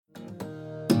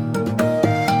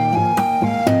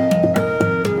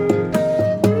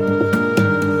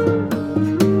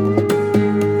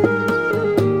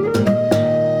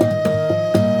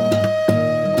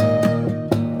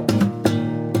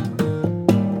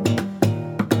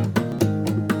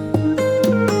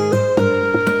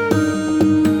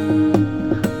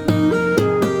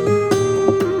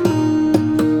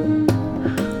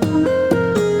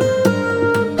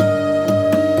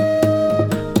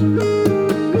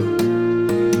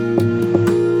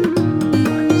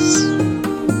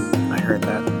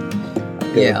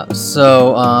Yeah,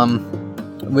 so,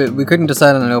 we couldn't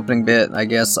decide on an opening bit, I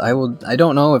guess. I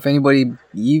don't know if anybody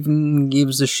even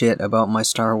gives a shit about my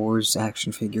Star Wars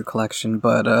action figure collection,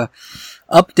 but,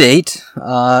 update,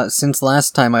 since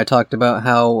last time I talked about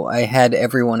how I had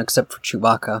everyone except for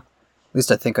Chewbacca. At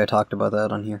least I think I talked about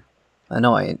that on here. I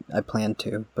know I planned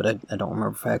to, but I don't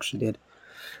remember if I actually did.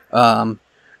 But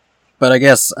I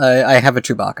guess I have a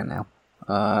Chewbacca now.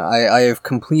 I have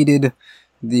completed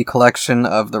the collection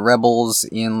of the Rebels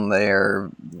in their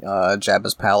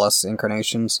Jabba's Palace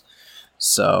incarnations.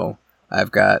 So, I've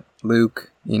got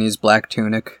Luke in his black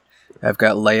tunic. I've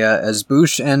got Leia as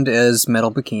Bouche and as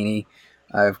Metal Bikini.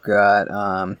 I've got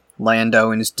Lando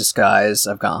in his disguise.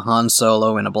 I've got Han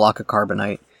Solo in a block of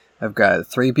carbonite. I've got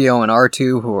 3PO and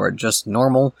R2 who are just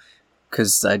normal,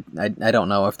 because I don't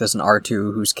know if there's an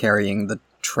R2 who's carrying the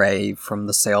tray from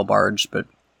the sail barge, but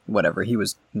whatever, he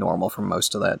was normal for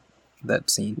most of that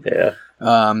scene. Yeah.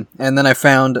 And then I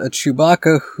found a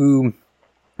Chewbacca who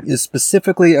is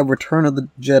specifically a Return of the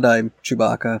Jedi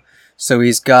Chewbacca. So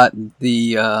he's got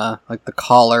the like the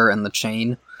collar and the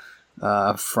chain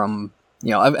from, you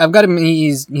know, I've got him.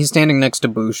 He's standing next to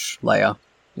Bouche, Leia.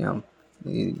 You know,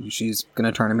 she's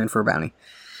gonna turn him in for a bounty.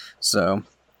 So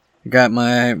I got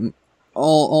my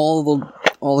all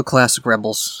the classic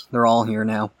Rebels. They're all here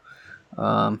now.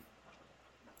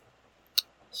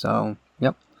 So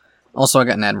yep. Also, I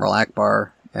got an Admiral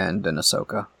Akbar and an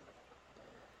Ahsoka.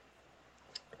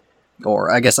 Or,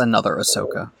 I guess, another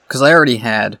Ahsoka. Because I already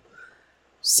had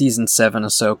Season 7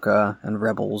 Ahsoka and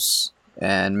Rebels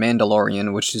and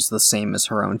Mandalorian, which is the same as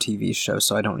her own TV show,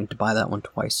 so I don't need to buy that one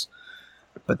twice.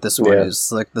 But this one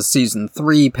is like the Season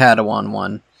 3 Padawan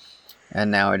one,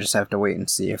 and now I just have to wait and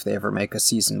see if they ever make a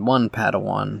Season 1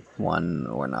 Padawan one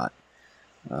or not.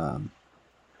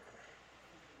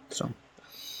 So...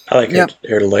 I like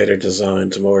her later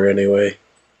designs more anyway.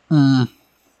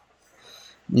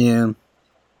 Yeah.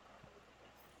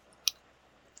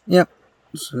 Yep.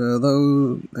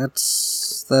 So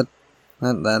that's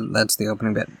that's the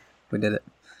opening bit. We did it.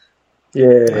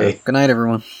 Yay. Good night,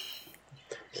 everyone.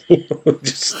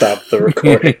 Just stop the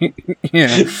recording. Yeah.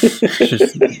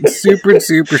 Just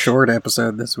super short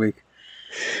episode this week.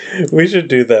 We should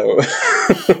do that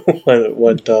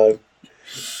one time.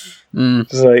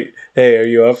 It's like, hey, are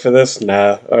you up for this?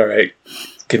 Nah. All right.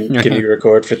 Can you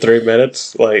record for 3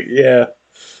 minutes? Like, yeah.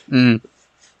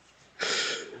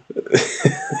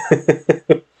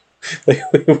 Like,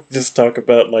 we just talk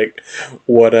about like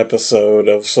one episode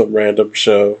of some random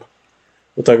show.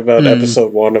 We'll talk about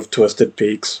episode 1 of Twisted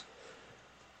Peaks.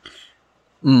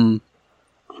 Wait,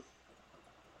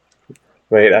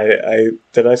 I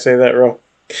did I say that wrong?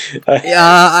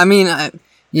 Yeah, I mean,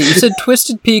 you said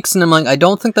Twisted Peaks, and I'm like, I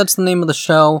don't think that's the name of the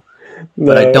show,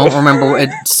 but I don't remember.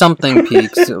 It's something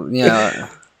Peaks. Yeah,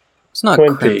 it's not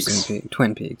Twin Crimson Peaks.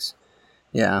 Twin Peaks.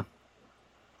 Yeah,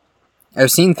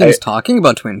 I've seen things talking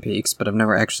about Twin Peaks, but I've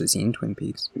never actually seen Twin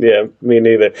Peaks. Yeah, me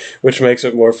neither. Which makes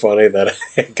it more funny that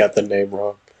I got the name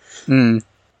wrong.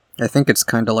 I think it's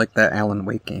kind of like that Alan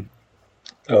Wake game.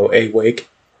 Oh, A Wake.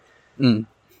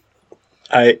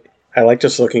 I like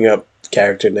just looking up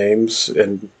character names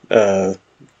and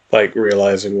like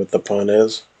realizing what the pun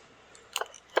is.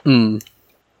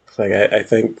 Like I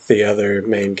think the other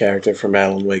main character from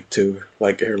Alan Wake 2,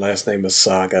 like her last name is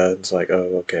Saga. It's like,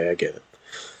 oh, okay, I get it.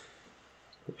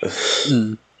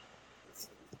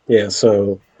 Yeah,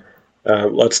 so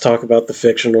let's talk about the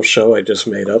fictional show I just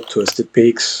made up, Twisted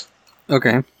Peaks.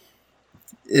 Okay.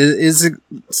 Is it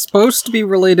supposed to be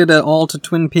related at all to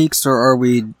Twin Peaks, or are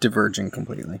we diverging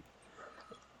completely?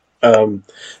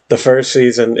 The first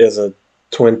season is a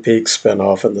Twin Peaks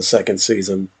spinoff, and the second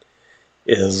season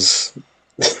is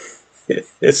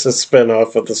it's a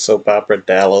spinoff of the soap opera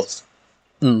Dallas.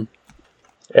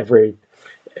 Every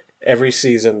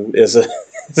season is a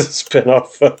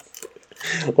spinoff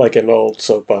of like an old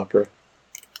soap opera.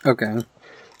 Okay.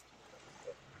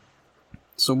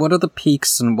 So what are the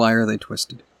peaks and why are they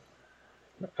twisted?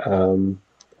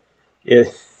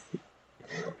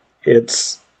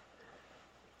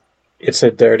 It's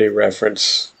a dirty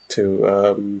reference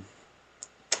to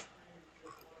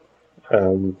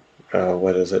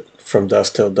what is it? From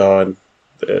Dusk Till Dawn,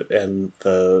 and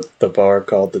the bar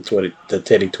called the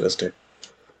Titty Twister.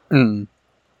 All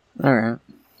right.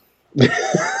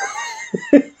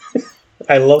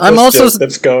 I love this joke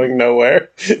that's going nowhere.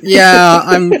 Yeah,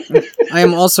 I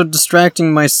am also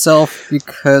distracting myself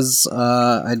because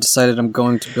I decided I'm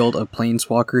going to build a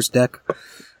Planeswalkers deck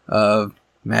of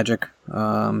Magic.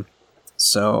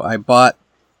 So I bought.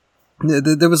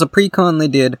 There was a precon they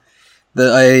did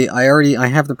that I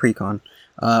have the precon,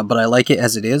 but I like it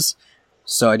as it is,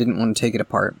 so I didn't want to take it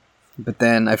apart but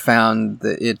then I found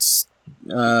that it's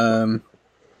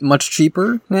much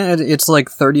cheaper. It's like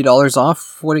 $30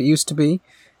 off what it used to be,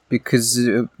 because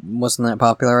it wasn't that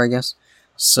popular, I guess.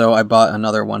 So I bought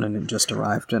another one, and it just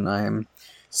arrived, and I'm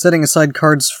setting aside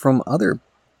cards from other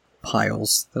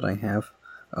piles that I have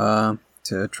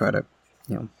to try to,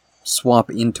 swap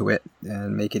into it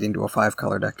and make it into a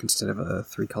 5-color deck instead of a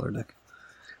 3-color deck.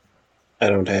 I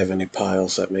don't have any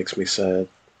piles. That makes me sad.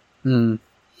 You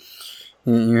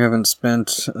haven't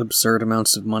spent absurd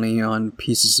amounts of money on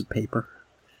pieces of paper?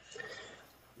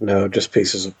 No, just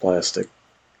pieces of plastic.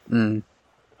 I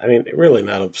mean, really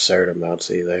not absurd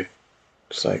amounts either.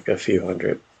 Just like a few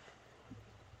hundred.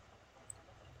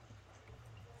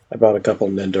 I bought a couple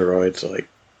Nendoroids like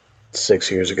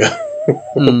 6 years ago.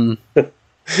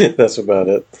 That's about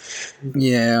it.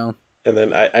 Yeah. And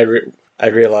then I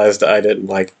realized I didn't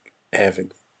like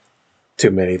having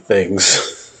too many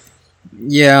things.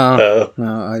 Yeah.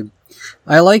 No,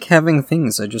 I like having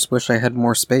things. I just wish I had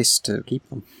more space to keep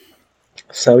them.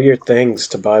 Sell your things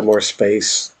to buy more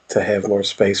space, to have more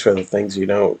space for the things you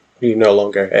no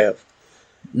longer have.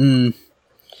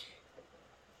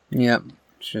 Yep.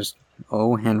 It's just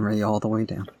O. Henry all the way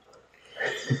down.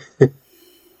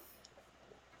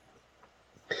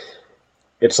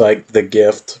 It's like The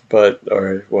Gift,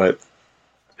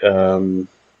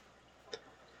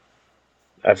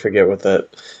 I forget what that.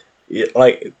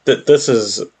 This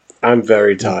is. I'm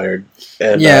very tired.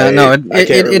 And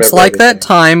it's like anything. That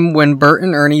time when Bert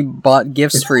and Ernie bought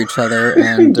gifts for each other,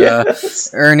 and yes.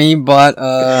 Ernie bought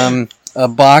a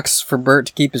box for Bert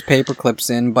to keep his paper clips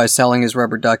in by selling his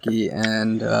rubber ducky,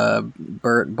 and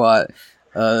Bert bought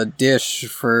a dish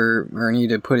for Ernie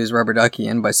to put his rubber ducky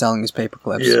in by selling his paper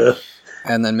clips. Yeah.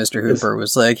 And then Mr. Hooper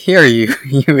was like, "Here, you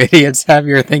idiots, have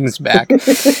your things back."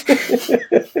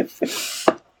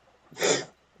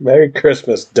 Merry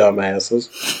Christmas, dumbasses.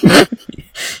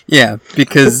 Yeah,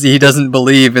 because he doesn't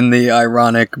believe in the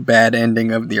ironic bad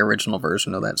ending of the original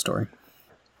version of that story.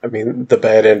 I mean, the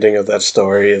bad ending of that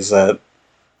story is that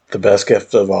the best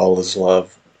gift of all is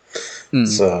love.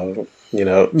 So,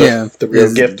 the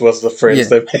real gift was the friends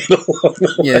they made along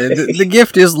the way. The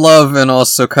gift is love, and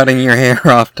also cutting your hair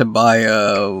off to buy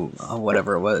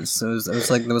whatever it was. It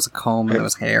was like there was a comb and there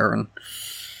was hair and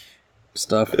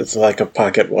stuff. It's like a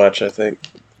pocket watch, I think.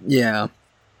 Yeah.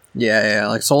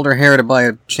 Like sold her hair to buy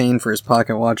a chain for his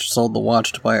pocket watch, sold the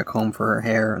watch to buy a comb for her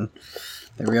hair, and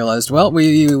they realized, well,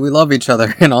 we love each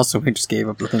other, and also we just gave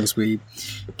up the things we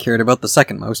cared about the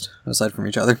second most, aside from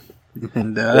each other.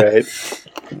 And, right.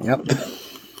 Yep.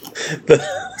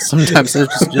 Sometimes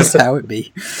it's just how it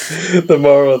be. The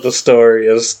moral of the story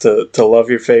is to love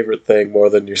your favorite thing more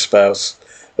than your spouse.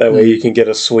 That way you can get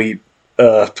a sweet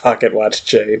pocket watch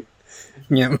chain.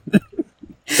 Yeah.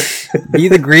 Be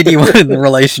the greedy one in the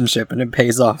relationship, and it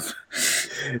pays off.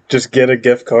 Just get a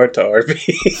gift card to Arby's.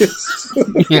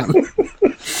 Yeah.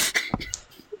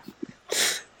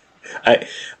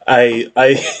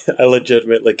 I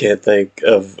legitimately can't think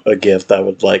of a gift I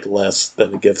would like less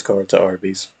than a gift card to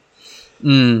Arby's.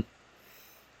 Yeah,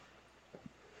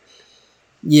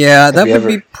 that would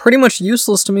be pretty much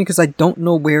useless to me because I don't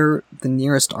know where the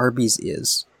nearest Arby's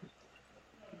is.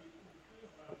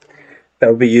 That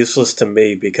would be useless to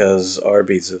me because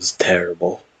Arby's is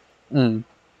terrible.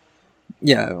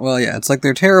 Yeah, well, yeah, it's like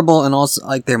they're terrible, and also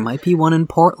like there might be one in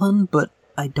Portland, but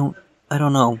I don't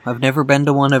know. I've never been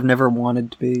to one. I've never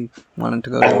wanted to go to one. I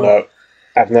don't know.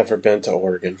 I've never been to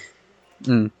Oregon.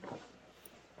 The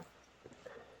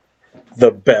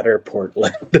better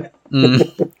Portland.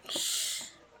 The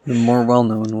more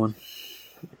well-known one.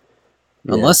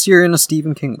 Yeah. Unless you're in a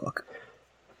Stephen King book.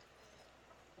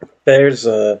 There's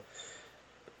an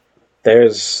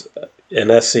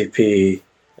SCP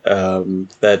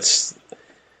that's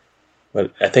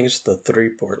what I think it's the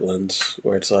 3 Portlands,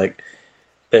 where it's like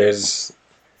there's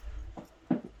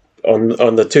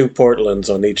on the 2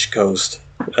 Portlands on each coast,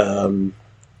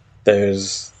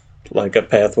 there's like a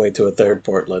pathway to a 3rd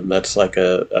Portland that's like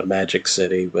a magic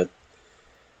city with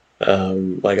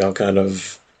like all kind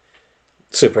of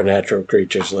supernatural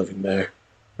creatures living there.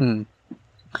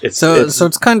 So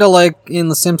it's kind of like in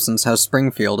The Simpsons, how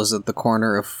Springfield is at the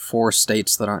corner of 4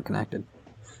 states that aren't connected.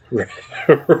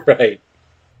 Right.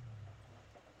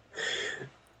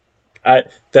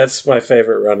 That's my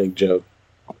favorite running joke.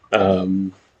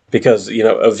 Because,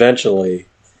 eventually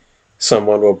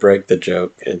someone will break the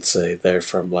joke and say they're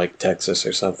from, like, Texas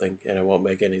or something, and it won't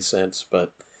make any sense,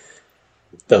 but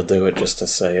they'll do it just to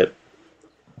say it.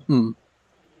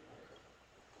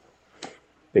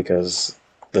 Because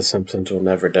The Simpsons will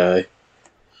never die.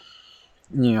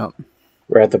 Yeah.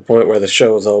 we're at the point where the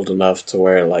show is old enough to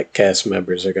where like cast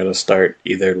members are gonna start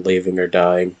either leaving or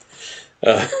dying,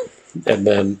 uh, and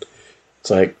then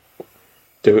it's like,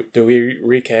 do we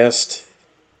recast,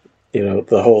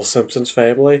 the whole Simpsons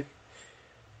family?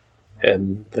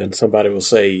 And then somebody will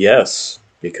say yes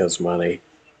because money.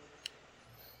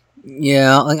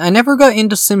 Yeah, like, I never got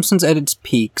into Simpsons at its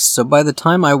peak, so by the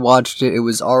time I watched it, it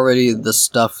was already the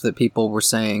stuff that people were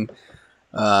saying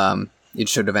it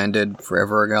should have ended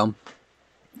forever ago.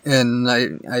 And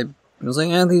I was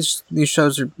like, these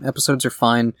episodes are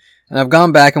fine. And I've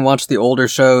gone back and watched the older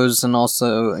shows, and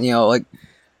also, like,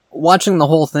 watching the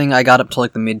whole thing, I got up to,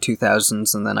 like, the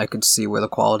mid-2000s, and then I could see where the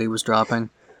quality was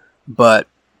dropping. But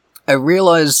I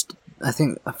realized, I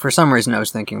think, for some reason I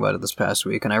was thinking about it this past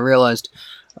week, and I realized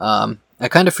I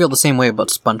kind of feel the same way about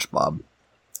SpongeBob.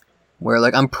 Where,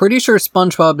 like, I'm pretty sure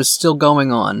SpongeBob is still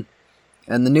going on,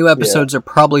 and the new episodes are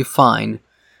probably fine,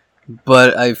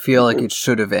 but I feel like it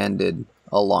should have ended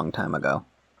a long time ago.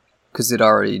 Because it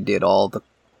already did all the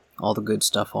good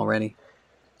stuff already.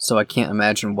 So I can't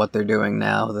imagine what they're doing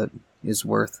now that is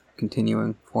worth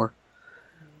continuing for.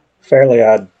 Fairly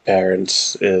Odd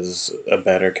Parents is a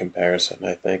better comparison,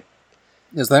 I think.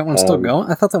 Is that one still going?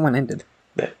 I thought that one ended.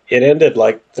 It ended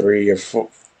like 5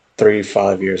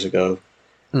 years ago.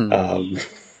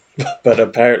 But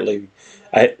apparently,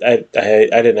 I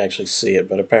didn't actually see it,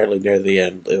 but apparently near the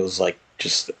end, it was like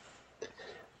just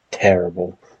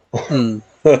terrible.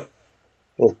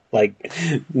 Like,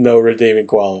 no redeeming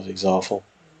qualities, awful.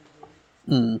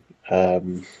 And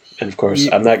of course,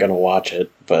 I'm not going to watch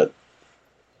it, but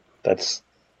that's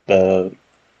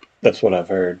what I've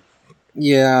heard.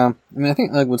 Yeah, I mean, I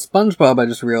think, like, with SpongeBob, I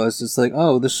just realized it's like,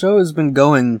 the show has been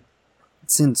going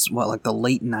since, like, the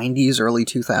late 90s, early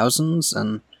 2000s,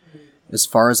 and as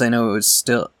far as I know, it was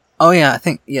still... Oh, yeah,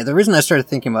 the reason I started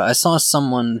thinking about it, I saw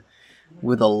someone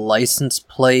with a license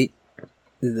plate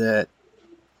that...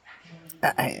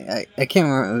 I can't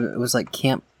remember, it was like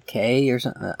Camp K or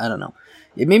something, I don't know.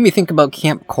 It made me think about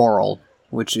Camp Coral,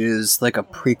 which is like a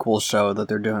prequel show that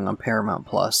they're doing on Paramount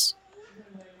Plus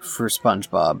for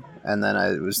SpongeBob. And then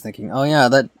I was thinking,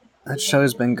 that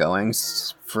show's been going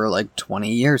for like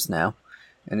 20 years now,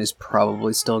 and is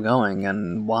probably still going,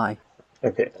 and why?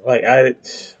 Okay, like, I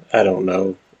don't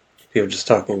know. You're just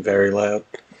talking very loud.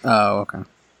 Oh, okay.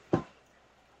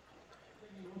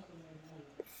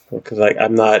 Because, like,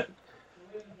 I'm not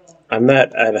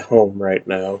at home right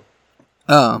now.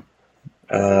 Oh.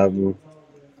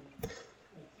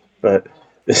 But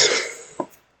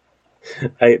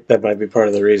that might be part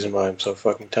of the reason why I'm so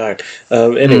fucking tired.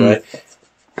 Anyway.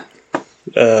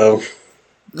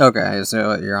 Okay,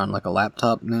 so you're on like a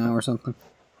laptop now or something?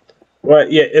 Well,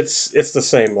 yeah, it's the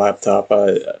same laptop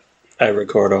I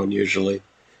record on usually.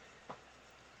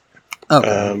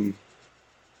 Okay.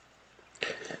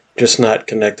 Just not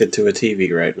connected to a TV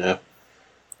right now.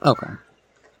 Okay.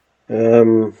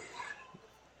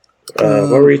 What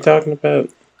were you talking about?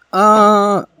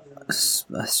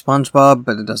 SpongeBob,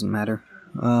 but it doesn't matter.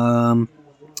 SpongeBob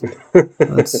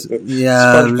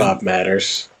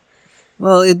matters.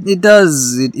 Well, it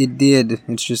does. It did.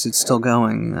 It's just it's still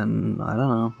going, and I don't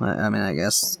know. I mean, I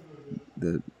guess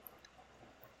the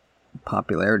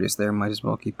popularity's there. Might as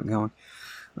well keep it going.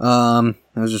 I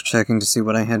was just checking to see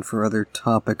what I had for other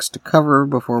topics to cover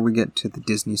before we get to the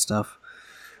Disney stuff.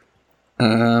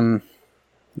 Okay,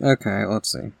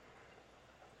 let's see.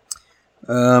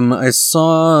 I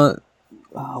saw...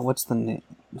 what's the name?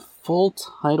 The full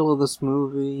title of this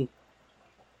movie?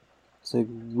 It's like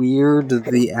Weird,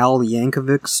 the Al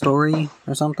Yankovic story,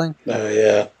 or something? Oh,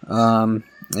 yeah.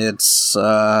 It's,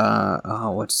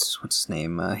 what's his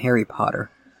name? Harry Potter.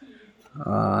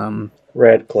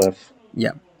 Radcliffe.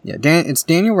 Yeah. It's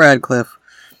Daniel Radcliffe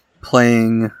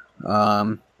playing,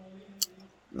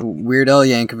 Weird Al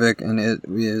Yankovic, and it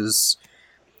is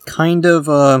kind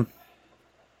of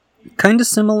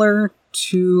similar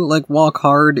to, like, Walk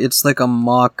Hard. It's like a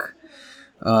mock,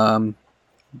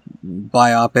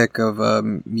 biopic of a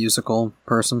musical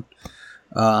person.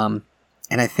 And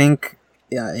I think,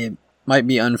 it might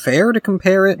be unfair to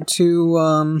compare it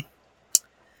to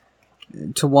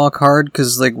Walk Hard,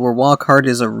 because, like, where Walk Hard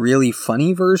is a really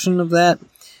funny version of that,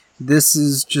 this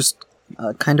is just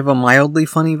kind of a mildly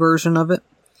funny version of it.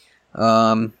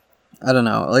 I don't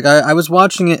know. Like, I was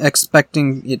watching it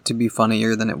expecting it to be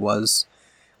funnier than it was.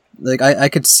 Like, I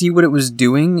could see what it was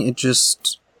doing, it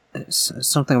just...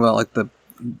 Something about, like, the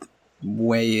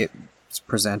way it's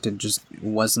presented just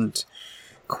wasn't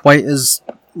quite as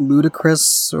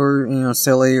ludicrous or,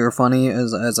 silly or funny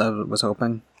as I was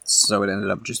hoping. So it ended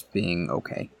up just being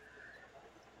okay.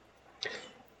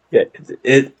 Yeah,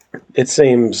 It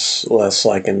seems less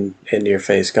like an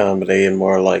in-your-face comedy and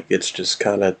more like it's just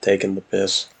kind of taking the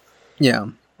piss. Yeah.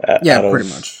 Out Pretty of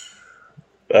much.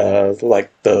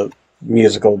 like the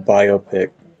musical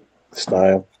biopic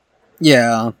style.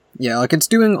 Yeah, like it's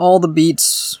doing all the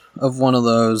beats of one of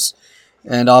those,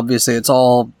 and obviously it's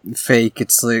all fake.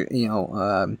 It's like,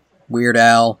 Weird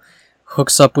Al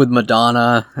hooks up with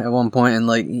Madonna at one point, and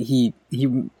like he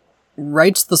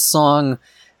writes the song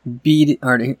the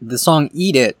song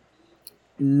 "Eat It,"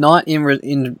 not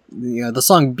the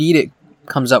song "Beat It"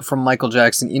 comes out from Michael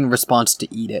Jackson in response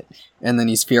to "Eat It," and then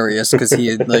he's furious because he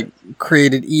had like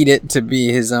created "Eat It" to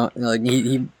be his own. Like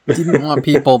he didn't want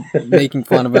people making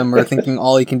fun of him or thinking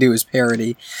all he can do is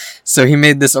parody, so he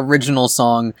made this original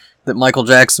song that Michael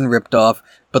Jackson ripped off.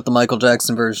 But the Michael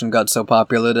Jackson version got so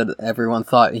popular that everyone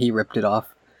thought he ripped it off.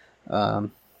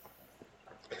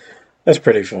 That's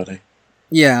pretty funny.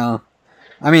 Yeah.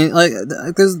 I mean, like,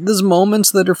 there's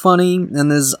moments that are funny, and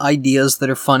there's ideas that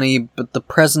are funny, but the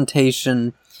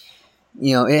presentation,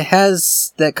 it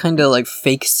has that kind of, like,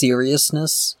 fake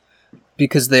seriousness,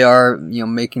 because they are,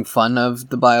 making fun of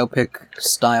the biopic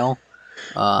style,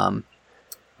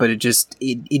 but it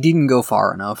didn't go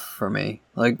far enough for me.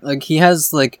 Like, he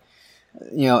has, like,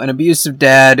 an abusive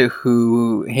dad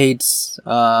who hates,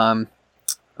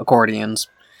 accordions,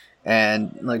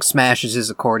 and, like, smashes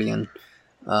his accordion,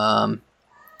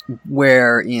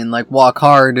 where in like Walk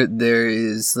Hard there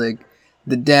is like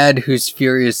the dad who's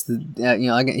furious that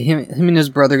him and his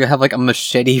brother have like a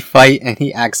machete fight and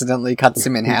he accidentally cuts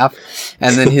him in half,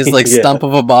 and then his like stump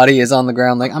of a body is on the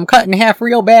ground like, I'm cut in half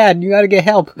real bad, you gotta get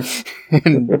help.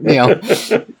 And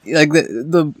like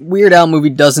the Weird Al movie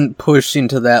doesn't push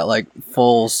into that like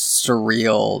full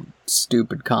surreal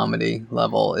stupid comedy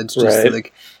level. It's just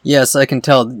like, yes, I can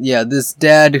tell, this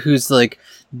dad who's like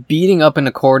beating up an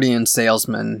accordion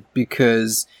salesman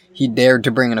because he dared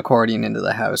to bring an accordion into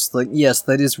the house. Like, yes,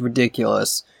 that is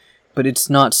ridiculous, but it's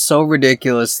not so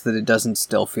ridiculous that it doesn't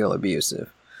still feel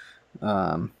abusive.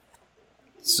 So.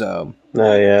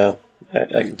 Oh, yeah.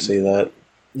 I can see that.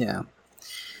 Yeah.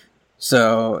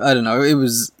 So, I don't know,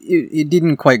 it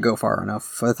didn't quite go far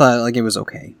enough. I thought, like, it was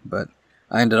okay, but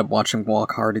I ended up watching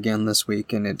Walk Hard again this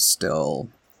week, and it's still,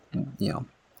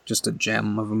 just a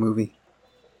gem of a movie.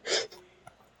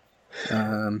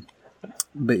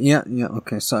 But yeah,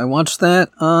 okay, so I watched that.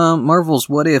 Marvel's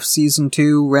What If Season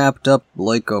 2 wrapped up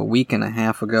like a week and a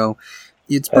half ago.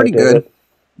 It's pretty good.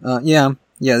 Yeah,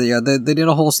 they did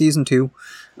a whole Season 2.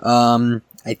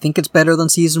 I think it's better than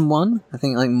Season 1. I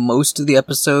think, like, most of the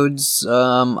episodes,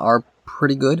 are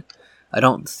pretty good. I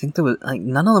don't think there was, like,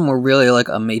 none of them were really, like,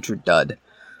 a major dud.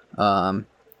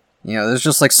 There's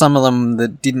just, like, some of them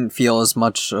that didn't feel as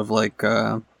much of, like,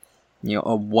 a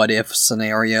what-if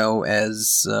scenario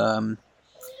as, God,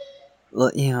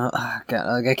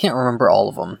 like, I can't remember all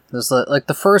of them. There's, like,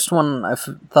 the first one I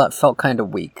thought felt kind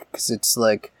of weak, because it's,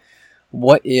 like,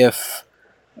 what if,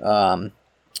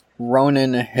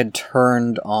 Ronan had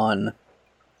turned on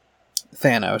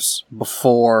Thanos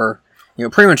before,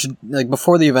 pretty much, like,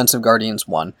 before the events of Guardians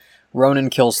 1. Ronan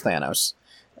kills Thanos,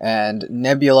 and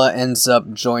Nebula ends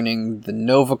up joining the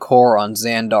Nova Corps on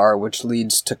Xandar, which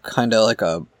leads to kind of like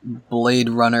a Blade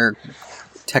Runner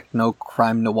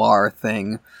techno-crime noir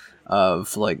thing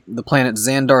of, like, the planet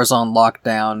Xandar's on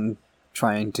lockdown,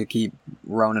 trying to keep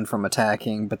Ronan from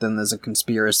attacking, but then there's a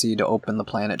conspiracy to open the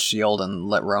planet's shield and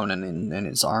let Ronan and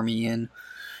his army in.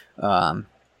 I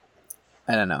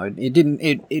don't know,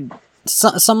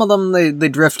 some of them, they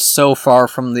drift so far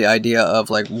from the idea of,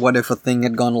 like, what if a thing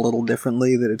had gone a little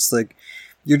differently, that it's like,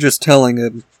 you're just telling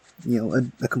a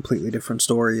completely different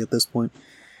story at this point.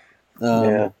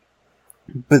 Yeah.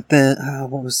 But then,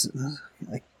 what was it?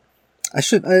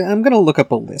 I'm gonna look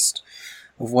up a list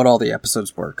of what all the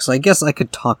episodes were, because I guess I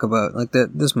could talk about, like,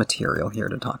 there's material here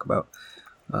to talk about.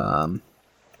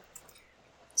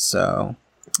 So,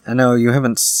 I know you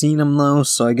haven't seen them, though,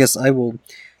 so I guess I will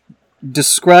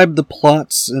describe the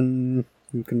plots, and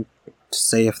you can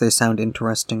say if they sound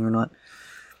interesting or not.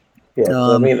 Yeah,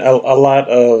 I mean, a lot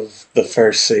of the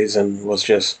first season was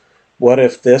just, what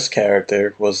if this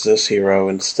character was this hero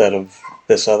instead of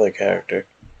this other character?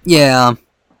 Yeah,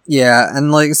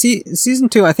 and, like, season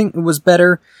 2, I think it was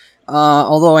better,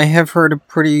 although I have heard a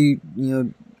pretty,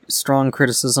 strong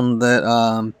criticism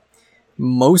that,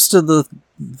 most of the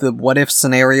what if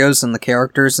scenarios and the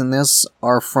characters in this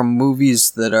are from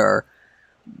movies that are,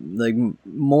 like,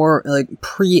 more, like,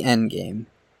 pre-Endgame.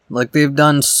 Like, they've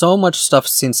done so much stuff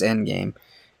since Endgame,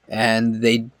 and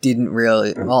they didn't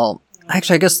really, well,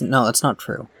 actually, I guess, no, that's not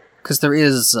true, because there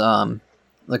is,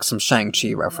 like, some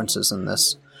Shang-Chi references in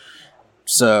this.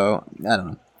 So, I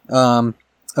don't know.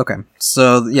 Okay,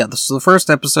 so yeah, so the first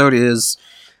episode is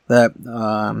that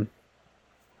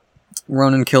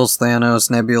Ronan kills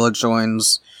Thanos, Nebula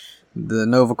joins the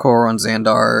Nova Corps on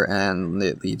Xandar, and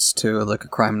it leads to like a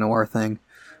crime noir thing.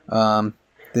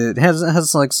 It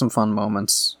has like some fun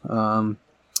moments. Let's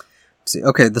see.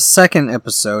 Okay, the second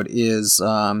episode is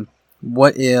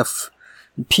what if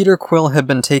Peter Quill had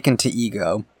been taken to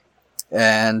Ego,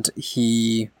 and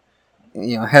he,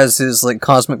 has his like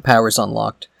cosmic powers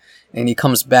unlocked, and he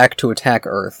comes back to attack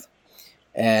Earth,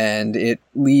 and it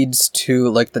leads to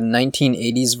like the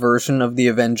 1980s version of the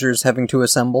Avengers having to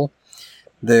assemble.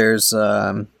 There's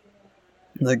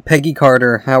like Peggy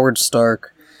Carter, Howard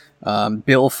Stark,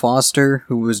 Bill Foster,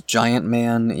 who was Giant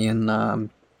Man in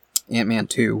Ant-Man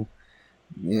 2.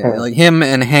 Yeah, like him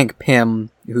and Hank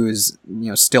Pym, who is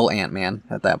still Ant-Man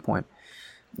at that point.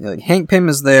 Like Hank Pym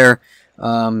is there.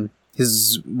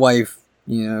 His wife,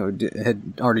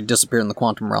 had already disappeared in the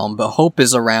quantum realm, but Hope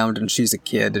is around, and she's a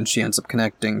kid, and she ends up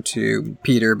connecting to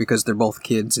Peter because they're both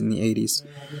kids in the 80s.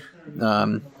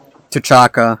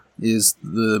 T'Chaka is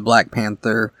the Black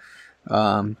Panther.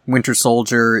 Winter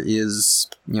Soldier is,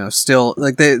 still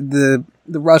like the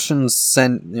Russians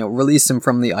release him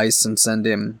from the ice and send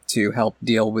him to help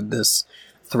deal with this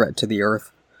threat to the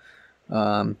Earth.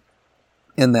 And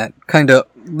that kind of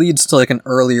leads to like an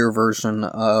earlier version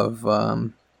of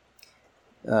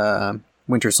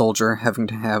Winter Soldier having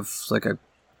to have like a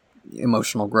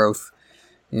emotional growth,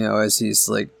 as he's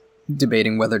like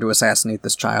debating whether to assassinate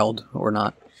this child or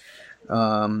not.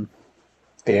 The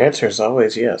answer is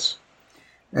always yes.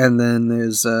 And then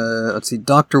there's,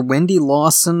 Dr. Wendy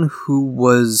Lawson, who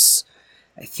was,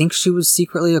 I think she was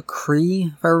secretly a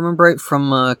Kree, if I remember right,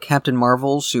 from Captain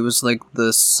Marvel. She was like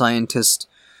the scientist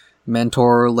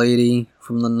mentor lady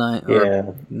from the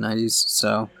 90s.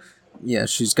 So, yeah,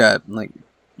 she's got like,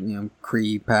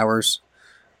 Kree powers.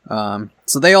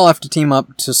 So they all have to team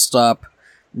up to stop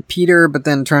Peter, but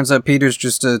then turns out Peter's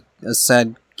just a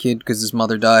sad kid because his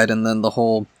mother died, and then the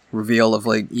whole reveal of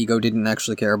like Ego didn't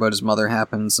actually care about his mother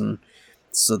happens, and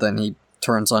so then he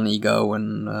turns on Ego,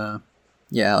 and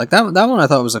like that one I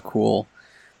thought was a cool,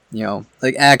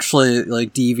 like actually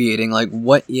like deviating, like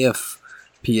what if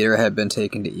Peter had been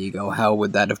taken to Ego, how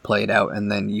would that have played out?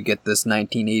 And then you get this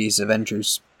 1980s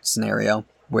Avengers scenario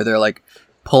where they're like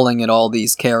pulling at all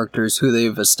these characters who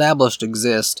they've established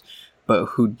exist but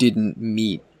who didn't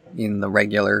meet in the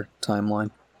regular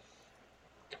timeline.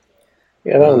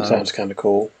 Yeah, that one sounds kind of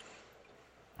cool.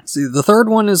 See, the third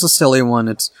one is a silly one.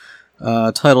 It's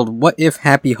titled "What If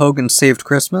Happy Hogan Saved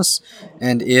Christmas,"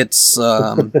 and it's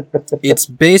it's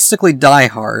basically Die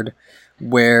Hard,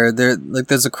 where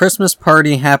there's a Christmas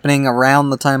party happening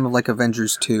around the time of like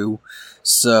Avengers 2.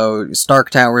 So Stark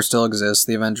Tower still exists.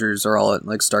 The Avengers are all at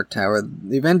like Stark Tower.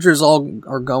 The Avengers all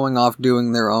are going off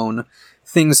doing their own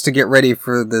things to get ready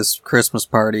for this Christmas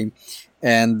party.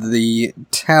 And the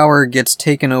tower gets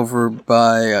taken over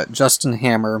by Justin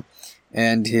Hammer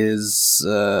and his,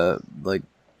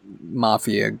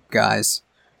 mafia guys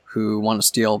who want to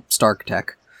steal Stark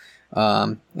Tech.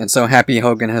 And so Happy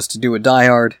Hogan has to do a Die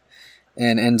Hard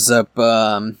and ends up,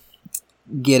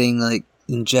 getting, like,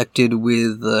 injected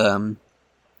with,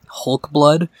 Hulk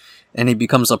blood, and he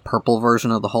becomes a purple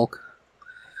version of the Hulk.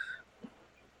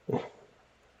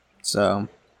 So...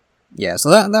 yeah, so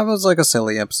that was like a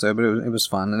silly episode, but it was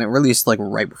fun, and it released like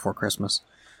right before Christmas.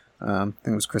 I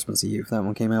think it was Christmas Eve that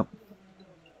one came out.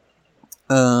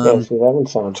 Yeah, see, that one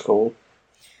sounds cool.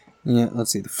 Yeah,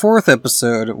 let's see. The fourth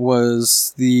episode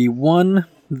was the one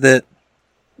that...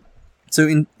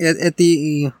 so at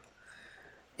the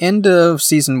end of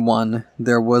season 1,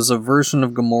 there was a version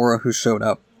of Gamora who showed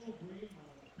up.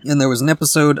 And there was an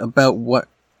episode about what,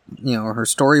 her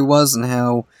story was and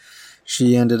how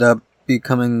she ended up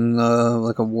becoming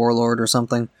like a warlord or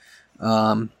something,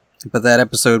 but that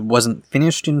episode wasn't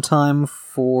finished in time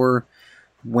for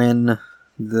when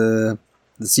the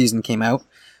season came out,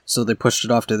 so they pushed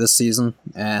it off to this season,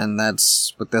 and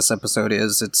that's what this episode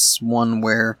is. It's one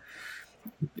where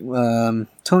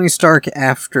Tony Stark,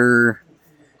 after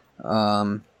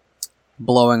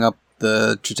blowing up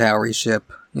the Chitauri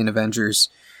ship in Avengers,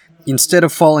 instead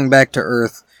of falling back to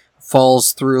Earth,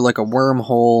 falls through like a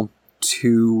wormhole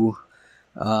to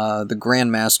the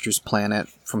Grandmaster's planet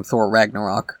from Thor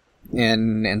Ragnarok,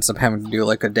 and ends up having to do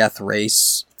like a death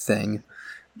race thing.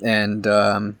 And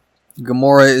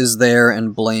Gamora is there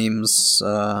and blames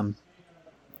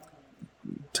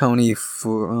Tony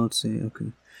for... oh, let's see,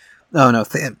 okay. Oh no,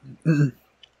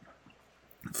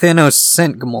 Thanos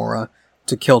sent Gamora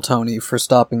to kill Tony for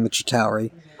stopping the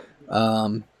Chitauri.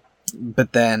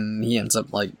 But then he ends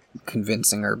up like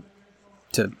convincing her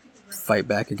to fight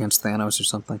back against Thanos or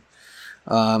something.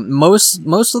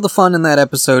 Most of the fun in that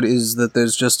episode is that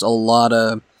there's just a lot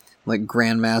of like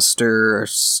Grandmaster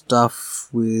stuff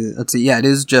with. Let's see, yeah, it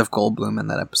is Jeff Goldblum in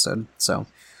that episode. So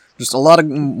just a lot of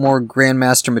more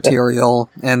Grandmaster material,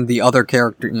 and the other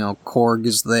character, Korg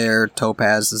is there,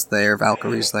 Topaz is there,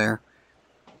 Valkyrie's there.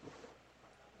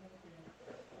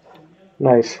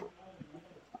 Nice.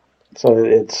 So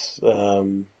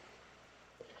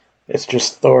it's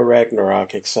just Thor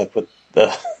Ragnarok, except with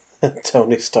the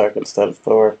Tony Stark instead of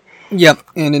Thor. Yep,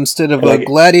 and instead of a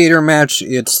gladiator match,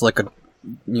 it's like a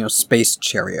space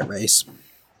chariot race.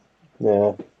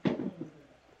 Yeah.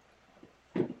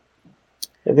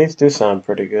 These do sound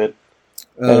pretty good.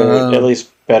 At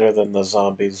least better than the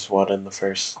zombies one in the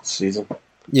first season.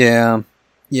 Yeah.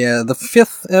 Yeah, the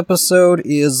 5th episode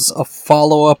is a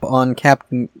follow-up on the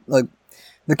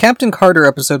Captain Carter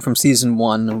episode from season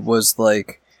 1 was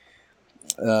like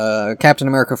Captain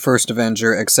America First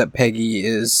Avenger, except Peggy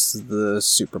is the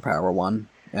superpower one,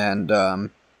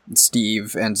 and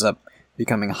Steve ends up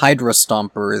becoming Hydra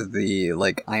Stomper, the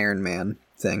like Iron Man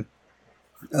thing.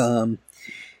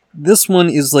 This one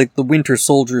is like the Winter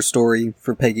Soldier story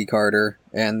for Peggy Carter,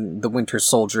 and the Winter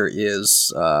Soldier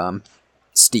is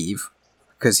Steve,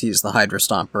 because he's the Hydra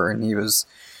Stomper, and he was,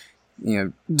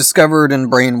 discovered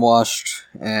and brainwashed,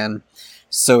 and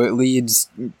so it leads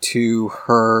to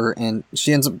her, and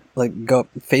she ends up like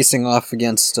facing off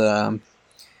against the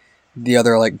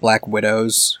other like Black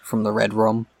Widows from the Red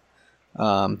Room.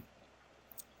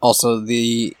 Also,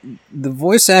 the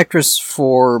voice actress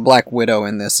for Black Widow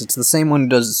in this, it's the same one who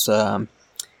does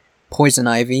Poison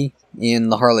Ivy in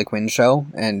the Harley Quinn show,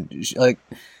 and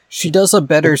she does a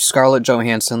better Scarlett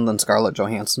Johansson than Scarlett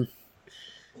Johansson.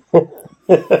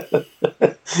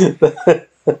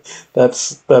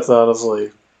 That's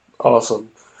honestly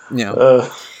awesome. Yeah.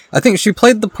 I think she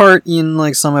played the part in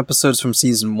like some episodes from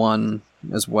season 1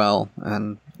 as well,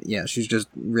 and yeah, she's just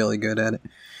really good at it.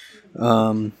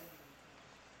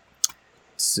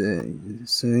 So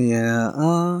yeah,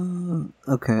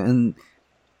 okay, and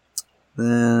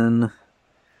then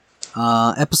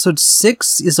episode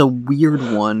 6 is a weird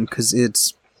one, because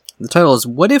the title is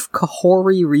What If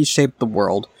Kahori Reshaped the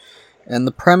World? And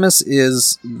the premise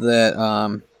is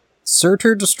that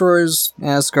Surtur destroys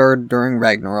Asgard during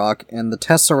Ragnarok, and the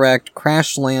Tesseract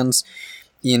crash lands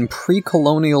in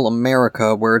pre-colonial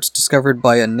America, where it's discovered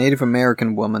by a Native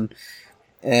American woman,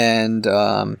 and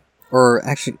it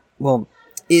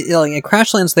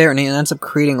crash lands there, and it ends up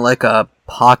creating like a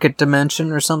pocket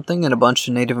dimension or something, and a bunch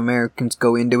of Native Americans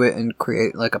go into it and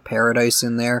create like a paradise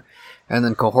in there, and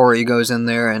then Kahori goes in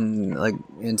there and like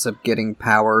ends up getting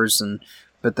powers,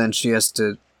 but then she has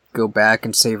to go back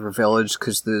and save her village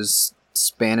because there's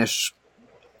Spanish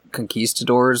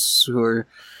conquistadors who are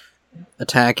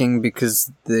attacking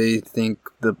because they think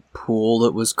the pool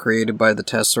that was created by the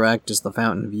Tesseract is the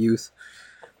Fountain of Youth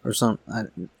or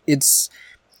something. It's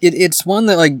one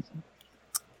that like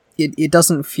it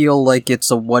doesn't feel like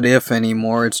it's a what if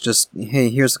anymore. It's just,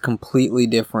 hey, here's a completely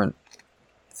different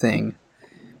thing.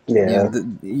 Yeah.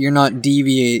 You're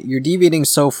deviating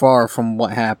so far from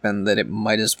what happened that it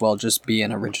might as well just be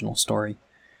an original story.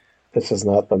 This is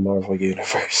not the Marvel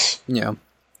Universe. Yeah.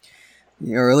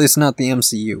 Or at least not the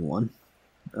MCU one.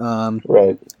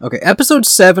 Right. Okay, episode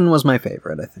 7 was my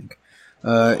favorite, I think.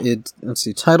 Let's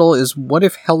see, title is What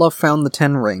If Hela Found the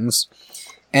Ten Rings?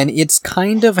 And it's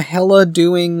kind of Hela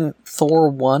doing Thor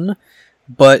 1,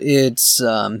 but it's,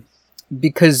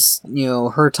 because,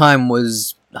 her time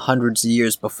was hundreds of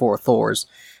years before Thor's.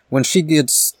 When she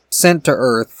gets sent to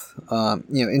Earth,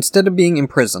 instead of being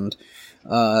imprisoned,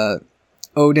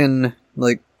 Odin,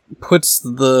 puts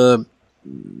the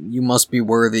 "you must be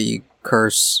worthy"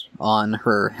 curse on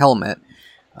her helmet,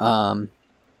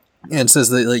 and says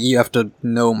that you have to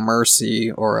know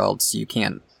mercy or else you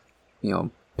can't,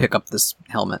 pick up this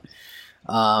helmet.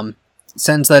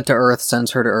 Sends that to Earth,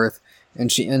 sends her to Earth, and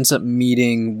she ends up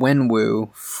meeting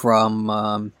Wenwu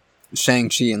from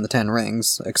Shang-Chi and the Ten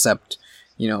Rings, except,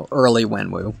 early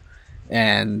Wenwu,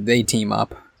 and they team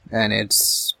up, and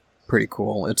it's pretty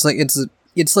cool. It's like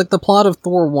the plot of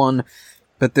Thor 1,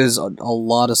 but there's a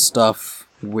lot of stuff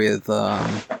with,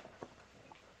 like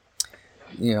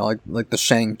the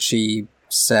Shang-Chi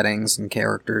settings and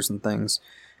characters and things.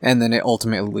 And then it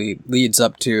ultimately leads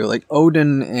up to,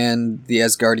 Odin and the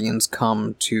Asgardians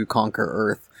come to conquer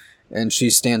Earth, and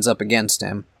she stands up against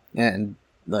him, and,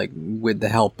 with the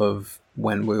help of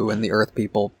Wenwu and the Earth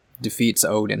people, defeats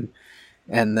Odin,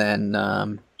 and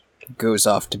then, goes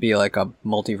off to be, a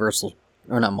multiversal,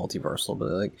 or not multiversal,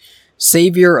 but,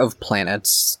 savior of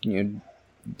planets,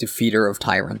 defeater of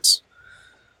tyrants.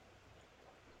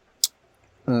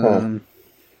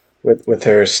 with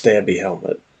her stabby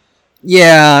helmet.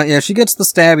 Yeah, she gets the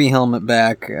stabby helmet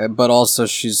back, but also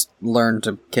she's learned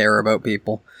to care about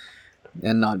people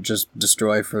and not just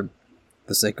destroy for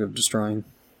the sake of destroying,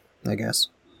 I guess.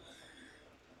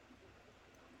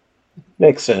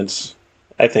 Makes sense.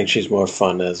 I think she's more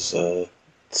fun as a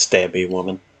stabby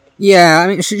woman. Yeah, I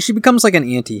mean, she becomes like an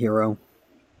anti-hero,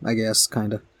 I guess,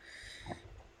 kind of.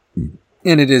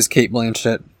 And it is Cate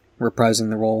Blanchett reprising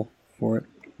the role for it.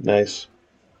 Nice.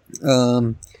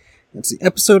 Let's see.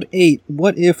 Episode 8,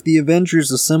 What If the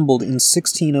Avengers Assembled in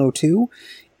 1602?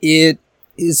 It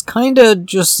is kind of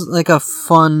just like a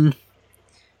fun...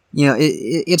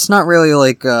 it's not really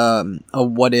like a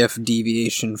what-if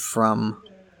deviation from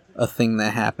a thing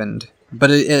that happened.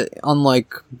 But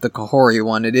unlike the Kahori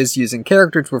one, it is using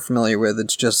characters we're familiar with.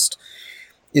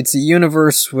 It's a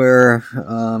universe where...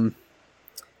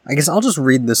 I guess I'll just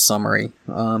read this summary.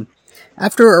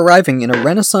 After arriving in a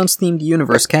Renaissance-themed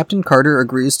universe, Captain Carter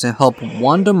agrees to help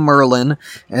Wanda Merlin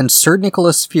and Sir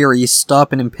Nicholas Fury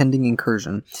stop an impending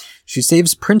incursion. She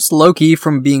saves Prince Loki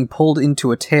from being pulled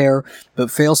into a tear,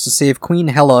 but fails to save Queen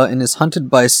Hela and is hunted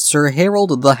by Sir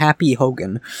Harold the Happy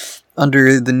Hogan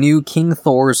under the new King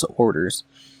Thor's orders.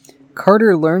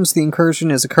 Carter learns the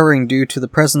incursion is occurring due to the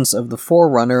presence of the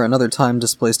Forerunner, another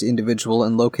time-displaced individual,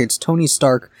 and locates Tony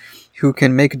Stark, who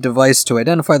can make a device to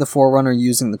identify the Forerunner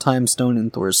using the Time Stone in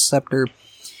Thor's scepter.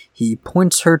 He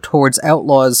points her towards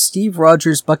outlaws Steve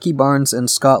Rogers, Bucky Barnes, and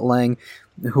Scott Lang,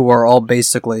 who are all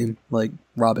basically like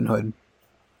Robin Hood.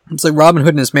 It's like Robin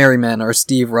Hood and his merry men are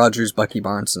Steve Rogers, Bucky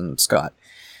Barnes, and Scott.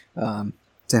 To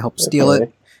help steal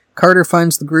it. Carter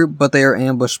finds the group, but they are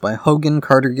ambushed by Hogan.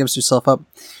 Carter gives herself up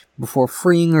before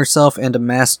freeing herself and a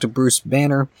masked Bruce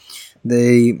Banner.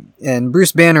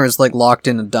 Bruce Banner is like locked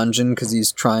in a dungeon because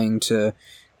he's trying to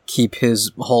keep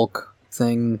his Hulk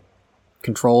thing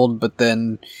controlled, but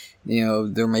then,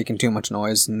 they're making too much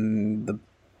noise and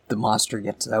the monster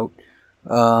gets out.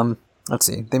 Let's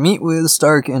see. They meet with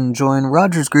Stark and join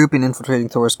Rogers' group in infiltrating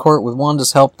Thor's court. With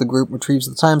Wanda's help, the group retrieves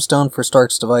the Time Stone for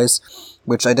Stark's device,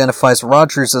 which identifies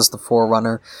Rogers as the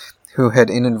Forerunner, who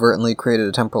had inadvertently created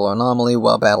a temporal anomaly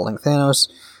while battling Thanos.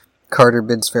 Carter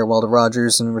bids farewell to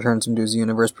Rogers and returns him to his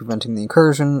universe, preventing the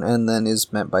incursion, and then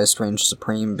is met by Strange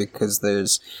Supreme because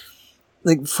there's...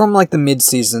 from the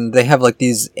mid-season, they have,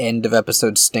 these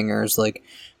end-of-episode stingers,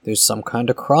 there's some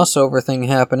kind of crossover thing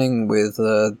happening with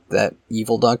that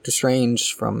evil Doctor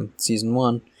Strange from Season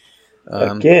 1.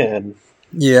 Again.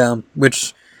 Yeah,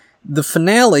 which the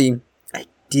finale, I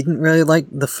didn't really like.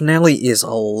 The finale is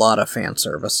a lot of fan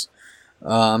service.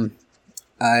 I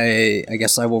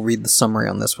guess I will read the summary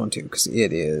on this one too, because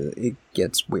it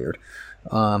gets weird.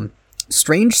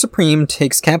 Strange Supreme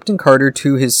takes Captain Carter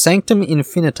to his Sanctum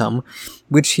Infinitum,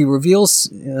 which he reveals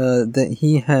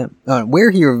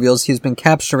where he reveals he's been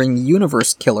capturing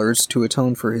universe killers to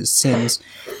atone for his sins,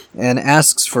 and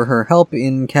asks for her help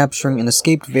in capturing an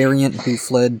escaped variant who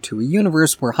fled to a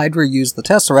universe where Hydra used the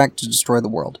Tesseract to destroy the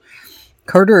world.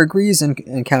 Carter agrees and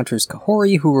encounters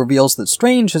Kahori, who reveals that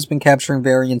Strange has been capturing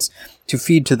variants to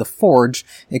feed to the Forge,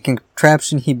 a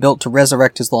contraption he built to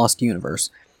resurrect his lost universe.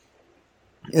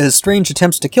 As Strange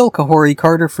attempts to kill Kahori,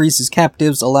 Carter frees his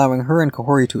captives, allowing her and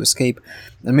Kahori to escape.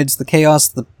 Amidst the chaos,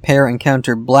 the pair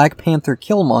encounter Black Panther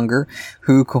Killmonger,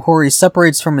 who Kahori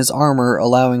separates from his armor,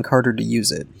 allowing Carter to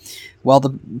use it. While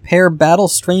the pair battle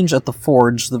Strange at the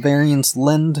Forge, the variants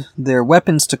lend their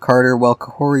weapons to Carter while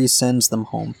Kahori sends them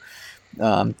home.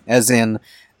 As in,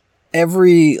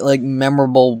 every,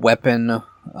 memorable weapon,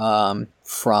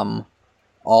 from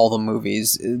all the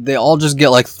movies, they all just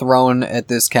get, thrown at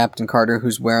this Captain Carter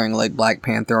who's wearing, Black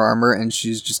Panther armor, and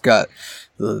she's just got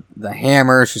the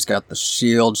hammer, she's got the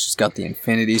shield, she's got the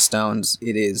Infinity Stones.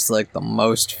 It is, the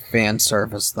most fan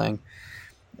service thing.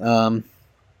 Let's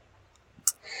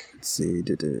see,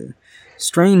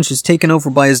 Strange is taken over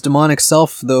by his demonic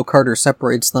self, though Carter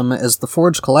separates them as the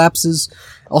Forge collapses.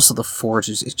 Also, the Forge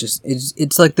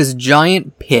it's like this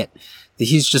giant pit that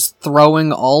he's just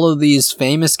throwing all of these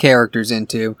famous characters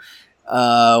into,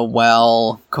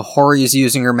 while Kahori is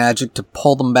using her magic to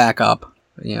pull them back up,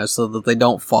 so that they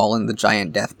don't fall in the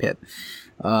giant death pit.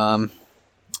 Let's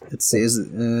see,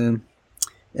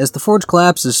 as the Forge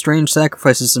collapses, Strange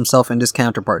sacrifices himself and his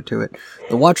counterpart to it.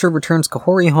 The Watcher returns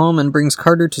Kahori home and brings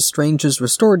Carter to Strange's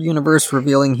restored universe,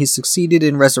 revealing he succeeded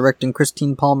in resurrecting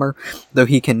Christine Palmer, though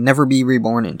he can never be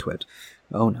reborn into it.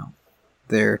 Oh no.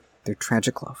 Their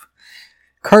tragic love.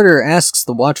 Carter asks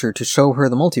the Watcher to show her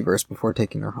the multiverse before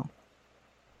taking her home.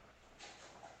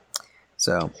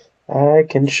 So. I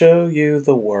can show you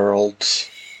the world.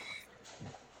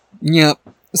 Yep.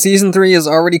 Season 3 is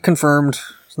already confirmed.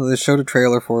 So they showed a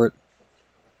trailer for it.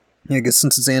 Yeah, I guess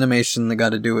since it's animation, they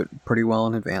got to do it pretty well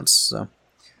in advance, so.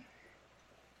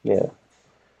 Yeah.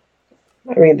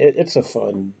 I mean, it's a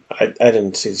fun... I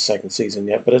didn't see the second season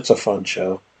yet, but it's a fun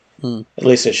show. Hmm. At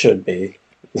least it should be.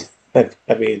 I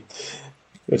mean,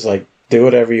 it's like, do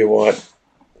whatever you want.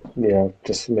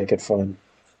 Just make it fun.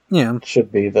 Yeah. It should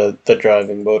be the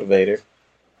driving motivator.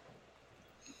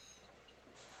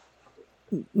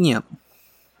 Yeah.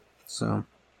 So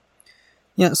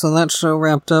that show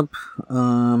wrapped up.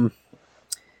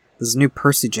 This new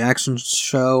Percy Jackson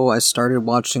show, I started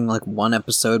watching like one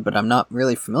episode, but I'm not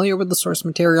really familiar with the source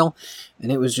material,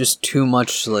 and it was just too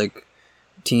much like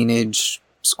teenage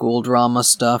school drama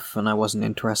stuff, and I wasn't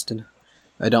interested.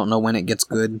 I don't know when it gets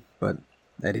good, but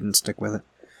I didn't stick with it.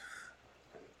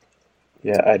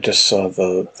 Yeah, I just saw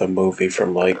the movie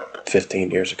from like 15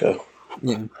 years ago.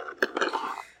 Yeah.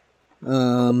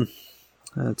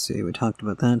 Let's see, we talked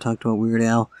about that, talked about Weird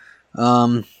Al.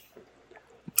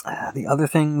 The other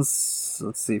things,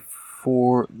 let's see,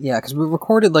 because we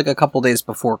recorded like a couple days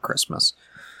before Christmas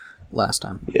last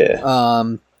time.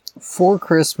 Yeah. For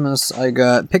Christmas, I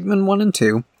got Pikmin 1 and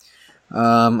 2.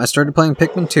 I started playing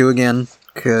Pikmin 2 again,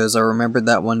 because I remembered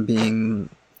that one being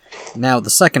now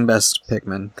the second best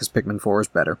Pikmin, because Pikmin 4 is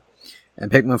better. And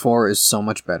Pikmin 4 is so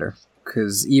much better,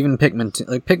 because even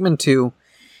Pikmin 2,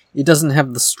 it doesn't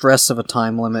have the stress of a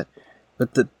time limit,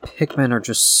 but the Pikmin are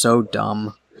just so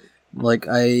dumb. Like,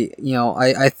 I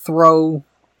throw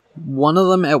one of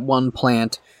them at one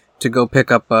plant to go pick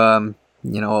up,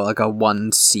 like a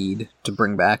one seed to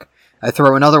bring back. I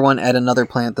throw another one at another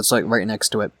plant that's, like, right next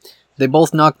to it. They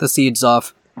both knock the seeds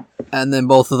off, and then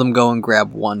both of them go and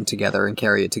grab one together and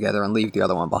carry it together and leave the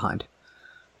other one behind.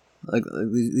 Like,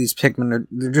 these Pikmin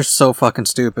they're just so fucking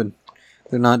stupid.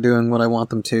 They're not doing what I want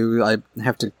them to. I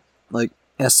have to, like,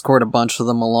 escort a bunch of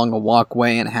them along a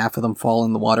walkway, and half of them fall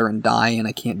in the water and die, and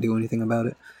I can't do anything about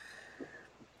it.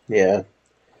 Yeah.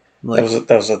 Like,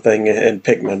 that was a thing in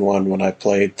Pikmin 1 when I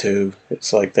played too.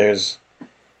 It's like there's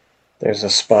a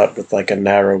spot with like a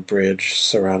narrow bridge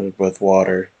surrounded with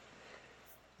water,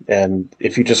 and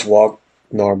if you just walk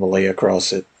normally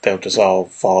across it, they'll just all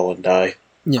fall and die.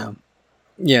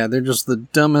 Yeah, they're just the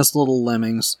dumbest little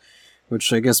lemmings,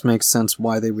 which I guess makes sense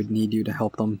why they would need you to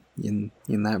help them in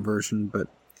that version, but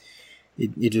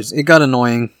it got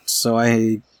annoying, so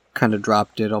I kind of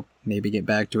dropped it. I'll maybe get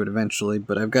back to it eventually,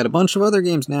 but I've got a bunch of other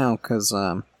games now, because,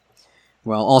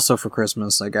 also for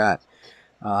Christmas, I got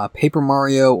Paper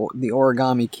Mario The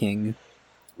Origami King,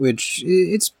 which,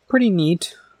 it's pretty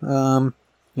neat. I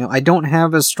don't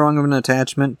have as strong of an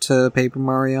attachment to Paper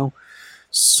Mario,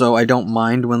 so I don't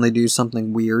mind when they do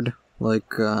something weird,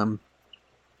 like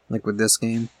with this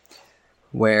game,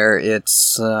 where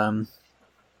it's,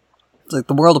 like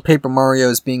the world of Paper Mario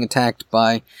is being attacked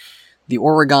by the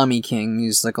Origami King.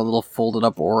 He's like a little folded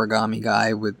up origami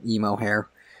guy with emo hair,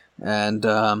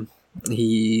 and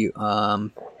he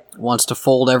wants to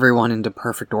fold everyone into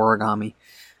perfect origami,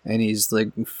 and he's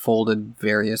like folded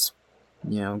various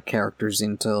characters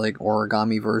into like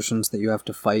origami versions that you have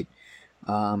to fight.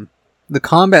 The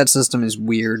combat system is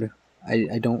weird.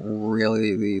 I don't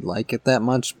really like it that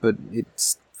much, but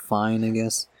it's fine, I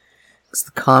guess. Because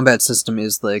the combat system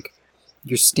is like,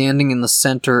 you're standing in the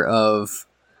center of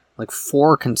like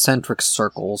 4 concentric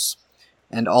circles,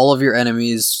 and all of your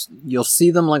enemies, you'll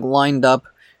see them like lined up,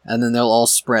 and then they'll all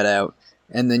spread out.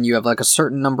 And then you have like a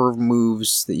certain number of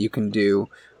moves that you can do,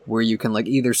 where you can like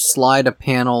either slide a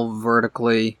panel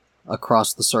vertically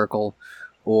across the circle,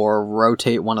 or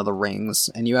rotate one of the rings,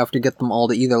 and you have to get them all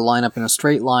to either line up in a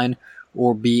straight line,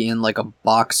 or be in like a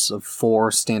box of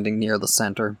 4 standing near the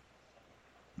center.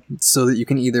 So that you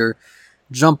can either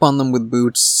jump on them with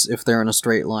boots if they're in a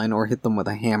straight line, or hit them with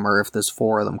a hammer if there's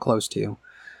 4 of them close to you.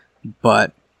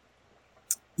 But,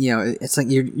 it's like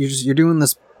you're doing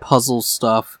this puzzle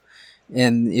stuff,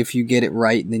 and if you get it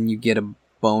right, then you get a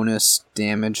bonus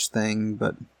damage thing,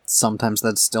 but sometimes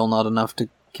that's still not enough to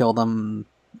kill them.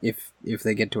 If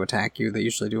they get to attack you, they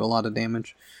usually do a lot of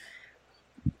damage.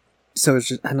 So it's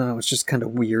just, I don't know, it's just kind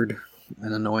of weird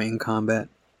and annoying combat.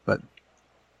 But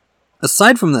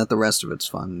aside from that, the rest of it's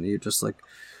fun. You're just like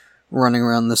running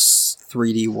around this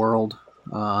 3D world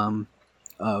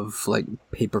of like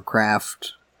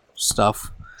papercraft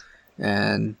stuff,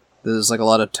 and there's like a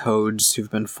lot of toads who've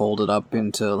been folded up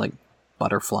into like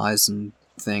butterflies and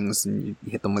things, and you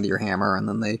hit them with your hammer, and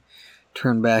then they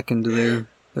turn back into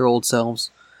their old selves.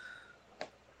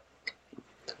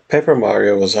 Paper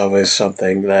Mario was always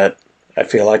something that I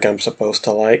feel like I'm supposed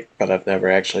to like, but I've never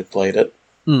actually played it.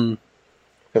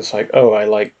 It's like, oh, I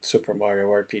like Super Mario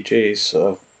RPGs,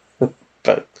 so...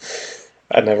 but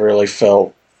I never really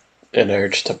felt an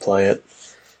urge to play it.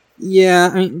 Yeah,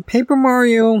 I mean, Paper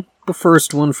Mario, the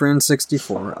first one for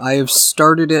N64, I have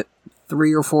started it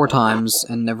 3 or 4 times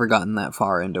and never gotten that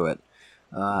far into it.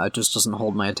 It just doesn't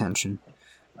hold my attention.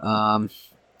 I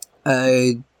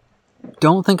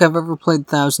don't think I've ever played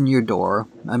Thousand Year Door.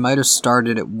 I might have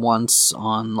started it once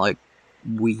on, like,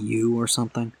 Wii U or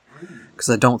something, because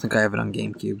I don't think I have it on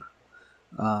GameCube.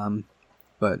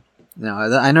 But, no,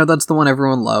 I know that's the one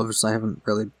everyone loves. I haven't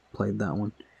really played that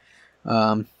one.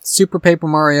 Super Paper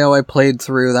Mario I played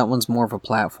through. That one's more of a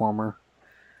platformer.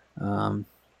 And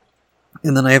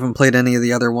then I haven't played any of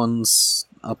the other ones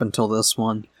up until this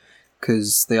one,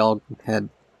 because they all had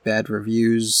bad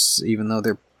reviews, even though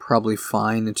they're probably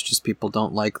fine. It's just people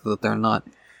don't like that they're not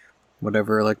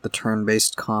whatever, like the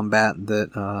turn-based combat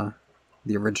that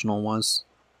the original was,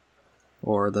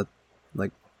 or that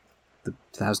like the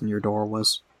Thousand Year Door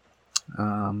was.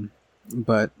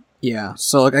 But yeah,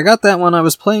 so like I got that one. I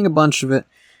was playing a bunch of it,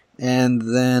 and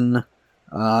then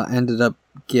ended up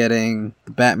getting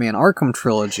the Batman Arkham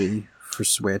trilogy for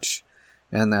Switch,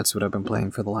 and that's what I've been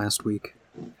playing for the last week.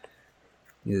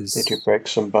 Did you break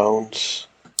some bones?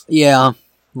 Yeah,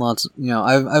 lots.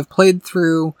 I've played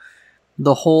through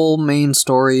the whole main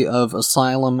story of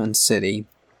Asylum and City,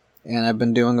 and I've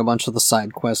been doing a bunch of the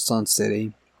side quests on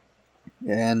City,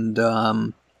 and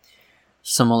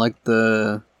some of like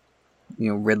the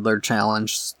Riddler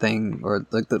challenge thing, or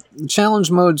like the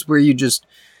challenge modes where you just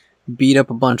beat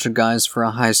up a bunch of guys for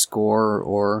a high score,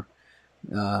 or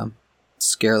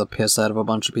scare the piss out of a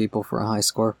bunch of people for a high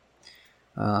score.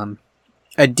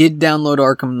 I did download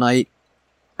Arkham Knight.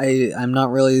 I'm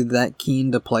not really that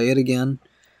keen to play it again.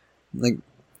 Like,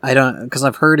 I don't, because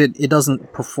I've heard it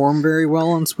doesn't perform very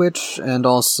well on Switch, and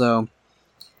also,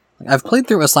 I've played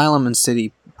through Asylum and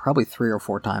City probably 3 or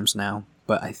 4 times now,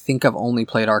 but I think I've only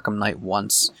played Arkham Knight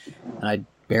once, and I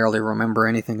barely remember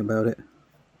anything about it.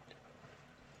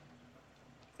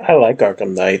 I like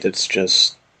Arkham Knight, it's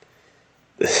just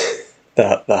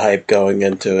the hype going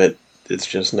into it, it's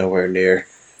just nowhere near.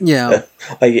 Yeah.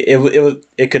 Like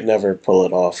it could never pull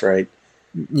it off, right?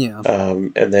 Yeah.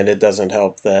 And then it doesn't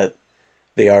help that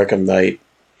the Arkham Knight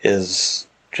is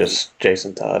just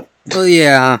Jason Todd. Well,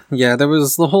 yeah. There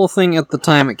was the whole thing at the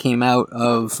time it came out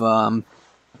of,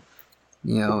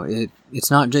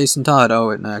 it's not Jason Todd.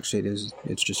 Oh, actually it is.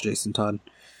 It's just Jason Todd.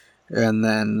 And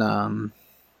then,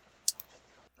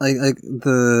 like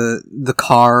the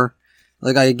car.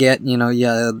 Like, I get,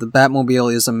 the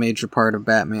Batmobile is a major part of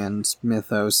Batman's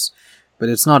mythos, but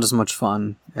it's not as much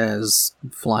fun as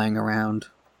flying around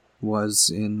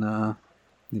was in,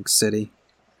 City.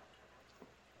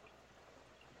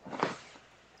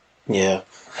 Yeah.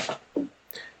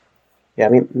 Yeah, I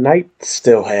mean, Knight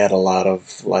still had a lot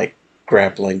of, like,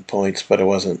 grappling points, but it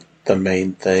wasn't the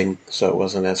main thing, so it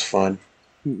wasn't as fun.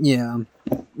 Yeah,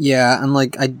 and,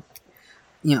 like, I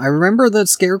remember that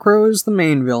Scarecrow is the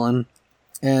main villain,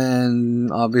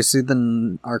 and obviously the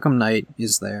Arkham Knight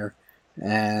is there,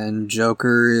 and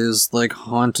Joker is like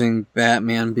haunting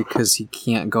Batman because he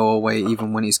can't go away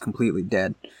even when he's completely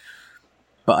dead.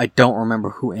 But I don't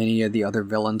remember who any of the other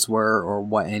villains were, or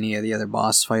what any of the other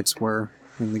boss fights were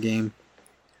in the game.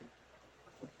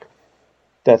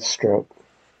 Deathstroke.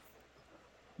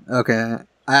 Okay,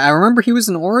 I remember he was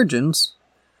in Origins.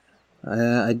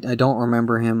 I don't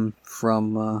remember him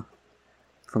from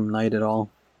Knight at all.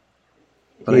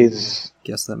 But I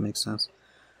guess that makes sense.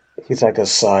 He's like a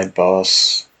side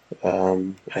boss,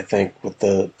 I think, with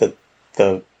the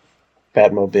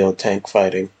Batmobile tank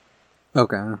fighting.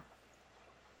 Okay.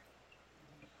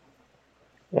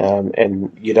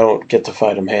 And you don't get to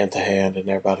fight him hand to hand, and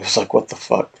everybody was like, what the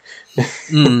fuck?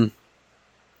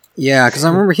 Yeah, because I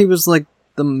remember he was like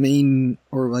the main,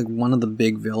 or like one of the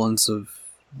big villains of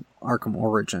Arkham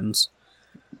Origins.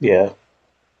 Yeah.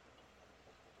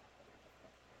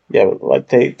 Yeah, like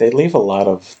they leave a lot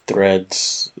of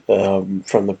threads from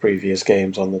the previous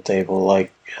games on the table.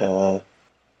 Like,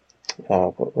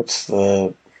 what's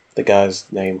the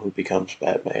guy's name who becomes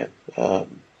Batman?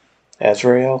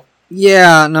 Azrael.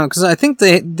 Yeah, no, because I think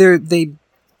they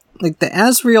like the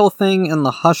Azrael thing and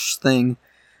the Hush thing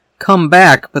come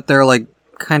back, but they're like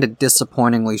kind of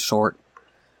disappointingly short.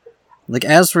 Like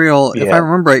Azrael, if I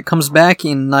remember, it comes back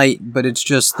in Night, but it's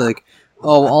just like,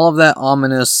 oh, all of that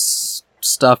ominous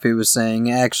stuff he was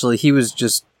saying, actually he was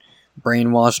just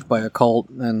brainwashed by a cult,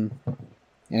 and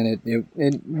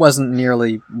it wasn't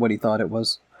nearly what he thought it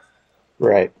was.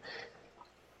 Right.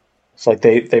 It's like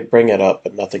they bring it up,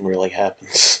 but nothing really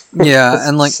happens. Yeah,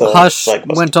 and like So, Hush like,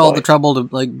 what's went the to all the point? trouble to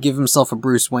like give himself a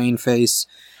Bruce Wayne face,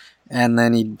 and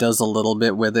then he does a little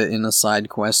bit with it in a side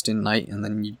quest in Night, and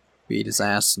then you beat his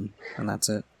ass, and that's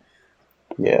it.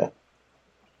 Yeah.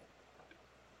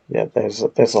 Yeah, there's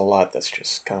a lot that's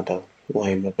just kind of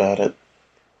lame about it.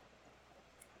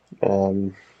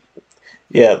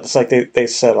 Yeah, it's like they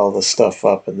set all this stuff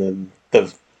up, and then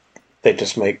they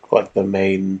just make like the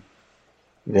main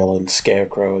villain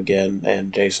Scarecrow again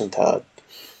and Jason Todd.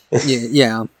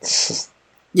 Yeah.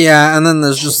 Yeah, and then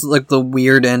there's just like the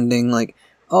weird ending, like,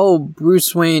 oh,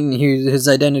 Bruce Wayne, his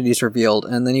identity's revealed,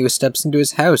 and then he steps into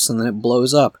his house, and then it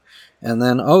blows up. And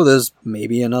then, oh, there's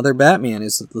maybe another Batman.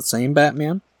 Is it the same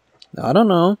Batman? I don't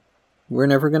know. We're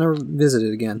never gonna visit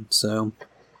it again, so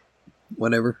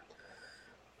whatever.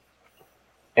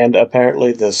 And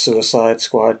apparently, the Suicide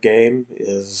Squad game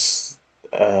is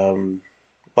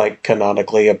like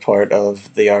canonically a part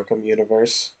of the Arkham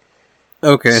universe.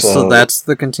 Okay, so that's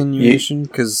the continuation,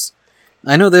 because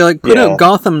I know they like put out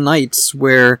Gotham Knights,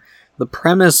 where the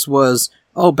premise was,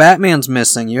 oh, Batman's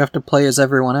missing, you have to play as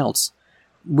everyone else.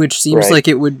 Which seems like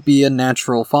it would be a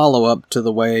natural follow-up to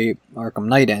the way Arkham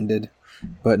Knight ended.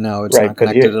 But no, it's not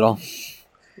connected at all.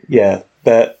 Yeah,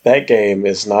 that game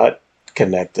is not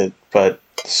connected, but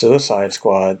Suicide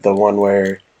Squad, the one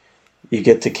where you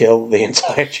get to kill the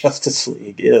entire Justice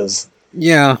League, is.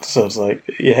 Yeah. So it's like,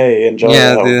 hey, enjoy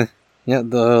that.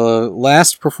 The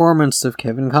last performance of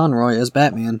Kevin Conroy as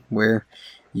Batman, where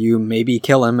you maybe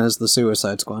kill him as the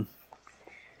Suicide Squad.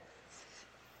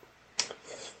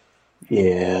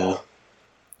 Yeah.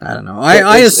 I don't know.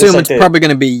 I assume it's probably going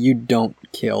to be you don't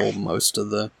kill most of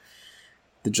the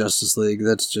Justice League.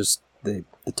 That's just the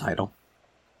title.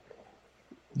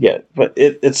 Yeah, but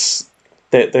it's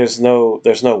there's no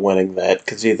winning that,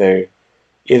 because either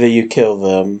you kill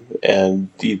them and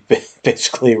you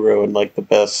basically ruin like the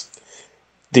best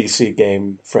DC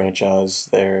game franchise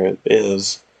there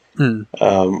is,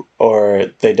 or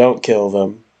they don't kill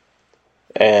them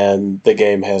and the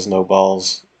game has no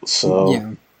balls,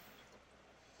 so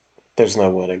there's no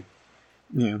winning.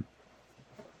 Yeah.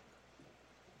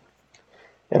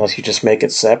 Unless you just make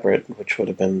it separate, which would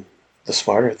have been the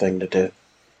smarter thing to do.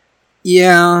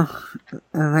 Yeah,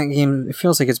 that game, it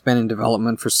feels like it's been in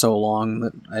development for so long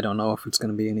that I don't know if it's going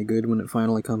to be any good when it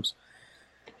finally comes.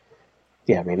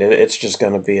 Yeah, I mean, it's just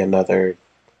going to be another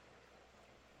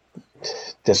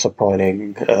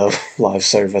disappointing live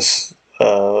service,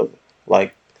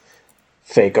 like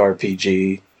fake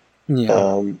RPG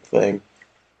thing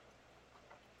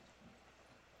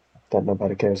that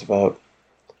nobody cares about.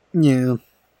 Yeah.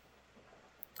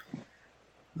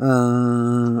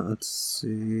 Let's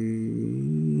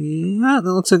see. That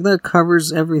looks like that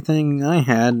covers everything I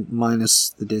had, minus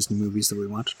the Disney movies that we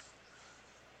watched.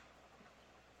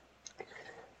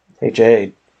 Hey,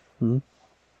 Jade.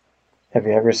 Have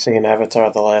you ever seen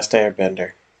Avatar: The Last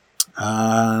Airbender?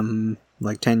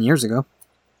 Like 10 years ago.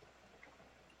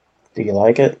 Do you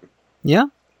like it? Yeah.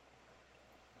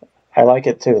 I like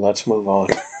it too. Let's move on.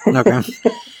 Okay.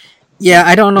 Yeah,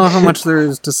 I don't know how much there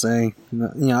is to say.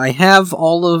 You know, I have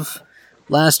all of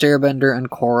Last Airbender and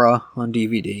Korra on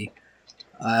DVD.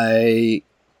 I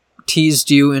teased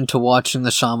you into watching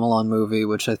the Shyamalan movie,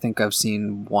 which I think I've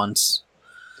seen once.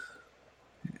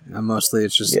 Mostly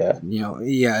it's just,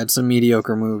 it's a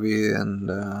mediocre movie,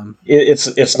 and...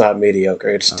 It's not mediocre,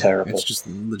 it's terrible. It's just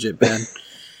legit bad.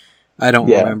 I don't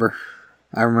remember.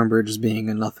 I remember it just being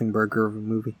a nothing burger of a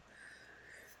movie.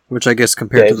 Which I guess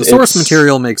compared to the source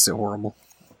material makes it horrible.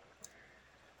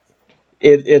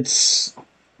 It's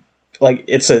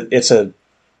a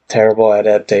terrible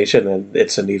adaptation, and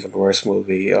it's an even worse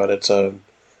movie on its own.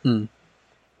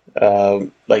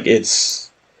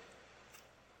 It's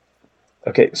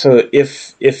okay. So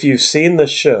if you've seen the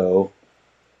show,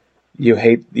 you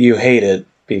hate it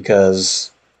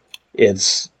because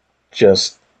it's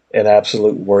just an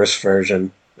absolute worst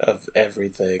version of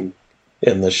everything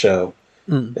in the show.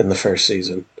 In the first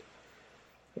season.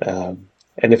 And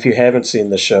if you haven't seen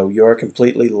the show, you're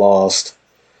completely lost,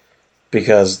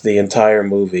 because the entire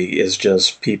movie is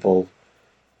just people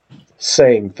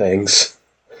saying things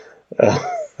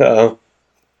that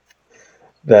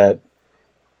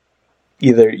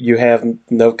either you have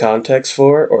no context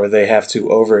for, or they have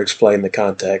to over-explain the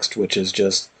context, which is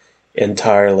just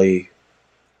entirely...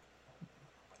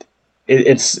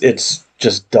 It's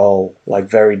just dull, like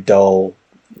very dull.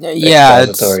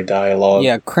 Expository dialogue.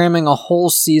 Yeah, cramming a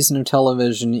whole season of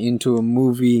television into a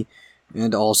movie,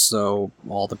 and also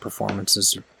all the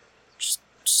performances are just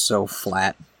so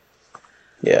flat.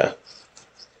 Yeah.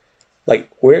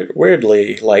 Like,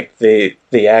 weirdly, like, the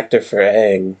actor for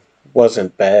Aang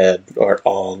wasn't bad, or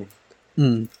Ong.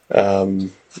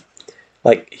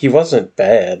 Like, he wasn't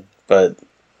bad, but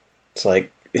it's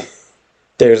like,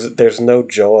 there's no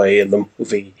joy in the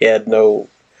movie. He had no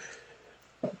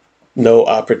no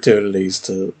opportunities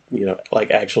to,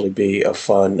 like actually be a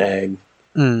fun egg.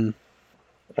 Mm.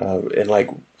 And like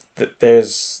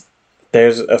there's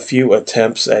a few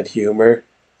attempts at humor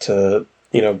to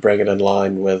bring it in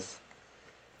line with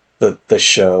the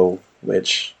show,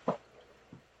 which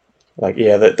like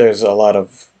yeah, that there's a lot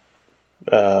of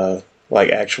like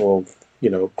actual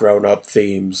grown up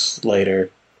themes later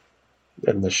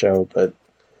in the show, but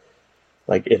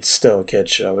like it's still a kid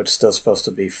show. It's still supposed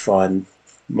to be fun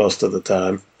most of the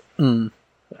time. Mm.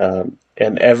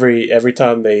 And every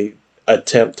time they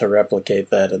attempt to replicate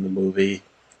that in the movie,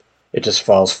 it just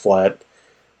falls flat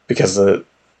because the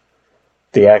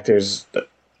actors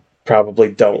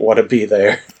probably don't want to be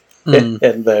there, Mm.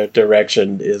 and the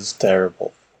direction is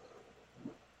terrible.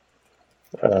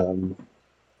 Um,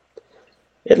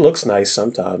 it looks nice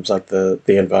sometimes, like the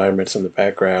environments and the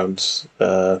backgrounds.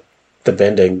 The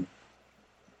bending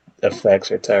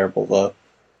effects are terrible though.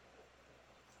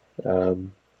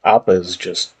 Appa is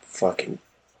just fucking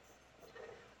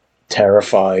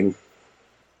terrifying.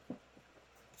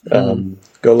 Mm.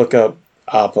 Go look up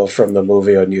Appa from the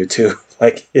movie on YouTube.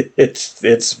 Like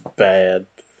it's bad.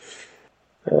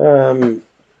 Um,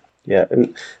 yeah,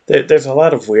 and there's a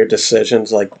lot of weird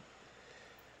decisions. Like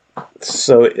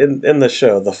so in the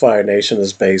show, the Fire Nation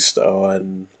is based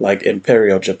on like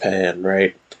Imperial Japan,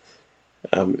 right?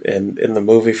 And in the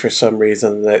movie, for some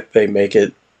reason, that they make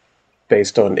it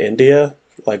based on India,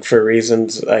 like for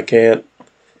reasons I can't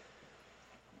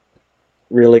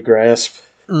really grasp.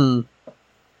 Mm.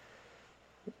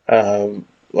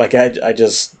 Like I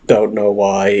just don't know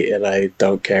why, and I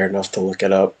don't care enough to look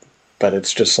it up. But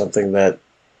it's just something that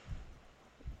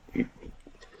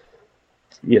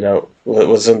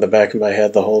was in the back of my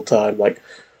head the whole time. Like,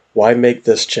 why make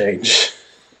this change?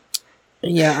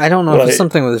 Yeah, I don't know if it's Like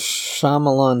something with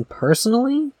Shyamalan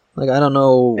personally. Like, I don't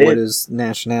know what it, his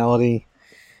nationality,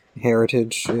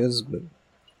 heritage is, but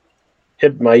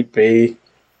it might be,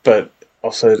 but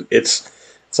also it's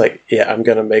like yeah, I'm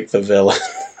gonna make the villain,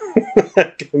 I'm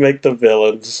gonna make the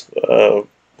villains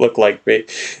look like me.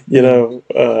 mm.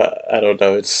 I don't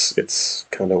know. It's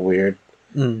kind of weird.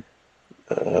 Mm.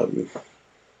 Um,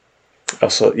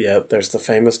 Also, yeah, there's the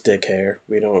famous dick hair.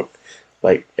 We don't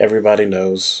like everybody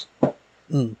knows.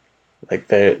 Mm. Like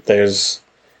there's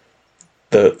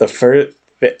the first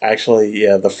actually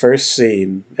yeah the first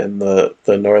scene in the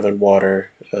Northern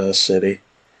Water city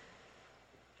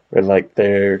where like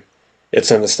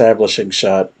it's an establishing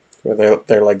shot where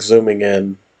they're like zooming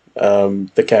in.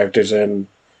 The characters in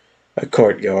a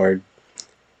courtyard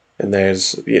and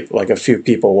there's like a few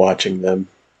people watching them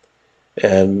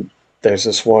and there's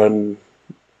this one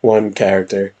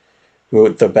character who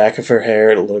the back of her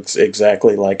hair looks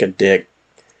exactly like a dick.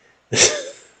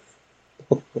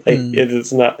 Like Mm. it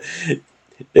is not.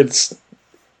 It's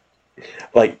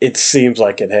like it seems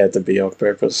like it had to be on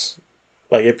purpose.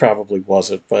 Like it probably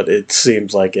wasn't, but it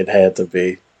seems like it had to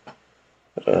be.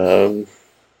 Um,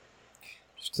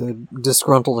 Just a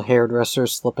disgruntled hairdresser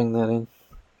slipping that in.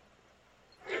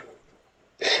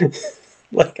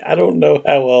 like I don't know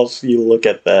how else you look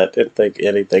at that and think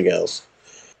anything else.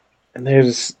 And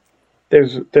there's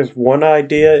one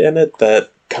idea in it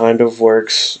that kind of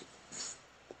works,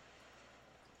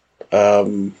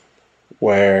 um,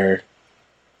 where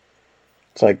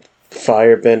it's like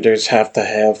firebenders have to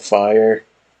have fire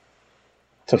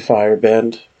to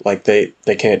firebend. Like they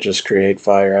can't just create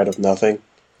fire out of nothing.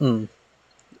 Mm.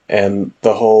 And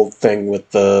the whole thing with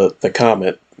the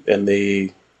comet in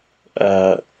the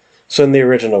uh, so in the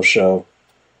original show,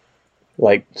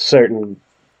 like certain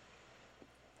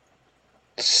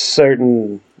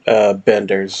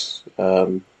benders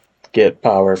get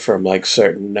power from like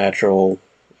certain natural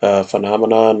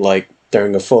phenomenon. Like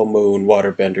during a full moon,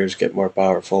 water benders get more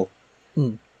powerful.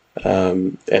 Mm.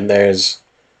 And there's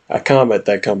a comet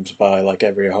that comes by like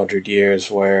every 100 years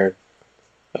where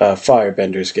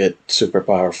firebenders get super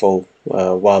powerful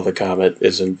while the comet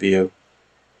is in view.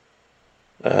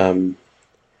 Um,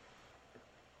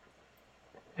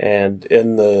 and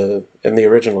in the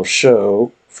original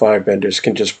show, firebenders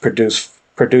can just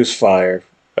produce fire,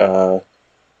 uh,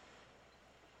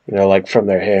 like from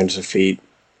their hands or feet,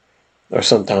 or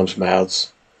sometimes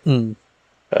mouths. Mm.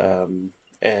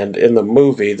 And in the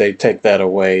movie, they take that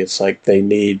away. It's like they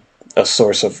need a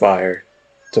source of fire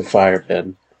to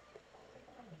firebend.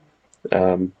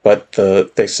 But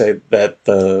they say that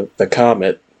the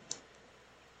comet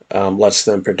lets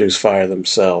them produce fire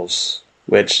themselves,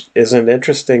 which is an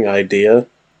interesting idea.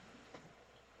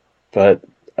 But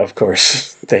of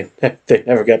course, they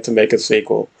never got to make a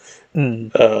sequel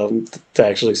Mm. to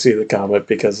actually see the comet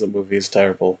because the movie is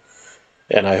terrible,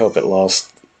 and I hope it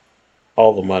lost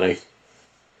all the money.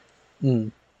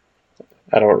 Mm.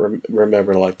 I don't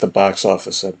remember like the box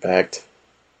office impact.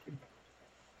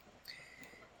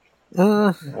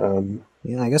 Yeah,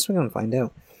 I guess we're gonna find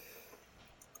out.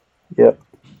 Yep.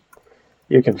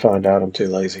 You can find out. I'm too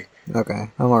lazy. Okay,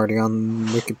 I'm already on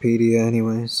Wikipedia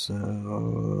anyway, so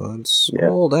let's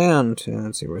scroll down to,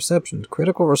 let's see, reception,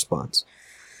 critical response.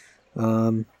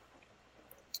 Oh,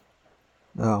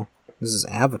 this is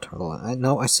Avatar.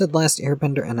 No, I said Last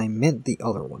Airbender and I meant the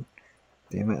other one.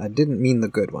 Damn it, I didn't mean the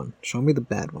good one. Show me the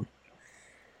bad one.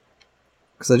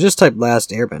 Because I just typed Last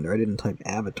Airbender, I didn't type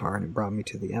Avatar, and it brought me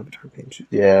to the Avatar page.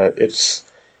 Yeah, it's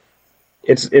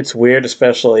weird,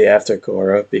 especially after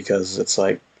Korra, because it's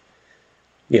like,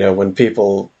 you know, when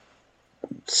people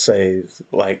say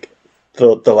like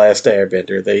the Last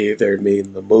Airbender, they either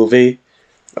mean the movie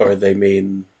or they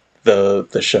mean the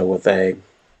show with Aang,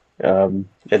 and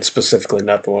specifically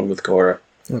not the one with Korra.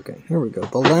 Okay, here we go.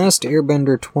 The Last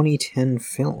Airbender 2010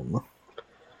 film.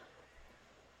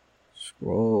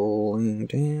 Scrolling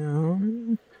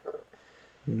down.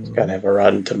 It's gotta have a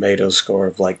Rotten Tomatoes score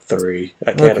of like 3.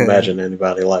 I can't imagine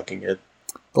anybody liking it.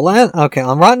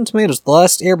 On Rotten Tomatoes, The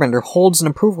Last Airbender holds an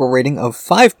approval rating of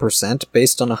 5%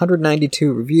 based on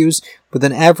 192 reviews, with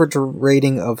an average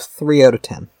rating of 3 out of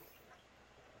 10.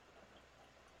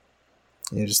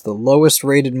 It is the lowest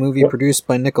rated movie produced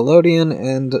by Nickelodeon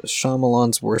and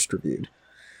Shyamalan's worst reviewed.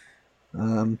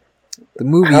 The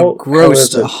movie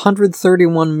grossed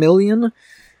 $131 million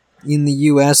in the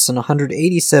US and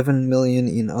 $187 million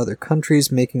in other countries,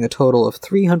 making a total of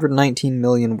 $319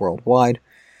 million worldwide.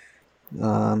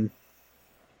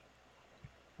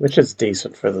 Which is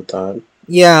decent for the time.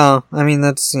 Yeah, I mean,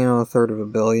 that's, a third of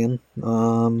 $1 billion.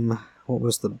 What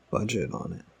was the budget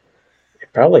on it?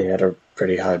 It probably had a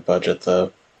pretty high budget,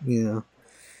 though. Yeah.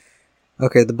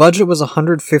 Okay, the budget was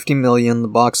 $150 million, the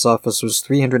box office was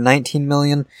 $319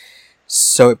 million,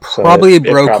 so it probably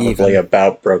broke even. Probably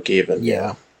about broke even.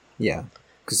 Yeah.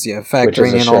 Because,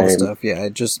 factoring in all the stuff,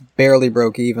 it just barely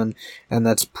broke even, and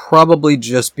that's probably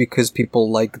just because people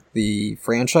like the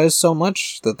franchise so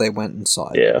much that they went and saw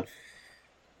it.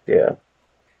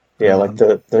 Yeah, like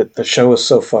the show is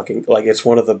so fucking, like, it's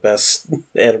one of the best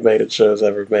animated shows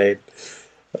ever made,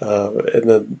 and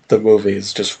then the movie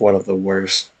is just one of the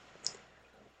worst,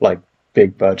 like,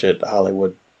 big budget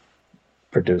Hollywood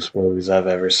produced movies I've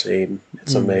ever seen.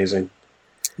 It's amazing.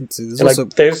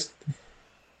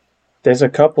 There's a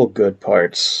couple good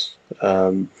parts.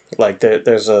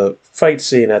 There's a fight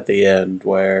scene at the end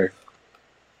where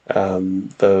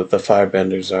the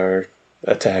firebenders are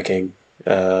attacking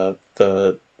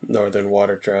the Northern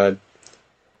Water Tribe,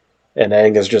 and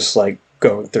Aang is just like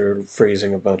going through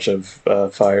freezing a bunch of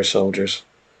fire soldiers.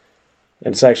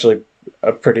 And it's actually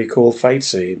a pretty cool fight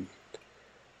scene.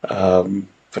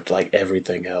 But like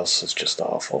everything else is just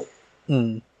awful.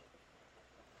 There's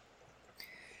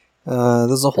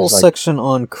a whole section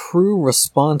on crew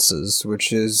responses,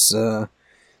 which is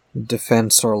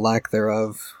defense or lack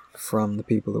thereof from the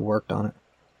people that worked on it.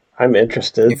 I'm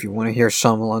interested. If you want to hear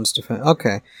Shyamalan's defense.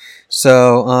 Okay.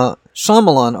 So,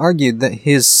 Shyamalan argued that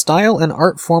his style and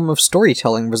art form of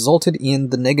storytelling resulted in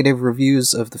the negative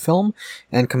reviews of the film,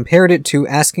 and compared it to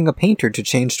asking a painter to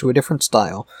change to a different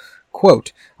style.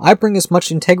 Quote, "I bring as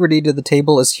much integrity to the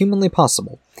table as humanly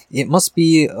possible. It must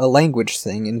be a language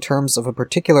thing in terms of a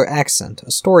particular accent,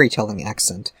 a storytelling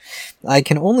accent. I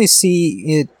can only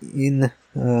see it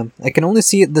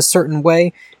this certain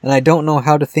way, and I don't know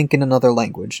how to think in another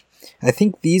language. I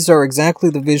think these are exactly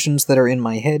the visions that are in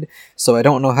my head, so I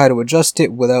don't know how to adjust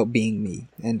it without being me."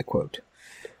 End quote.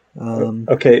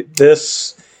 Okay,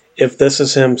 if this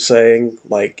is him saying,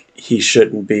 like, he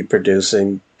shouldn't be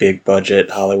producing big budget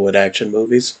Hollywood action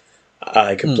movies,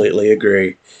 I completely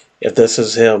agree. If this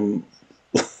is him,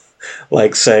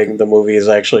 like, saying the movie is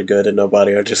actually good and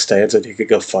nobody understands it, he could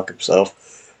go fuck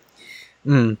himself.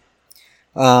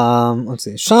 Let's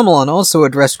see. Shyamalan also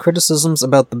addressed criticisms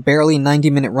about the barely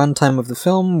 90-minute runtime of the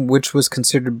film, which was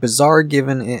considered bizarre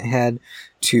given it had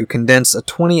to condense a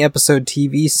 20-episode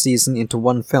TV season into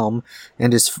one film,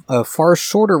 and is a far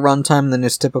shorter runtime than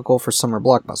is typical for summer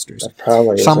blockbusters.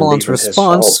 Shyamalan's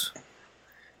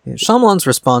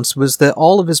response was that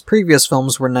all of his previous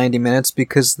films were 90 minutes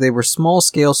because they were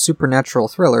small-scale supernatural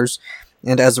thrillers,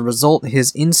 and as a result,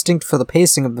 his instinct for the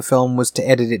pacing of the film was to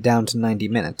edit it down to 90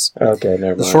 minutes. Okay, never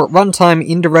mind. The short runtime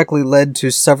indirectly led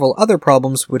to several other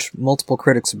problems which multiple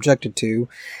critics objected to.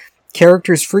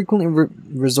 Characters frequently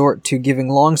resort to giving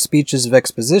long speeches of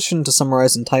exposition to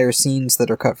summarize entire scenes that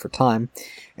are cut for time,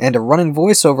 and a running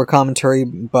voiceover commentary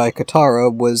by Katara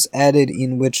was added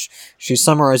in which she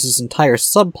summarizes entire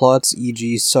subplots,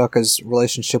 e.g. Sokka's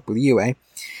relationship with Yue,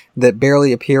 that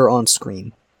barely appear on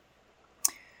screen.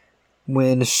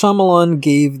 when Shyamalan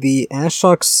gave the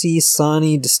Ashok C.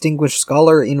 Sani Distinguished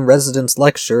Scholar in Residence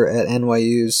lecture at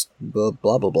NYU's blah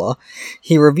blah blah,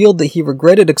 he revealed that he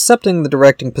regretted accepting the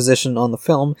directing position on the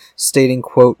film, stating,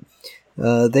 quote,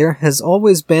 there has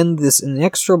always been this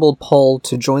inexorable pull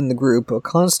to join the group, a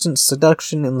constant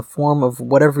seduction in the form of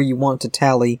whatever you want to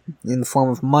tally, in the form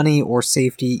of money or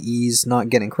safety, ease, not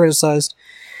getting criticized.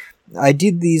 I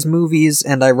did these movies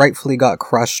and I rightfully got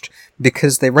crushed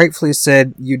because they rightfully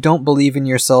said you don't believe in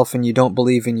yourself and you don't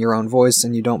believe in your own voice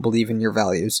and you don't believe in your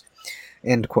values.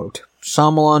 End quote.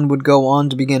 Shyamalan would go on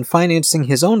to begin financing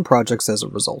his own projects as a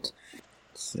result.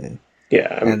 So,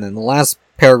 yeah. And then the last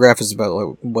paragraph is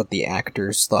about what the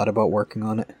actors thought about working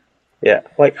on it. Yeah,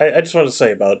 like, I just want to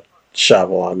say about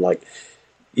Shyamalan, like,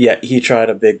 yeah, he tried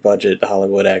a big budget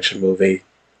Hollywood action movie.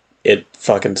 It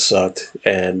fucking sucked,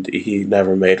 and he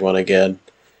never made one again.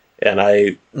 And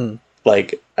I don't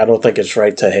think it's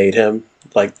right to hate him,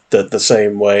 like, the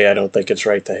same way I don't think it's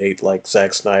right to hate, like,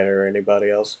 Zack Snyder or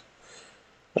anybody else.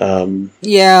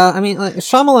 Yeah, I mean, like,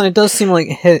 Shyamalan, it does seem like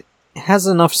he has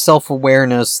enough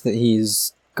self-awareness that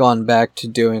he's gone back to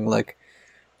doing, like,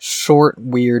 short,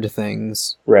 weird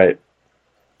things. Right.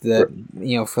 That,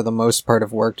 you know, for the most part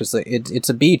have worked. Is like, it's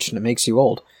a beach and it makes you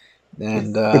old.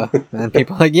 And and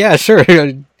people are like, yeah, sure,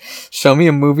 show me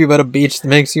a movie about a beach that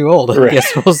makes you old. I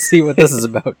guess we'll see what this is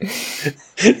about.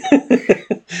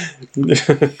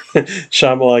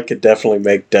 Shyamalan could definitely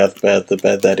make Deathbed the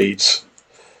bed that eats.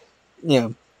 Yeah.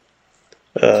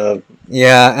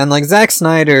 Yeah, and like Zack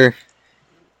Snyder,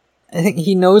 I think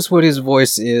he knows what his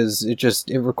voice is.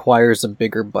 It requires a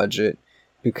bigger budget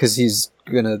because he's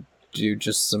gonna do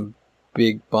just some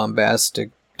big,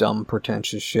 bombastic, dumb,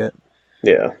 pretentious shit.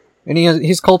 Yeah. And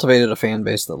he's cultivated a fan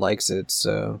base that likes it,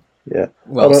 so... Yeah.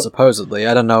 Well, supposedly.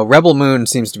 I don't know. Rebel Moon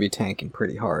seems to be tanking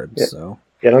pretty hard, yeah. so...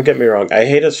 Yeah, don't get me wrong. I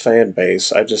hate his fan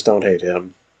base. I just don't hate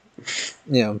him.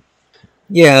 Yeah.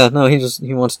 Yeah, no,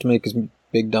 he wants to make his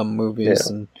big, dumb movies,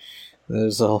 and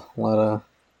there's a lot of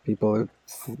people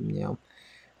who, you know,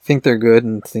 think they're good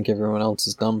and think everyone else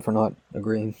is dumb for not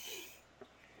agreeing.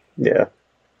 Yeah.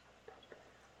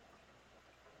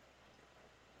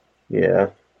 Yeah.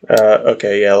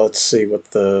 Okay, yeah, let's see what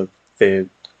the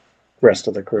rest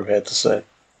of the crew had to say.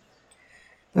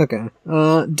 Okay.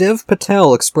 Dev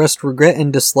Patel expressed regret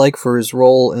and dislike for his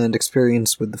role and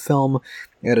experience with the film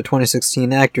at a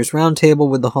 2016 Actors Roundtable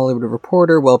with The Hollywood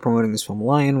Reporter while promoting his film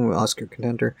Lion, Oscar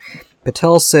contender.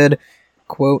 Patel said,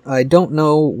 quote, I don't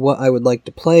know what I would like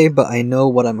to play, but I know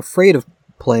what I'm afraid of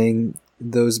playing,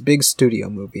 those big studio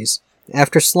movies.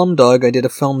 After Slumdog, I did a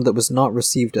film that was not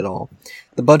received at all.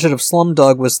 The budget of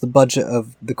Slumdog was the budget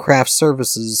of the craft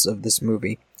services of this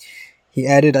movie. He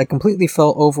added, I completely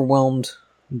felt overwhelmed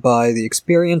by the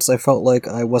experience. I felt like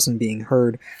I wasn't being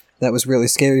heard. That was really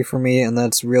scary for me, and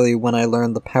that's really when I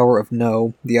learned the power of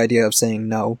no, the idea of saying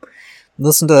no.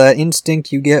 Listen to that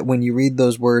instinct you get when you read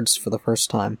those words for the first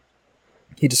time.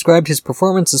 He described his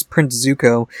performance as Prince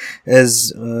Zuko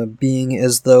as being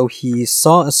as though he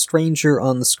saw a stranger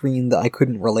on the screen that I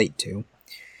couldn't relate to.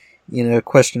 In a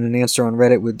question and answer on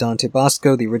Reddit with Dante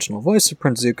Bosco, the original voice of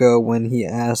Prince Zuko, when he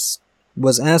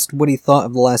was asked what he thought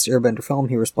of the last Airbender film,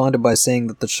 he responded by saying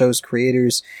that the show's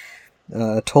creators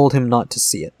told him not to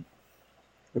see it.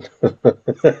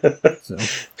 So.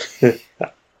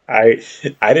 I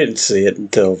didn't see it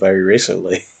until very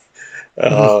recently.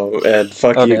 And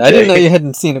fuck you, Jay. I didn't know you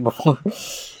hadn't seen it before.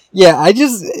 Yeah, I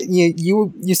just...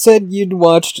 You said you'd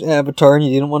watched Avatar and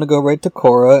you didn't want to go right to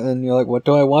Korra, and you're like, what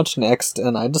do I watch next?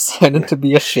 And I decided to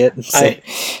be a shit and say,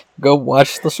 go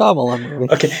watch the Shyamalan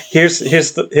movie. Okay, here's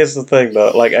the thing,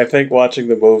 though. Like, I think watching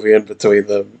the movie in between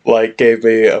them, like, gave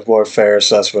me a more fair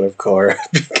assessment of Korra,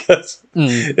 because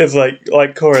it's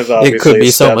like Korra's obviously it could be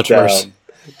a step so much down. worse.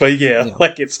 But yeah,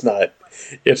 like, it's not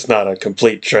a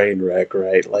complete train wreck,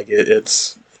 right? Like,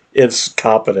 it's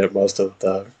competent most of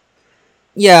the time.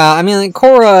 Yeah, I mean, like,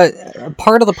 Korra,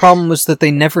 part of the problem was that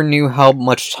they never knew how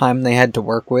much time they had to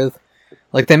work with.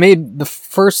 Like, they made the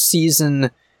first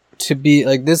season to be,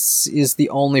 like, this is the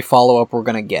only follow-up we're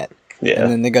gonna get. Yeah.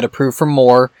 And then they got approved for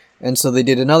more, and so they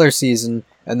did another season,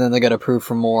 and then they got approved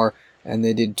for more, and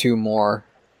they did 2 more.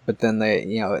 But then they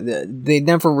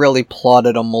never really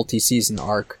plotted a multi-season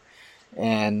arc.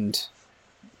 And,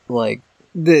 like,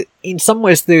 in some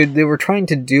ways they were trying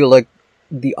to do, like,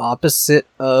 the opposite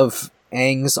of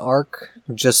Aang's arc,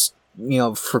 just,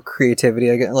 for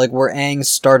creativity. Like, where Aang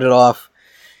started off,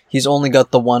 he's only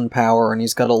got the one power, and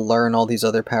he's got to learn all these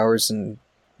other powers and,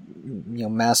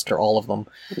 master all of them.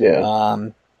 Yeah.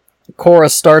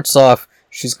 Korra starts off,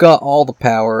 she's got all the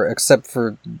power, except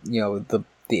for,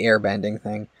 the airbending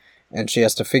thing. and she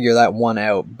has to figure that one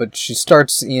out. But she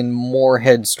starts in more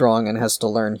headstrong and has to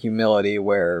learn humility,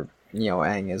 where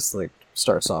Aang is like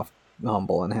starts off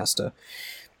humble and has to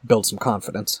build some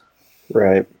confidence.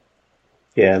 Right.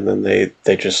 Yeah, and then they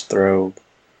just throw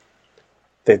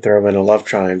him in a love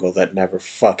triangle that never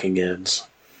fucking ends.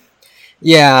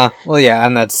 Yeah, well, yeah,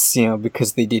 and that's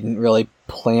because they didn't really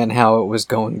plan how it was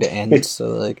going to end. So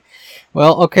like,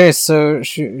 well, okay, so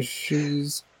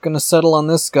she's gonna settle on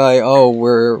this guy. Oh,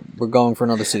 we're going for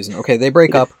another season. Okay, they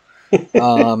break up,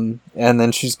 and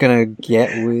then she's gonna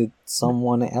get with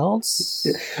someone else,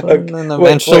 and then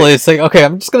eventually it's like, okay,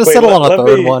 I'm just gonna settle on a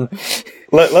third one.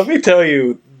 Let me tell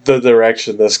you the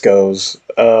direction this goes,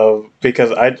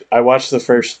 because I watched the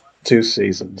first 2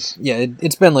 seasons. Yeah,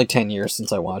 it's been like 10 years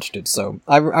since I watched it, so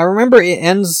I remember it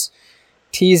ends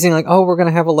teasing like, oh, we're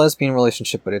gonna have a lesbian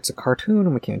relationship, but it's a cartoon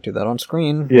and we can't do that on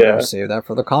screen. Yeah, we're gonna save that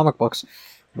for the comic books.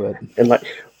 But and like,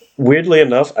 weirdly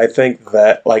enough, I think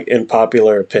that like in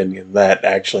popular opinion, that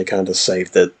actually kind of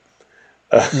saved it,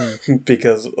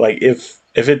 because like if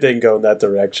it didn't go in that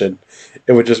direction,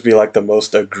 it would just be like the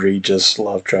most egregious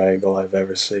love triangle I've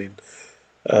ever seen.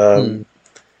 Because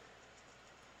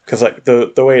like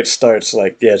the way it starts,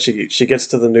 like she gets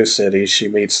to the new city, she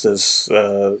meets these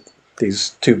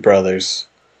 2 brothers,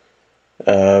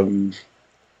 and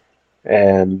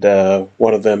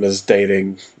one of them is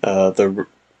dating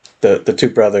the 2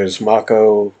 brothers,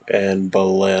 Mako and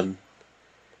Bolin,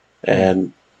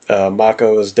 and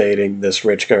Mako is dating this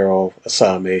rich girl,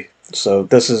 Asami. So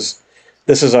this is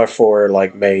our 4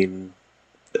 like main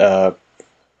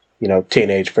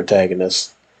teenage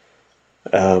protagonists.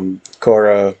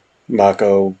 Korra,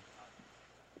 Mako,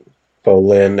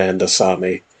 Bolin, and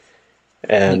Asami.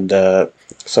 And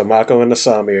so Mako and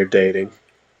Asami are dating.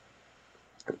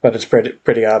 But it's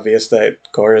pretty obvious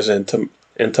that Korra's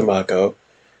into Mako.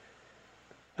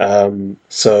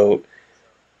 So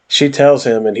she tells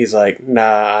him, and he's like,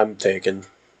 nah, I'm taken.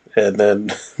 And then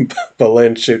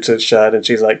Bolin shoots his shot, and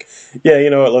she's like, yeah, you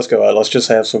know what, let's go out. Let's just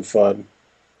have some fun.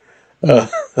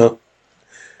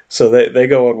 So they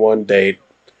go on one date,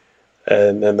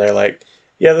 and then they're like,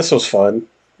 yeah, this was fun.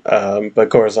 But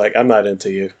Korra's like, I'm not into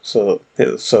you. So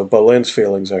Bolin's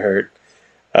feelings are hurt.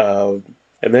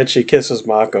 And then she kisses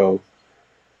Mako.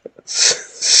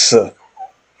 So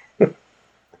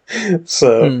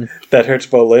that hurts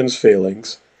Bolin's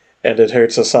feelings, and it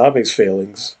hurts Asami's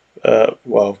feelings.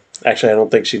 Well, actually, I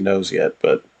don't think she knows yet,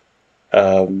 but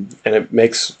and it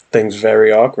makes things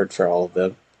very awkward for all of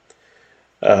them.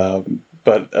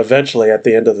 But eventually, at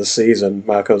the end of the season,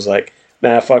 Mako's like,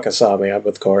 nah, fuck Asami, I'm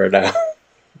with Korra now.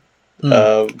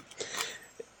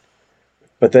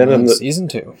 But then in season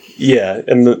 2. Yeah,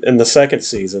 in the second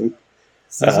season.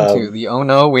 Season 2, oh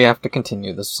no, we have to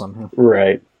continue this somehow.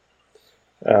 Right.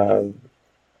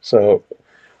 So,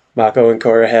 Mako and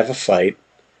Korra have a fight.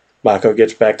 Mako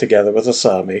gets back together with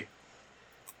Asami.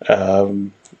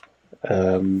 And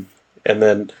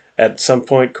then at some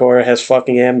point, Korra has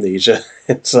fucking amnesia.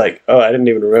 It's like, oh, I didn't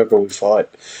even remember we fought.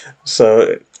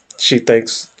 So she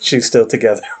thinks she's still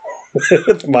together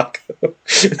with Mako.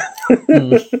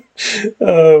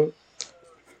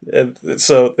 And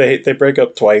so they break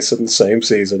up twice in the same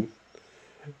season.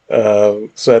 So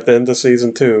at the end of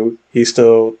season 2, he's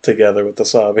still together with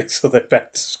Asami, so they're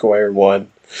back to square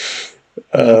one.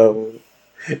 And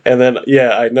then,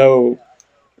 yeah, I know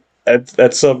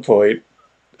at some point,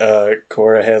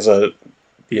 Korra has a,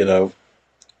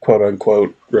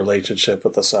 quote-unquote relationship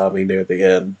with Asami near the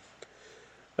end.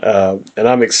 And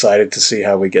I'm excited to see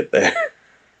how we get there.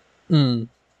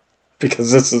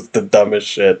 Because this is the dumbest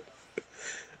shit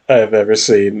I've ever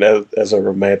seen as a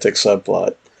romantic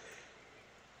subplot.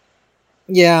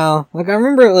 Yeah, like I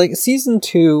remember, like season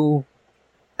 2,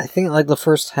 I think like the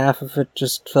first half of it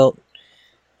just felt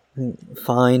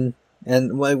fine,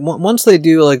 and like once they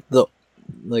do like the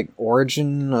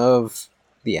origin of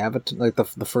the Avatar, like the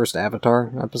first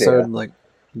Avatar episode, like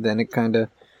then it kind of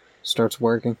starts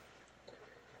working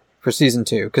for season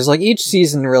 2, because like each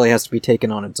season really has to be taken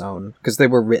on its own because they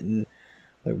were written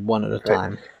like one at a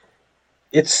time.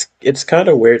 It's kind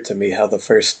of weird to me how the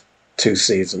first 2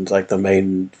 seasons, like the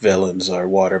main villains are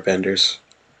waterbenders.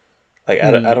 Like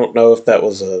I don't know if that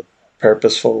was a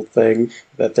purposeful thing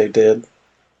that they did.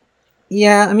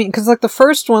 Yeah, I mean, because like the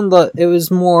first one, it was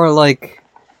more like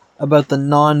about the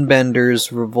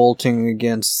non-benders revolting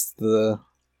against the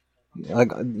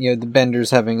the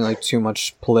benders having like too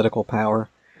much political power,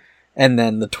 and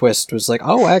then the twist was like,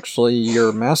 oh, actually,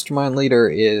 your mastermind leader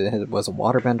was a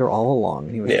waterbender all along,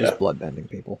 and he was just bloodbending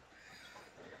people.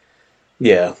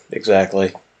 Yeah,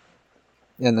 exactly.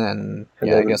 And then,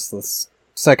 I guess the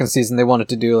second season they wanted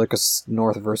to do like a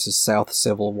North versus South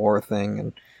Civil War thing,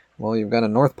 and well, you've got a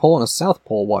North Pole and a South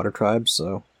Pole water tribe,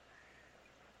 so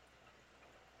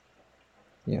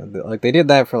like they did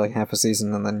that for like half a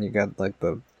season, and then you got like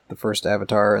the first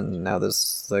Avatar, and now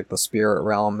this like the spirit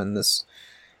realm and this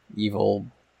evil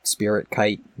spirit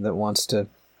kite that wants to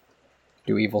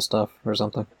do evil stuff or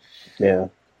something. Yeah.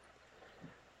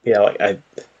 Like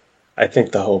I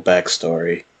think the whole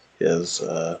backstory is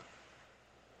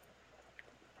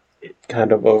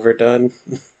kind of overdone.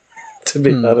 To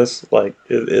be honest, like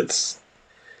it's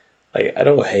like I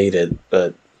don't hate it,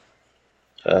 but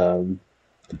I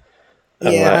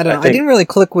didn't really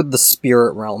click with the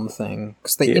spirit realm thing,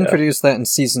 because they introduced that in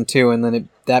season 2, and then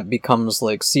that becomes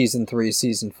like season 3,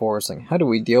 season 4, saying, how do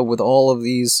we deal with all of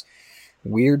these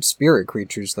weird spirit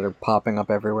creatures that are popping up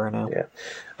everywhere now? Yeah,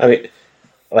 I mean,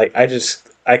 like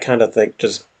I kind of think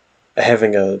just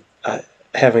having a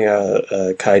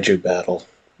kaiju battle,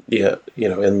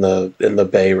 in the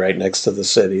bay right next to the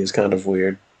city is kind of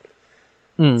weird.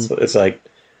 So it's like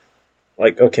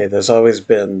okay, there's always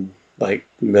been like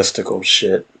mystical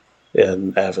shit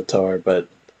in Avatar, but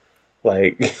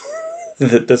like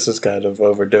this is kind of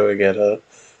overdoing it.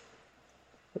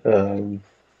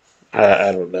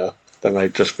 I don't know. That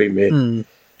might just be me.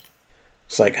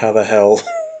 It's like, how the hell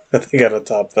are they gonna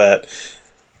top that?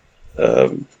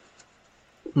 Because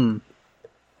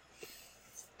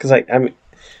like I mean,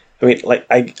 like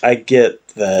I get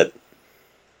that,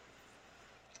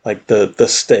 like the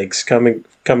stakes coming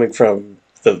from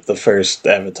the first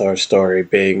Avatar story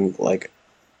being like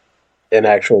an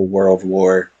actual world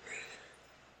war,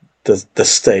 the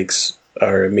stakes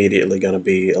are immediately going to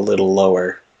be a little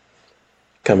lower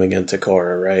coming into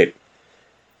Korra, right?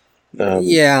 And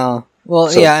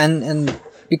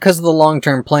because of the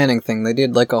long-term planning thing, they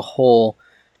did like a whole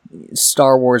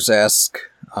Star Wars-esque,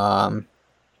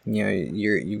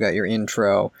 you got your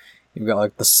intro, you've got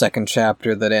like the second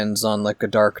chapter that ends on like a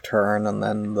dark turn, and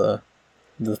then the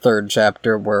third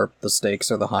chapter where the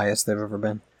stakes are the highest they've ever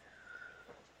been.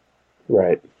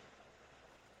 Right.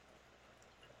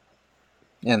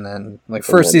 And then, like,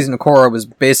 first season of Korra was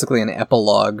basically an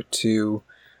epilogue to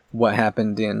what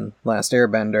happened in Last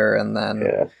Airbender, and then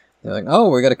they're like, oh,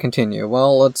 we gotta continue.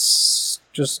 Well, let's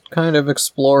just kind of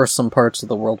explore some parts of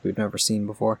the world we've never seen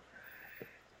before.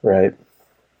 Right.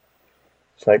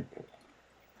 It's like,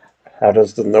 how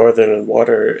does the northern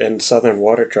and southern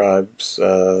water tribes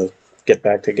get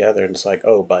back together? And it's like,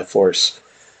 oh, by force.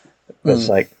 It's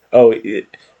like, oh,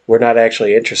 we're not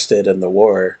actually interested in the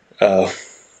war.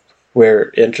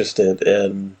 We're interested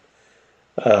in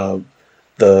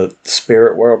the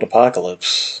spirit world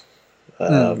apocalypse.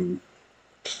 So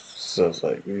it's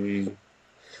like,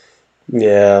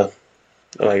 yeah,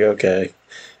 I'm like, okay,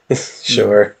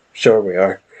 sure we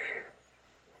are.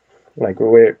 Like,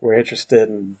 we're interested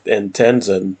in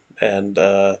Tenzin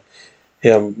and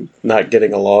him not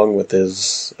getting along with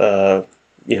his, the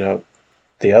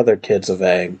other kids of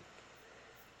Aang.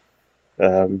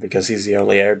 Because he's the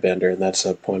only airbender, and that's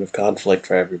a point of conflict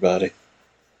for everybody.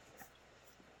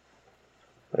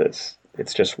 It's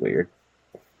just weird.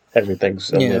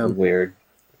 Everything's a little weird.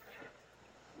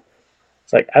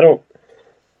 It's like, I don't...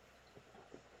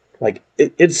 Like,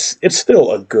 it's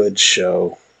still a good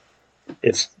show.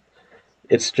 It's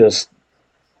just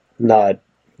not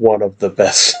one of the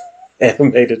best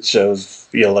animated shows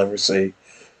you'll ever see.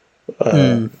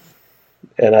 And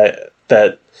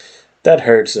that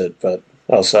hurts it, but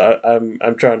also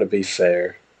I'm trying to be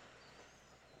fair.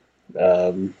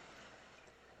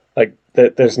 Like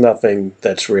there's nothing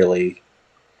that's really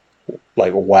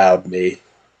like wowed me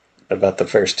about the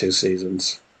first 2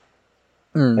 seasons.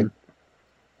 Like,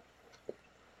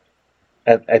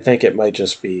 I think it might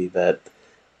just be that,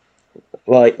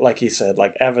 like he said,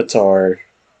 like Avatar,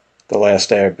 The Last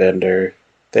Airbender,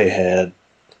 they had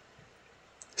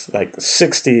like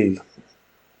 62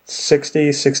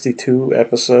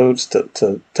 episodes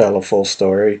to tell a full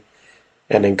story.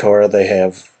 And in Korra, they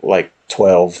have like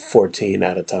 12, 14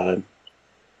 at a time.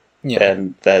 Yeah.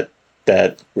 And that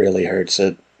really hurts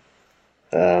it.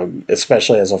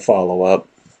 Especially as a follow-up.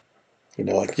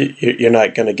 Like you're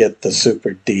not going to get the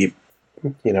super deep,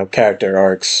 character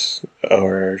arcs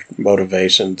or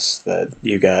motivations that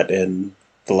you got in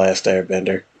The Last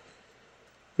Airbender.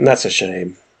 And that's a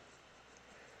shame.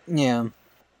 Yeah.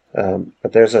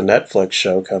 But there's a Netflix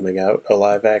show coming out, a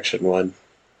live-action one,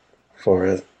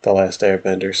 for The Last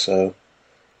Airbender, so,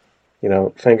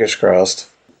 fingers crossed.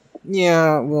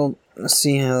 Yeah, we'll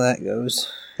see how that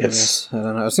goes. I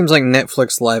don't know. It seems like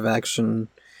Netflix live-action...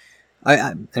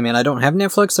 I mean, I don't have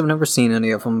Netflix, I've never seen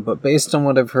any of them, but based on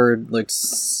what I've heard, like,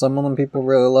 some of them people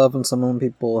really love and some of them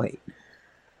people hate.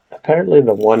 Apparently,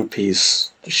 the One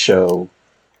Piece show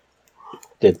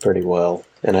did pretty well,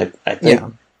 and I think Yeah.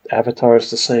 Avatar is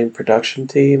the same production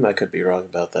team. I could be wrong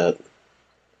about that.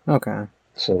 Okay.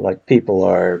 So, like, people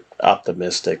are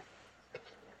optimistic.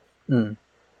 Mm.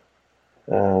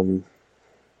 Um,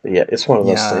 but yeah, it's one of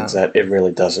those things Yeah. that it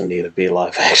really doesn't need to be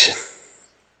live action.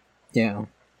 Yeah.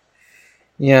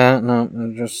 Yeah. No.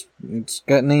 It's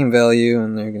got name value,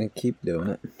 and they're gonna keep doing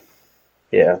it.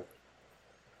 Yeah,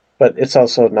 but it's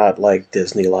also not like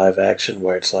Disney live action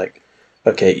where it's like,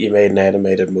 okay, you made an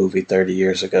animated movie 30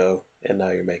 years ago, and now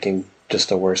you're making just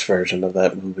a worse version of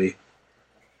that movie.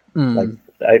 Like, Mm.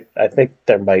 I think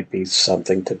there might be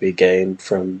something to be gained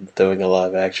from doing a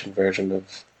live action version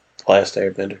of Last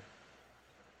Airbender,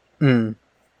 Mm.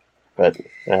 but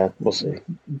we'll see.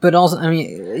 But also, I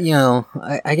mean,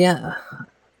 I get,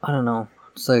 I don't know.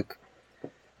 It's like,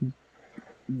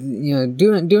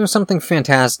 doing something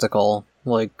fantastical,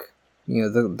 like,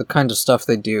 the kind of stuff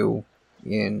they do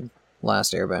in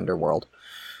Last Airbender world.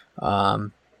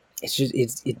 Um, it's just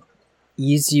it's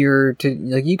easier to,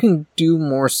 like, you can do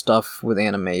more stuff with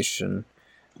animation.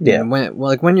 Yeah, And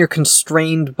when you're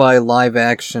constrained by live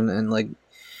action, and, like,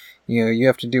 you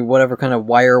have to do whatever kind of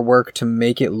wire work to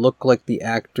make it look like the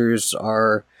actors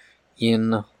are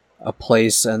in a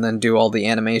place, and then do all the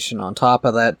animation on top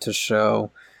of that to show,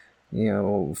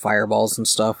 fireballs and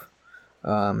stuff.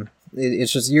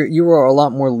 It's just you are a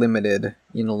lot more limited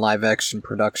in a live action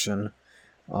production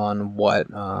on what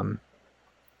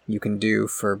you can do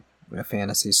for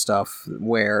fantasy stuff,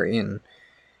 where in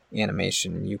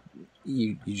animation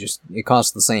you just, it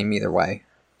costs the same either way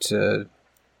to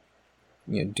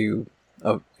do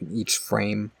each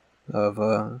frame of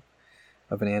an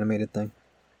animated thing.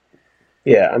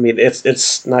 yeah. I mean,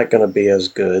 it's not going to be as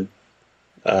good.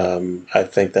 I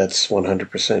think that's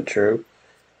 100% true.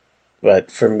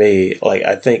 But for me, like,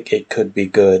 I think it could be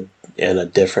good in a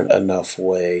different enough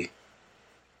way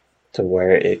to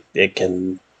where it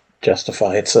can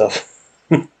justify itself.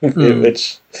 Mm.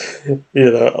 Which,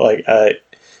 like,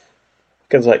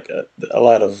 because, like, a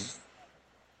lot of,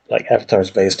 like,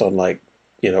 Avatar's based on, like,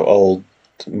 old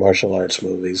martial arts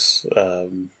movies,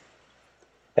 and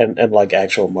like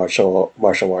actual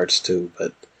martial arts too.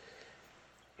 But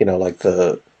like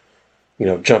the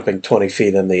jumping 20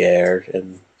 feet in the air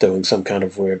and doing some kind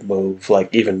of weird move,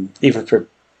 like even for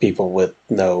people with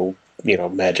no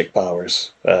magic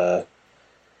powers,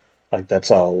 like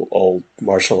that's all old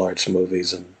martial arts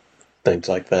movies and things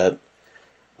like that.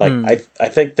 Like Mm. I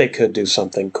think they could do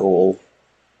something cool,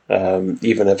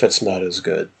 even if it's not as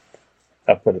good.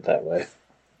 I'll put it that way.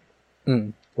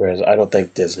 Mm. Whereas I don't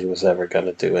think Disney was ever going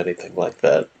to do anything like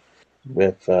that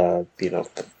with the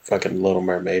fucking Little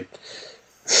Mermaid.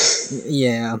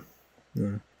 Yeah.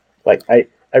 Mm. Like I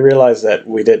realize that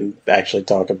we didn't actually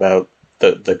talk about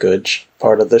the good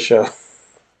part of the show um,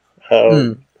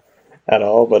 Mm. at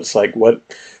all, but it's like what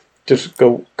just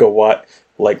go watch,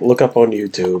 like, look up on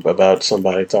YouTube about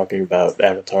somebody talking about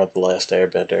Avatar: The Last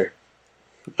Airbender.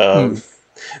 Um, Mm.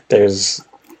 there's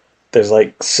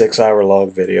like 6 hour long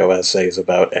video essays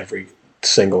about every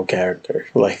single character.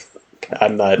 Like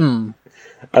I'm not Mm.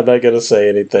 I'm not gonna say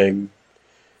anything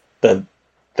that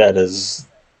is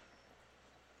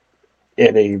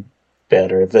any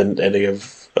better than any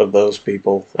of those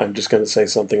people. I'm just gonna say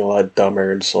something a lot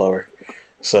dumber and slower.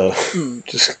 So Mm.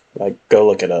 just like go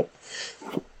look it up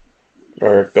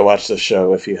or go watch the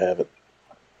show if you haven't.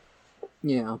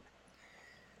 Yeah.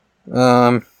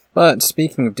 But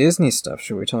speaking of Disney stuff,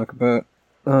 should we talk about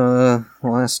the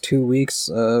last 2 weeks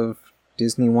of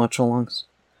Disney watch-alongs?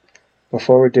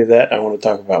 Before we do that, I want to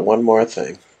talk about one more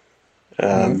thing.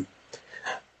 Alright. Um,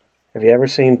 have you ever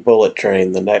seen Bullet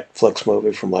Train, the Netflix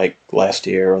movie from like last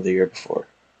year or the year before?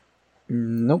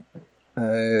 Nope.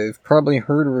 I've probably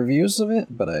heard reviews of it,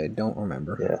 but I don't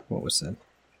remember Yeah, what was said.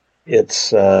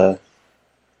 it's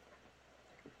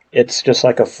it's just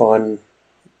like a fun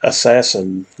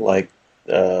assassin, like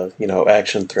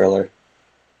action thriller,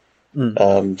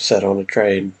 Mm. set on a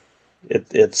train.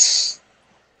 It's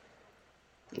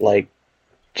like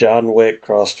John Wick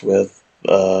crossed with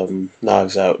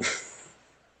Knives Out.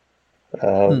 um,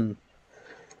 Mm.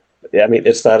 yeah, I mean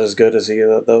it's not as good as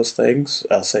either of those things.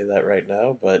 I'll say that right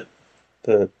now, but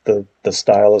the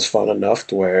style is fun enough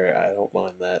to where I don't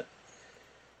mind that.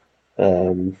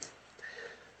 Um,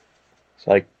 it's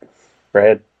like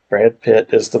Brad Brad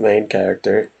Pitt is the main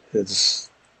character. His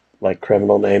like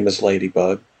criminal name is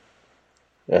Ladybug.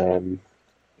 Um,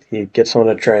 he gets on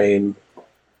a train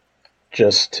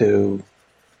just to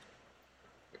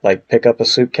like pick up a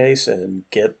suitcase and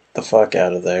get the fuck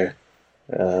out of there.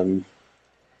 Um,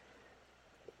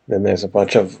 then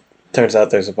turns out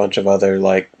there's a bunch of other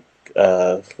like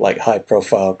like high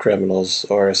profile criminals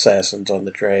or assassins on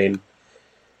the train.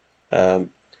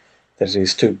 There's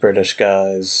these two British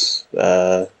guys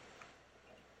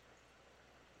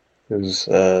whose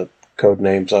code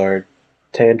names are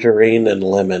Tangerine and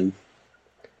Lemon,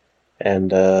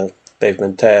 and they've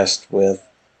been tasked with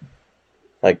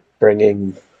like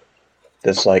bringing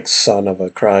this like son of a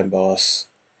crime boss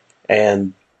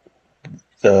and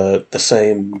the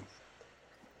same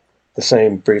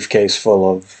briefcase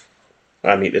full of,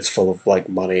 I mean, it's full of like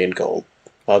money and gold.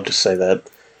 I'll just say that.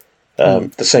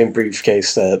 The same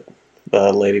briefcase that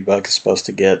Ladybug is supposed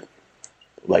to get,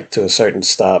 like to a certain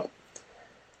stop.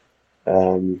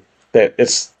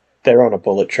 They're on a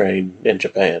bullet train in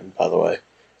Japan, by the way.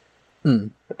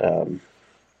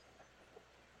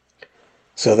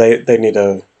 So they need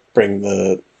to bring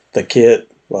the kid.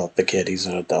 Well, the kid, he's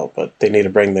an adult, but they need to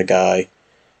bring the guy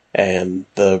and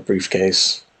the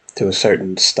briefcase to a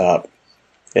certain stop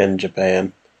in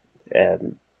Japan,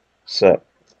 and so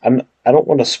I don't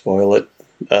want to spoil it,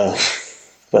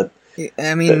 but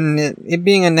I mean, it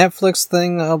being a Netflix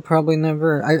thing, I'll probably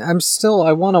never. I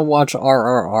want to watch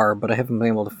RRR, but I haven't been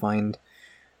able to find.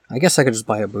 I guess I could just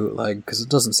buy a bootleg because it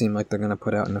doesn't seem like they're gonna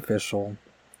put out an official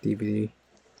DVD.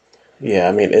 Yeah,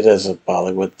 I mean, it is a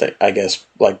Bollywood thing. I guess,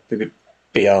 like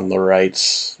beyond the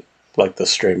rights, like the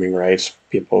streaming rights,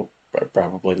 people are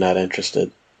probably not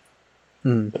interested.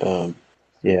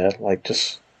 Yeah, like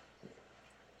just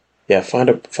find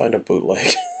a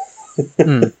bootleg.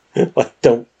 Like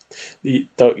you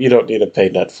don't need to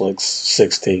pay Netflix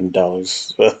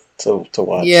 $16 to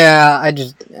watch. Yeah,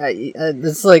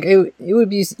 it's like it would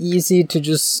be easy to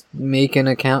just make an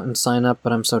account and sign up,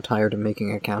 but I'm so tired of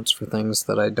making accounts for things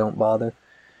that I don't bother.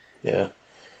 Yeah,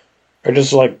 or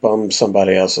just like bum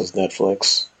somebody else's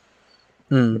Netflix.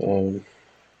 I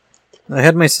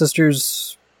had my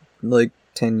sister's like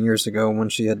 10 years ago when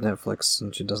she had Netflix,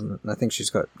 and she doesn't. I think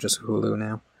she's got just Hulu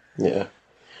now. Yeah.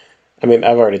 I mean,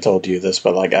 I've already told you this,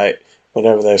 but like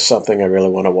whenever there's something I really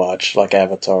want to watch, like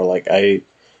Avatar, like I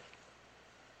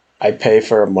pay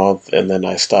for a month and then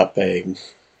I stop paying.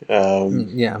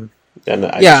 Yeah. And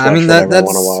I just watch whatever I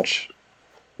want to watch.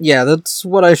 Yeah, that's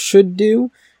what I should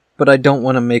do, but I don't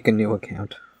want to make a new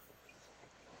account.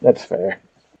 That's fair.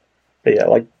 But yeah,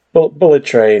 like Bullet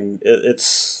Train,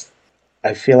 it's.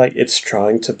 I feel like it's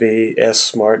trying to be as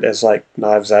smart as like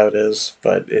Knives Out is,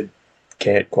 but it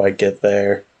can't quite get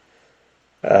there.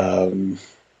 Like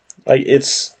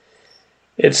it's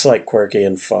like quirky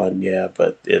and fun, yeah,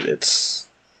 but it's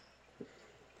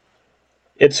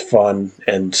fun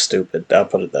and stupid. I'll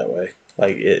put it that way.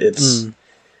 Like it's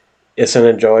an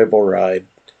enjoyable ride,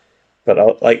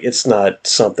 but like it's not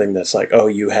something that's like, oh,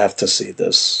 you have to see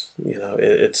this. You know,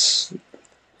 it's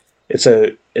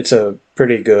a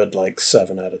pretty good like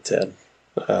 7 out of 10.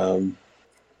 I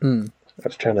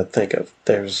was trying to think of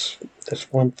there's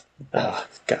one. Oh,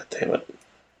 God damn it.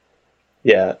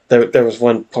 Yeah, there was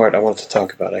one part I wanted to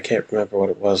talk about. I can't remember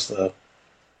what it was though.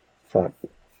 Fuck.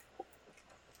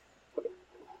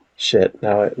 Shit.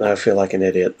 Now I feel like an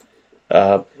idiot.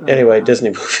 Anyway,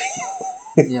 Disney movie.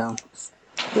 Yeah.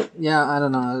 Yeah, I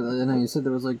don't know. I know you said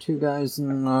there was like two guys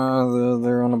and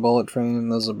they're on a bullet train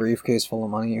and there's a briefcase full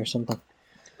of money or something.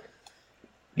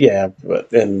 Yeah,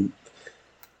 but and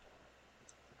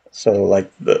so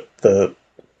like the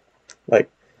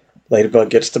like Ladybug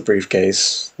gets the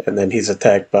briefcase and then he's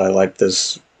attacked by like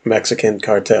this Mexican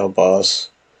cartel boss,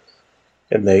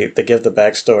 and they give the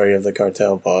backstory of the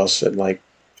cartel boss, and like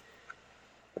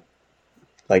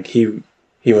he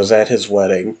was at his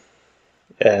wedding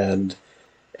and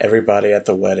everybody at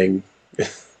the wedding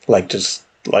like just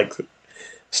like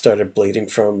started bleeding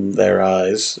from their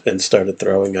eyes and started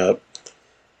throwing up.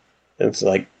 And it's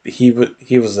like he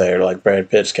was there, like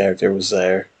Brad Pitt's character was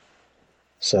there,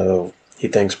 so he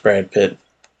thinks Brad Pitt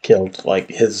killed like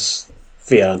his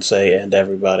fiance and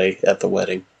everybody at the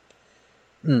wedding.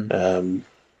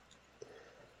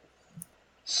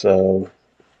 So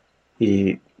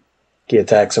he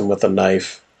attacks him with a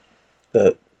knife.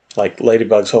 That like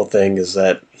Ladybug's whole thing is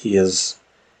that he is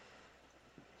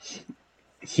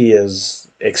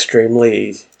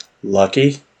extremely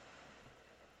lucky,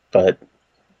 but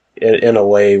in a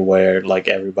way where like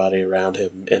everybody around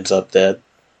him ends up dead.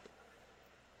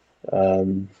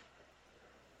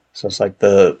 So it's like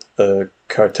the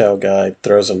cartel guy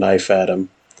throws a knife at him.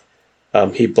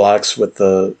 He blocks with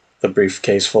the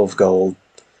briefcase full of gold.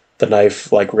 The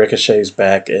knife like ricochets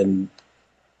back and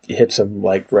hits him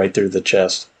like right through the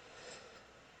chest.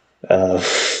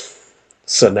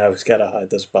 So now he's got to hide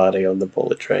this body on the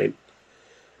bullet train.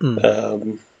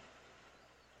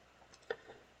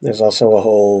 There's also a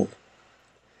whole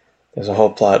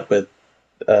plot with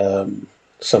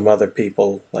some other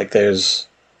people. Like there's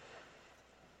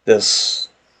this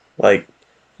like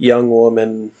young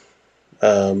woman,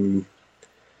 um,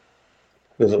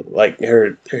 like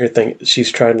her thing.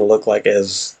 She's trying to look like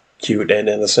as cute and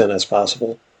innocent as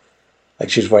possible. Like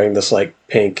she's wearing this like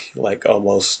pink, like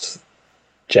almost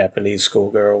Japanese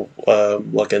schoolgirl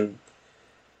looking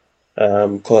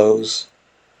clothes.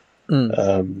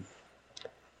 Mm.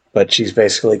 But she's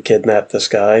basically kidnapped this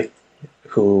guy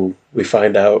who we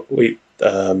find out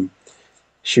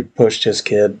she pushed his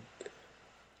kid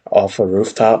off a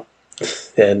rooftop,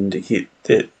 and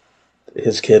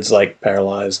his kid's like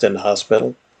paralyzed in the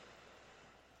hospital.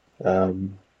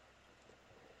 Um,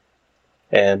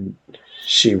 and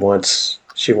she wants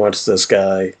this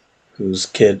guy whose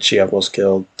kid she almost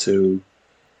killed to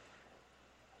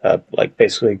like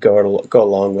basically go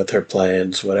along with her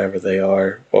plans, whatever they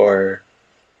are, or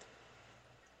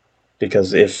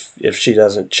because if she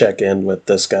doesn't check in with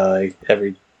this guy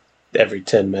every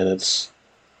 10 minutes,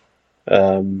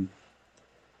 um,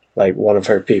 like one of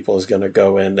her people is going to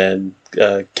go in and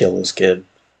kill his kid,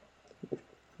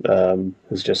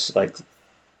 who's just like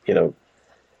you know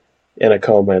in a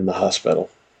coma in the hospital.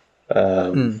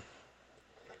 Mm.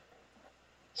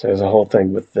 So there's a whole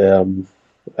thing with them.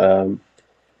 Um,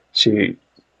 she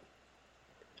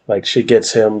she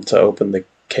gets him to open the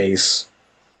case.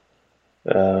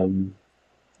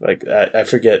 Like I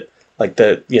forget like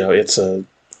that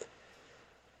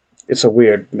it's a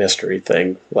weird mystery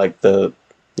thing. Like the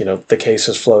case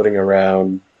is floating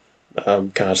around,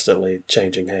 constantly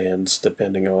changing hands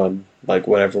depending on like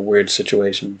whatever weird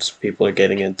situations people are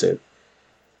getting into.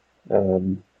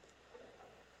 Um,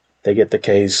 they get the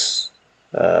case.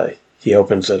 He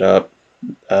opens it up.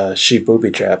 She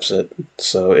booby traps it,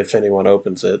 so if anyone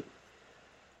opens it,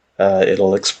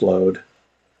 it'll explode.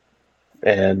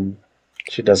 And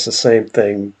she does the same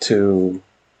thing to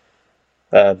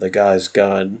the guy's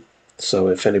gun. So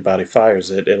if anybody fires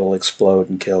it, it'll explode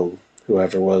and kill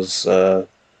whoever was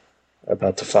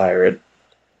about to fire it.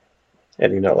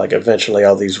 And like eventually,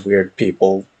 all these weird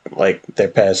people, like their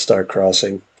paths start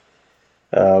crossing.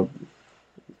 Uh,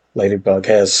 Ladybug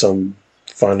has some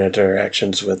fun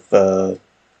interactions with Lemon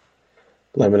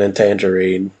and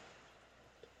Tangerine.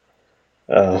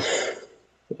 Uh,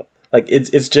 like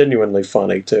it's genuinely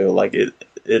funny too. Like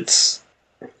it's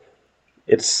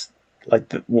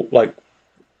like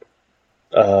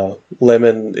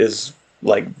Lemon is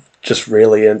like just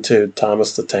really into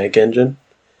Thomas the Tank Engine,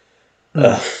 Mm.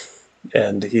 uh,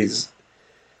 and he's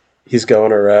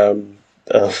going around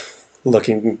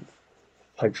looking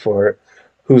like for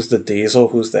who's the diesel,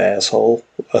 who's the asshole,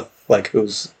 like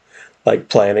who's like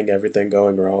planning everything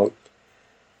going wrong.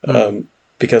 Mm.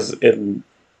 Because in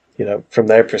from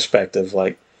their perspective,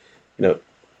 like you know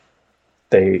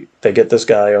they get this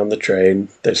guy on the train.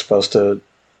 They're supposed to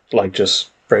like just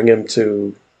bring him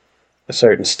to a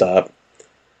certain stop.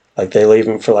 Like they leave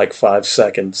him for like 5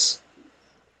 seconds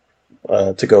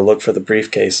to go look for the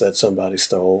briefcase that somebody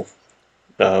stole,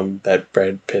 that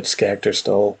Brad Pitt's character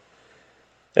stole,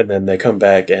 and then they come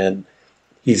back and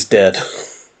he's dead.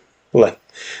 like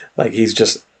like he's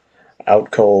just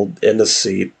out cold in the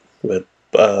seat with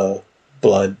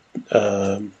blood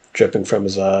dripping from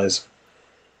his eyes.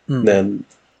 And Mm. then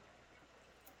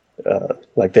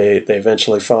like they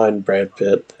eventually find Brad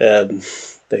Pitt and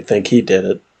they think he did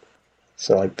it.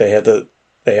 So like they have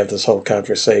this whole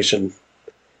conversation,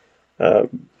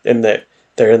 and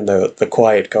they're in the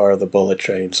quiet car of the bullet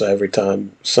train. So every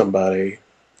time somebody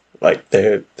like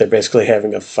they're basically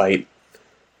having a fight,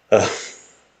 uh,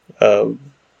 um,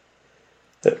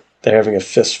 they're having a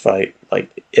fist fight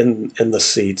like in the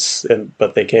seats, and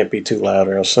but they can't be too loud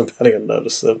or else somebody will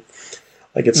notice them.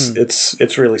 Like Mm.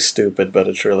 it's really stupid, but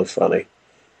it's really funny,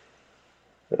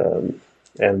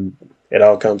 and it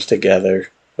all comes together.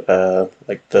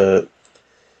 Like the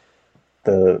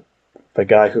the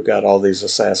guy who got all these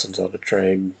assassins on the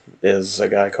train is a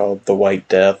guy called the White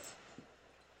Death.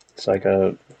 It's like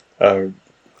a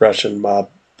Russian mob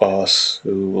boss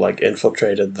who like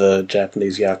infiltrated the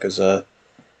Japanese yakuza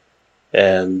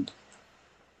and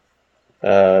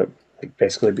like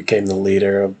basically became the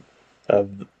leader of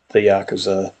the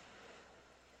yakuza.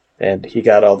 And he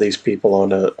got all these people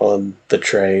on the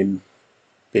train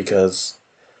because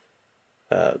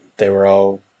they were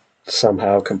all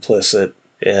somehow complicit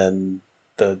in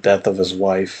the death of his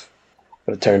wife.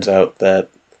 But it turns out that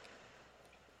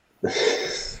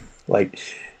like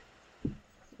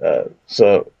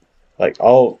so like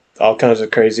all kinds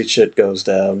of crazy shit goes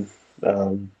down.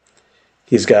 Um,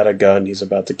 he's got a gun. He's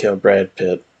about to kill Brad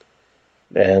Pitt,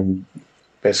 and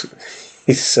basically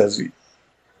he says,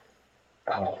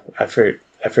 "Oh, I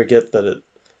forget that it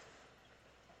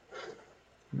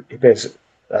he basically,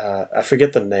 I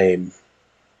forget the name,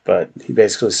 but he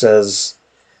basically says,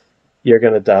 "You're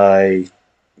gonna die."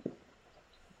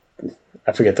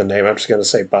 I forget the name. I'm just gonna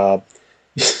say Bob.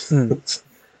 Mm.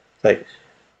 Like,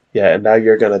 yeah, and now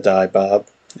you're gonna die, Bob.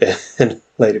 And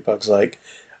Ladybug's like,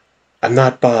 "I'm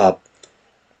not Bob.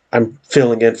 I'm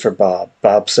filling in for Bob.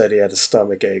 Bob said he had a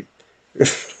stomach ache."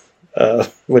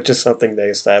 Which is something they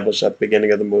established at the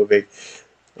beginning of the movie.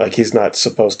 Like, he's not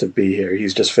supposed to be here.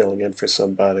 He's just filling in for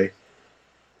somebody.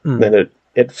 Mm. Then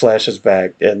it flashes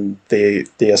back, and the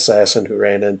assassin who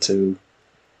ran into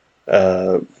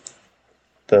uh,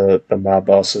 the mob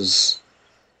boss's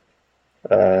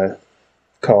uh,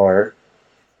 car,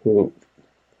 who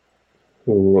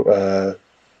who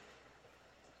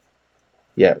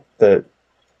yeah, there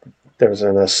was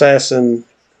an assassin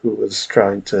who was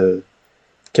trying to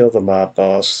kill the mob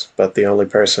boss, but the only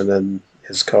person in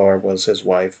his car was his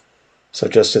wife. So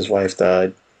just his wife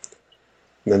died.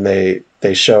 And then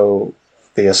they show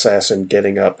the assassin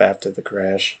getting up after the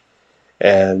crash,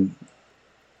 and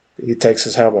he takes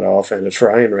his helmet off, and it's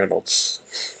Ryan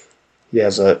Reynolds. He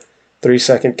has a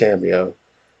 3-second cameo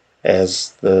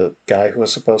as the guy who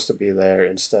was supposed to be there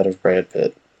instead of Brad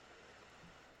Pitt.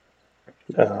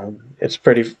 It's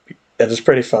pretty. It is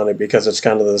pretty funny because it's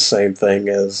kind of the same thing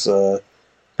as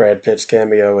Brad Pitt's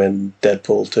cameo in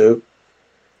Deadpool 2,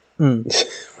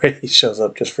 Mm. where he shows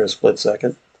up just for a split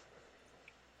second.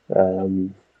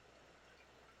 Um,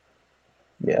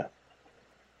 yeah,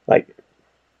 like,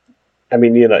 I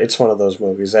mean, it's one of those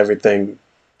movies. Everything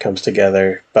comes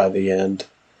together by the end.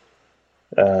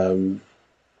 Um,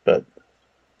 but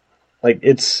like,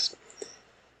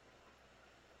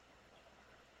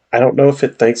 I don't know if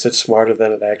it thinks it's smarter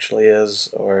than it actually is,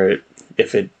 or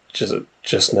if it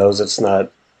just knows it's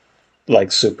not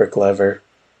like super clever.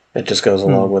 It just goes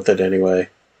along Mm. with it anyway.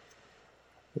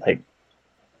 Like,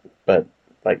 but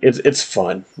like, it's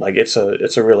fun. Like, it's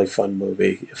a really fun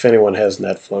movie. If anyone has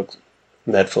Netflix,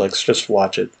 just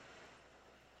watch it.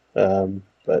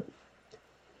 But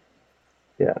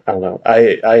yeah, I don't know.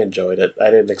 I enjoyed it.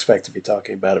 I didn't expect to be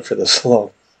talking about it for this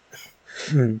long.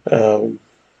 Mm. Um,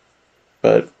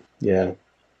 but yeah,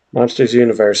 Monsters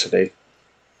University.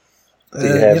 Do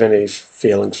you have Yep. any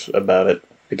feelings about it?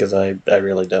 Because I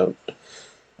really don't.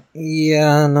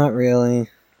 Yeah, not really.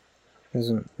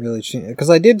 Doesn't really change because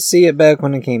I did see it back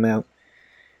when it came out,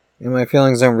 and my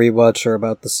feelings on rewatch are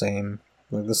about the same.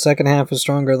 Like the second half is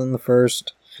stronger than the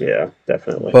first, Yeah,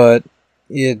 definitely. but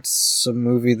it's a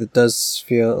movie that does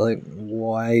feel like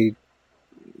why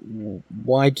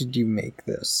did you make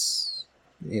this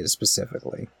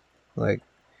specifically? Like,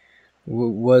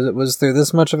 was there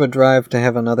this much of a drive to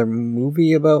have another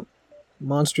movie about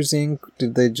Monsters Inc?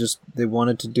 Did they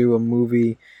wanted to do a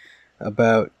movie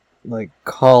about like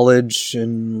college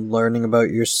and learning about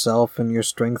yourself and your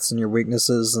strengths and your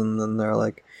weaknesses, and then they're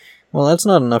like, well, that's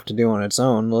not enough to do on its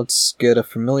own. Let's get a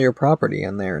familiar property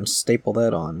in there and staple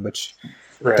that on, which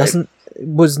Right. doesn't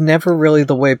was never really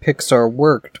the way Pixar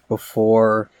worked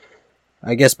before.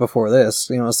 I guess before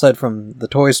this, aside from the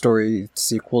Toy Story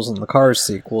sequels and the Cars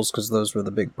sequels, because those were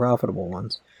the big profitable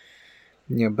ones.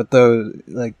 But though,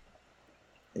 like,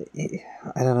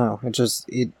 I don't know.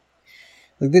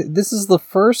 Like this is the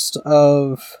first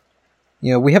of,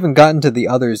 we haven't gotten to the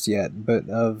others yet, but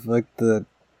of like the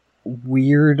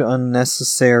weird,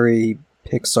 unnecessary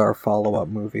Pixar follow-up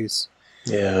movies.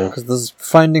 Yeah. Because there's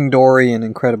Finding Dory and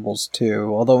Incredibles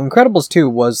 2. Although Incredibles 2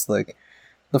 was like,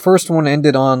 the first one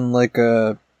ended on like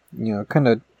a, kind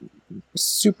of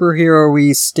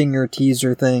superhero-y stinger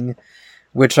teaser thing,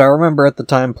 which I remember at the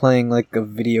time playing like a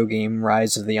video game,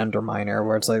 Rise of the Underminer,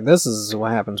 where it's like, this is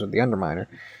what happens with the Underminer.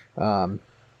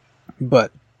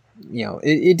 But,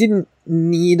 it didn't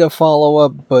need a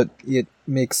follow-up, but it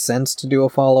makes sense to do a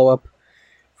follow-up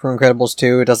for Incredibles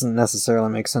 2. It doesn't necessarily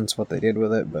make sense what they did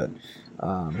with it, but,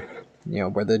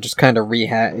 where they just kind of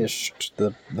rehashed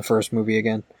the first movie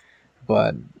again.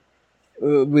 But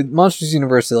with Monsters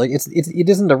University, like, it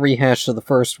isn't a rehash of the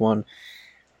first one,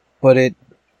 but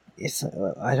it's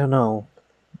I don't know.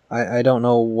 I don't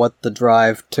know what the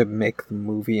drive to make the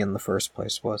movie in the first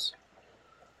place was.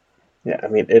 Yeah, I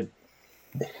mean,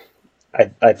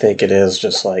 I think it is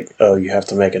just like, oh, you have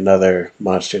to make another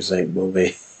Monsters Inc.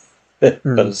 movie. But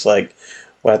Mm. it's like,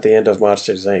 well, at the end of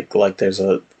Monsters Inc., like, there's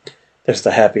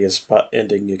the happiest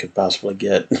ending you could possibly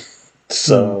get. Mm.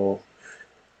 So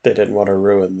they didn't want to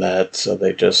ruin that, so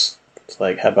they just, it's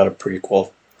like, how about a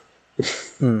prequel?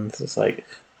 Mm. It's like,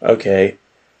 okay.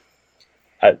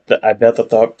 I bet the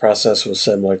thought process was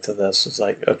similar to this. It's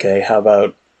like, okay,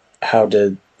 how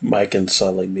did Mike and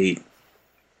Sully meet?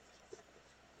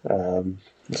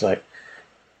 It's like,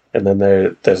 And then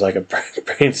there's like a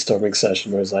brainstorming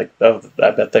session where it's like, oh,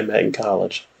 I bet they met in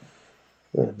college.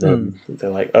 And then they're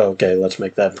like, oh, okay, let's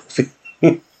make that movie.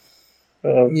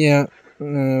 Yeah.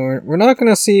 We're not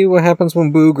going to see what happens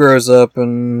when Boo grows up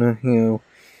and,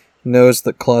 knows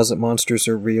that closet monsters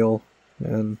are real.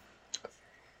 And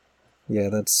yeah,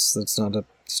 that's not a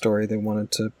story they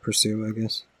wanted to pursue, I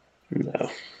guess. No.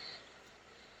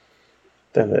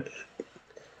 Then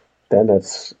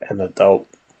it's an adult.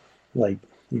 Like,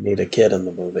 you need a kid in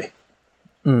the movie.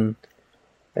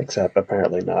 Except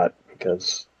apparently not,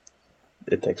 because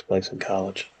it takes place in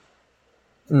college.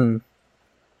 But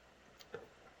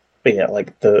yeah,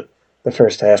 like the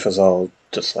first half is all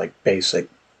just like basic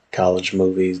college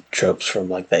movie tropes from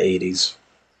like the 80s.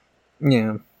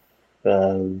 Yeah.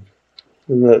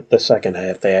 The second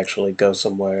half, they actually go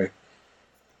somewhere.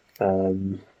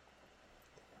 I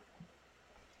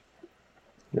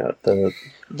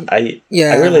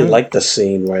really like the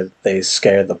scene where they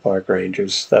scare the park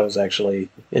rangers. That was actually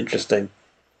interesting.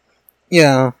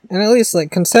 Yeah, and at least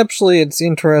like conceptually, it's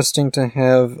interesting to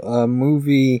have a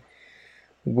movie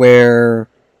where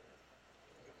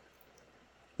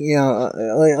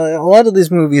like a lot of these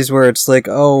movies where it's like,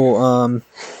 you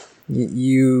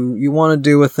want to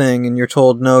do a thing and you're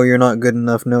told no, you're not good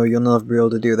enough, no, you'll never be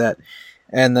able to do that,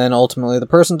 and then ultimately the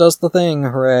person does the thing,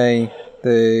 hooray,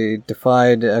 they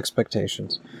defied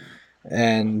expectations,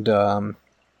 and I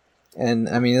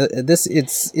mean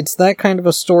it's that kind of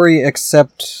a story,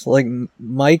 except like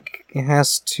Mike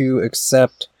has to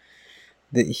accept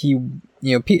that he,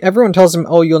 everyone tells him,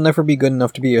 oh, you'll never be good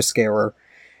enough to be a scarer.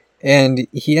 And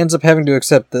he ends up having to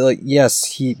accept that, like,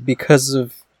 yes, because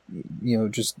of,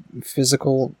 just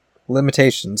physical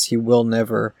limitations, he will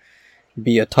never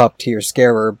be a top-tier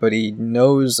scarer, but he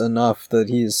knows enough that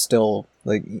he's still,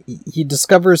 like, he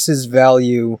discovers his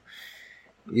value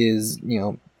is,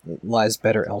 lies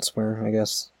better elsewhere, I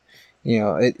guess.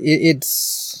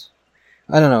 It's...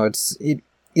 I don't know, it's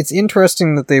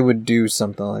interesting that they would do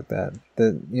something like that.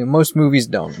 That most movies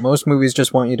don't. Most movies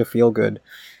just want you to feel good,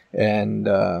 and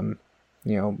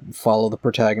follow the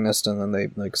protagonist, and then they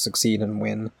like succeed and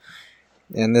win.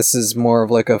 And this is more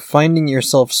of like a finding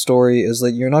yourself story. Is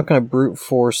like you're not going to brute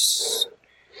force,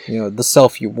 the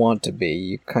self you want to be.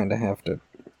 You kind of have to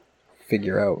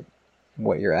figure out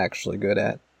what you're actually good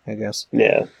at, I guess.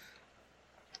 Yeah.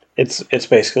 It's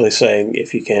basically saying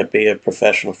if you can't be a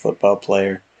professional football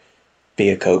player, be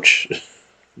a coach.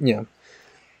 Yeah.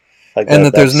 And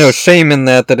that there's no shame in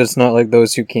that it's not like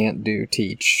those who can't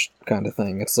teach kind of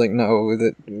thing. It's like, no,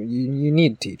 that you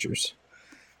need teachers.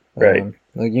 Right.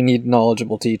 Like you need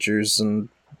knowledgeable teachers, and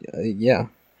I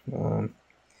don't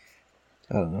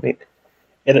know.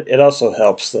 It also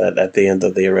helps that at the end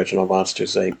of the original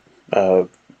Monsters Inc.,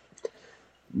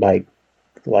 Mike,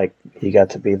 like, he got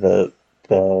to be the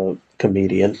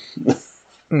comedian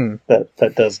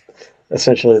that does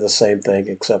essentially the same thing,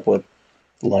 except with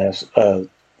laughs,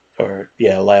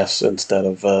 laughs instead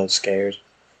of scares.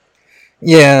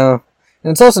 Yeah,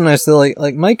 and it's also nice that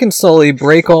like Mike and Sully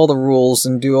break all the rules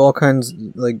and do all kinds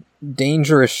like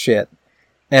dangerous shit,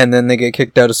 and then they get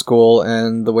kicked out of school,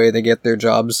 and the way they get their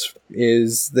jobs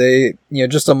is they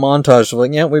just a montage of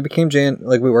like, we became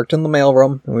we worked in the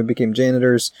mailroom and we became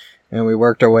janitors, and we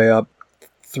worked our way up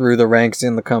through the ranks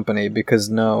in the company because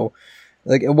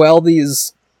while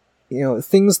these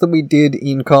things that we did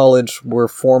in college were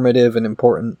formative and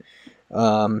important,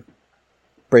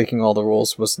 breaking all the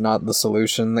rules was not the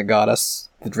solution that got us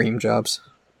the dream jobs.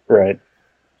 Right.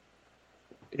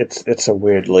 It's a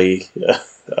weirdly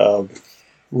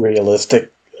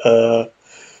realistic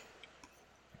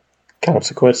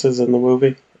consequences in the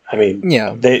movie. I mean,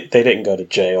 they didn't go to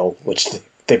jail, which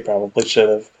they probably should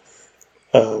have.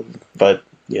 But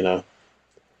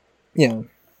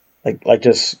like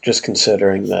just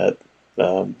considering that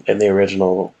in the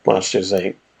original Monsters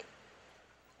Inc.,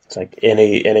 it's like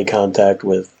any contact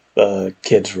with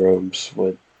kids' rooms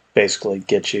would basically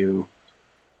get you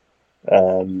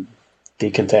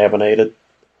decontaminated.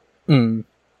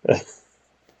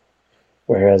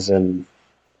 Whereas in,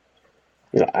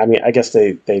 I guess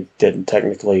they didn't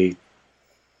technically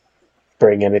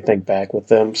bring anything back with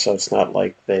them, so it's not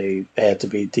like they had to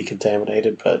be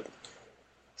decontaminated, but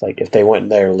it's like if they went in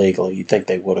there illegally, you'd think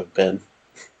they would have been.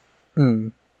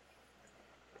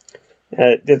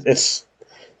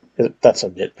 That's a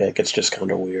nitpick. It's just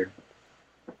kind of weird.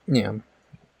 Yeah.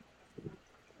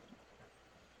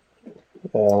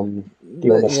 Do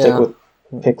you want to stick with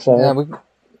Pixar?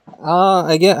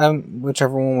 I get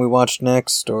whichever one we watched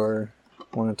next or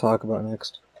want to talk about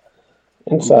next.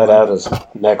 Inside Out is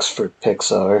next for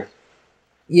Pixar.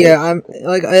 Yeah, I'm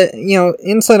like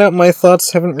Inside Out. My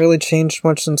thoughts haven't really changed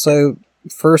much since I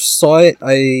first saw it.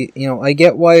 I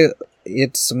get why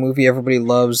it's a movie everybody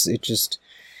loves. It just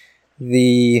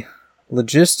the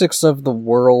logistics of the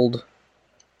world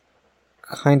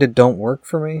kind of don't work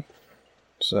for me.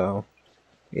 So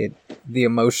the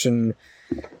emotion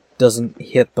doesn't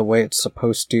hit the way it's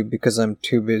supposed to because I'm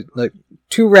too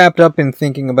wrapped up in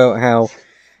thinking about how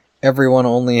everyone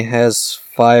only has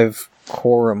 5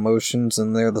 core emotions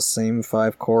and they're the same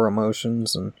 5 core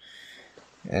emotions, and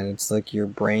it's like your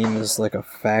brain is like a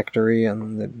factory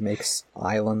and it makes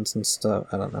islands and stuff.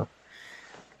 I don't know.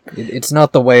 It's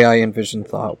not the way I envision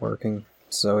thought working,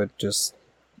 so it just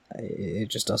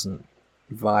doesn't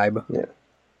vibe. Yeah.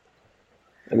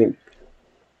 I mean,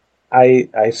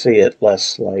 I see it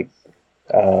less like,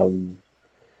 okay,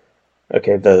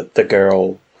 the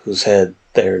girl whose head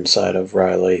they're inside of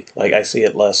Riley. Like, I see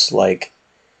it less like,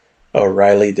 oh,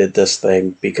 Riley did this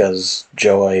thing because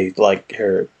Joy, like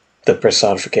the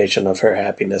personification of her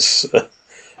happiness,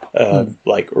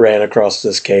 like ran across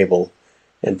this cable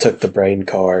and took the brain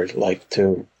card, like,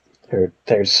 to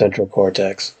their central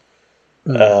cortex,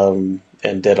 and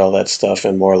did all that stuff,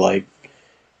 and more like,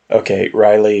 okay,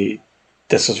 Riley,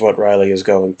 this is what Riley is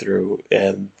going through,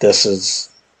 and this is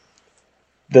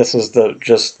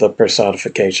the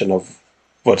personification of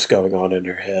what's going on in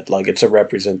her head. Like, it's a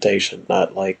representation,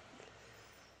 not like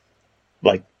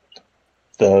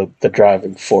the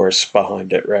driving force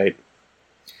behind it, right?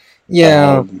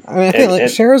 Yeah, I mean, I think like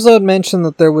Sherazade mentioned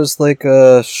that there was like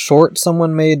a short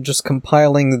someone made just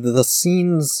compiling the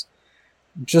scenes,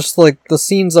 just like the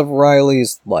scenes of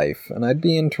Riley's life, and I'd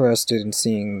be interested in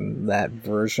seeing that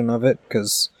version of it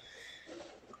because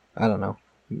I don't know,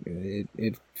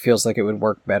 it feels like it would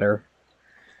work better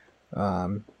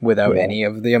without any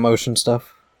of the emotion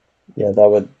stuff. Yeah,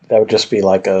 that would just be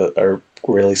like a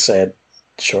really sad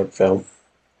short film.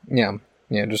 Yeah,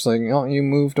 just like, you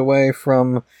moved away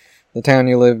from the town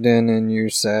you lived in, and you're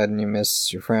sad, and you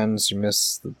miss your friends, you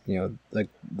miss, like,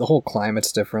 the whole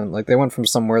climate's different. Like, they went from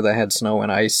somewhere that had snow and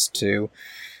ice to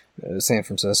San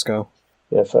Francisco.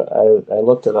 Yeah, so I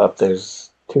looked it up. There's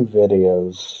 2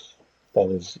 videos that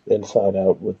is Inside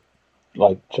Out with,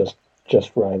 like, just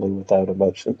Riley without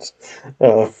emotions.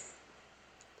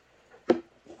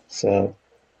 So,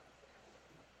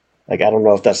 like, I don't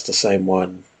know if that's the same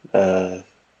one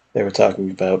they were talking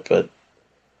about, but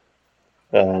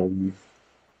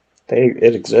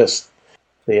it exists.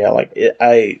 So yeah, like it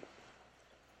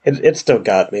still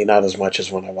got me, not as much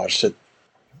as when I watched it.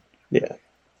 Yeah,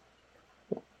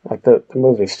 like the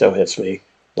movie still hits me,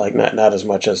 like not as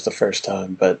much as the first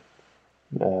time, but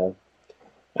I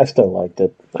still liked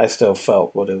it. I still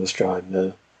felt what it was trying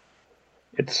to.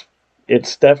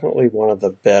 It's definitely one of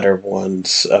the better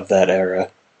ones of that era.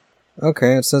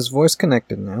 Okay, it says voice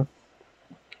connected now.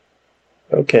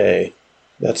 Okay,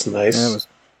 that's nice. That was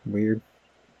weird.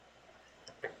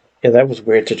 Yeah, that was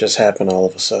weird to just happen all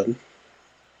of a sudden.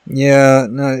 Yeah,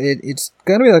 no, it's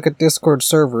gotta be like a Discord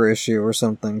server issue or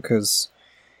something, because,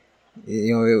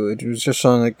 it was just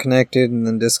showing like connected and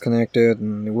then disconnected,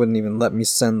 and it wouldn't even let me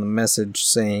send the message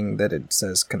saying that it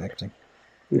says connecting.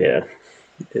 Yeah,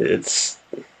 it's...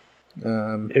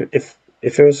 if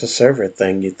it was a server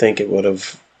thing, you'd think it would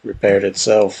have repaired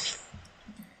itself.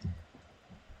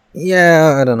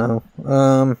 Yeah, I don't know.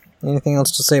 Anything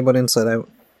else to say about Inside Out?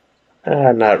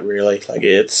 Not really. Like,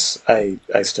 I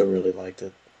still really liked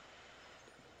it.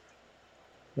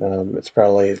 It's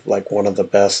probably like one of the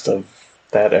best of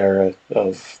that era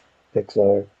of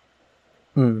Pixar.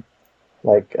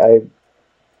 Like, I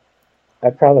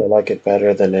probably like it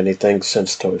better than anything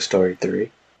since Toy Story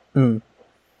 3. And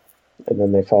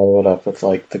then they follow it up with,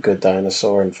 like, The Good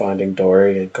Dinosaur and Finding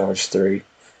Dory and Cars 3.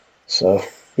 So,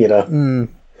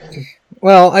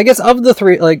 Well, I guess of the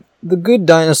 3, like, The Good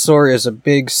Dinosaur is a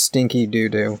big stinky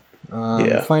doo-doo.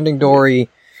 Finding Dory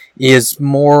is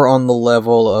more on the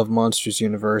level of Monsters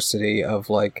University of,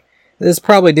 like, this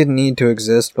probably didn't need to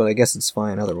exist, but I guess it's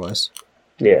fine otherwise.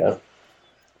 Yeah.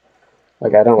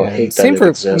 Like, I don't hate that it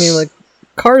exists. I mean, like,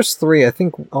 Cars 3, I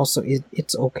think also,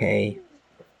 it's okay,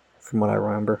 from what I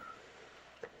remember.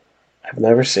 I've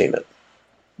never seen it.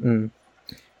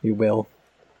 You will.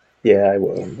 Yeah, I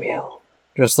will. You will.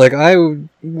 Just like I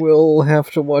will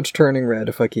have to watch Turning Red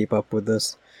if I keep up with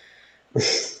this.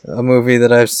 A movie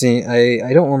that I've seen.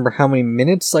 I don't remember how many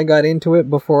minutes I got into it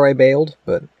before I bailed,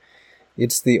 but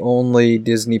it's the only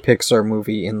Disney Pixar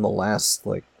movie in the last,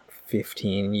 like,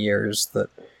 15 years that...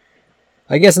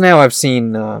 I guess now I've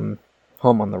seen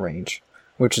Home on the Range,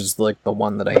 which is, like, the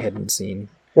one that I hadn't seen.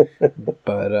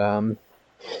 But,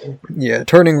 yeah,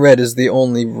 Turning Red is the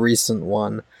only recent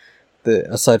one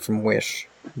that, aside from Wish,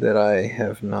 that I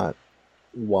have not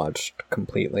watched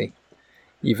completely,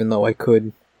 even though I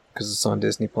could, because it's on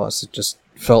Disney Plus. It just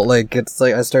felt like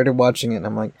I started watching it and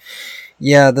I'm like,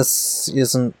 yeah, this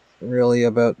isn't really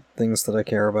about things that I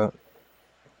care about.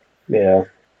 Yeah.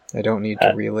 I don't need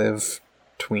to relive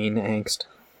tween angst.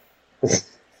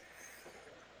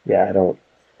 Yeah,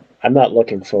 I'm not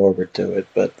looking forward to it,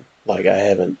 but like I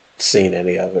haven't seen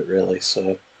any of it really,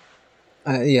 so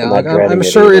Yeah, I'm like not dreading I'm it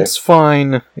sure either. it's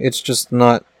fine. It's just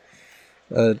not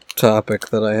a topic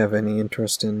that I have any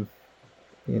interest in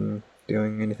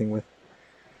doing anything with.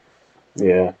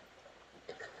 Yeah.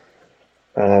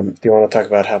 Do you want to talk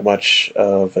about how much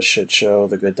of a shit show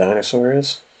The Good Dinosaur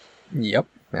is? Yep,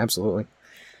 absolutely.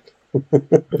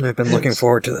 I've been looking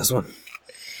forward to this one.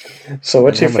 So,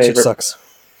 And how much it sucks.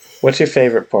 What's your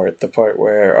favorite part? The part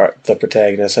where the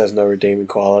protagonist has no redeeming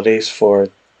qualities for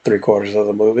 3/4 of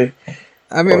the movie?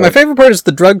 I mean, my favorite part is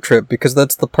the drug trip, because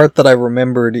that's the part that I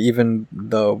remembered, even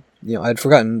though, I'd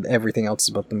forgotten everything else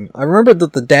about them. I remembered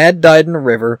that the dad died in a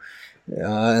river,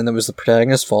 and that was the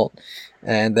protagonist's fault.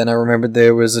 And then I remembered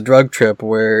there was a drug trip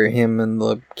where him and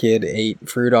the kid ate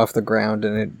fruit off the ground,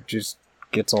 and it just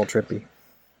gets all trippy.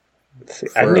 See,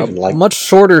 For a much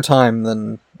shorter time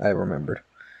than I remembered.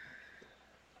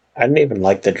 I didn't even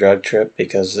like the drug trip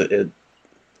because it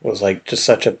was like just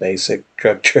such a basic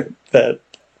drug trip that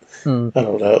I don't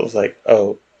know. It was like,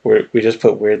 oh, we just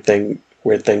put weird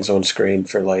things on screen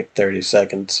for like 30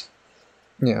 seconds.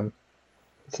 Yeah.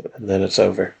 And then it's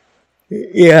over.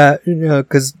 Yeah,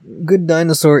 because Good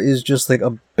Dinosaur is just like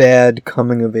a bad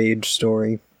coming of age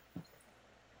story.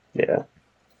 Yeah.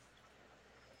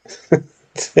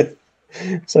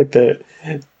 It's like the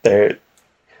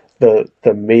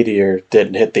meteor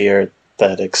didn't hit the Earth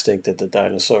that extincted the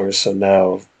dinosaurs, so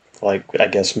now, like, I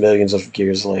guess millions of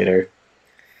years later,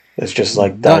 it's just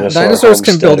like dinosaurs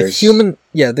can build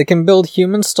they can build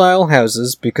human-style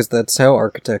houses, because that's how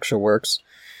architecture works.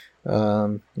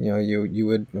 You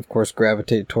would, of course,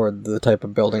 gravitate toward the type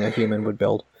of building a human would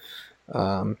build.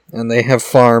 And they have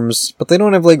farms, but they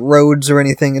don't have, like, roads or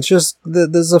anything. It's just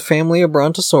there's a family of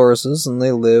brontosauruses, and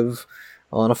they live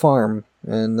on a farm,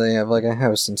 and they have, like, a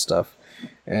house and stuff.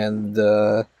 And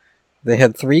they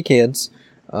had 3 kids.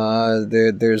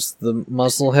 There's the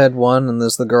musclehead one, and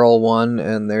there's the girl one,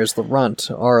 and there's the runt,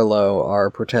 Arlo, our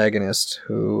protagonist,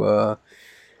 who,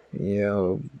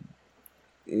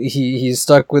 he's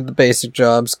stuck with the basic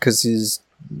jobs because he's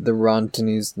the runt and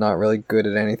he's not really good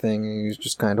at anything. He's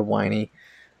just kind of whiny.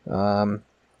 And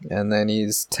then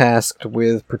he's tasked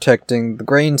with protecting the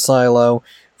grain silo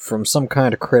from some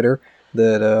kind of critter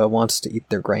that wants to eat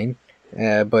their grain.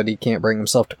 But he can't bring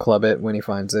himself to club it when he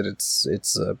finds it.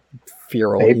 It's a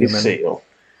feral Baby human. seal.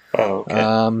 Oh,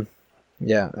 okay.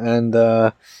 Yeah, and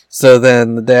so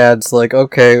then the dad's like,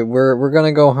 okay, we're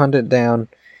gonna go hunt it down,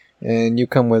 and you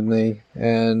come with me.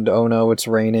 And oh no, it's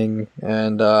raining,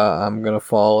 and I'm gonna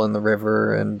fall in the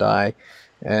river and die.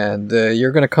 And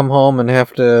you're gonna come home and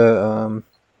have to,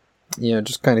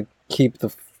 just kind of keep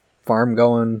the farm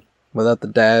going without the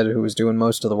dad, who was doing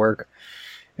most of the work.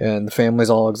 And the family's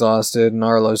all exhausted, and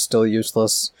Arlo's still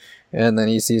useless. And then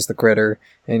he sees the critter,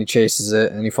 and he chases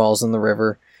it, and he falls in the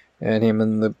river. And him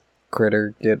and the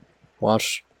critter get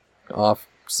washed off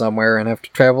somewhere and have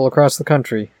to travel across the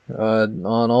country on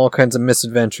all kinds of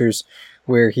misadventures,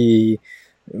 where he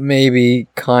maybe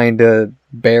kinda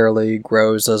barely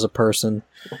grows as a person.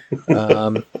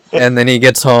 And then he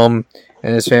gets home,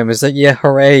 and his family's like, yeah,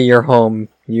 hooray, you're home.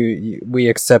 We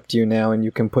accept you now, and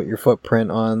you can put your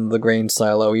footprint on the grain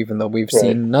silo, even though we've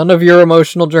seen none of your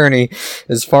emotional journey.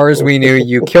 As far as we knew,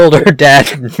 you killed our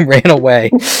dad and ran away.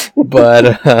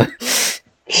 But,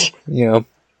 Yeah.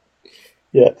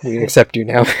 we accept you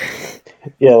now.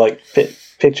 Yeah, like,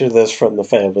 picture this from the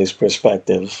family's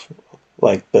perspective.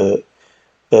 Like, the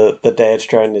dad's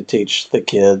trying to teach the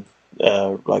kid,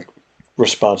 like,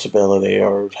 responsibility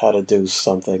or how to do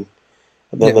something.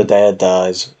 And then the dad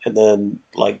dies, and then,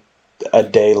 like, a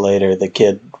day later, the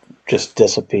kid just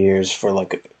disappears for,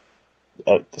 like,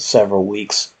 several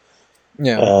weeks.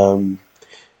 Yeah.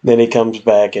 Then he comes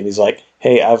back, and he's like,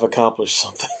 hey, I've accomplished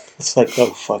something. It's like, oh,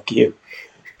 fuck you.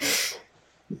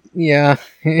 Yeah,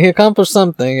 he accomplished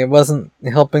something. It wasn't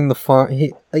helping the farm.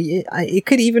 It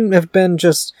could even have been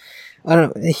just, I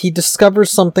don't know, he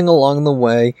discovers something along the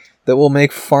way that will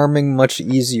make farming much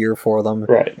easier for them.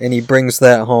 Right. And he brings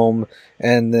that home,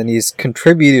 and then he's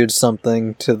contributed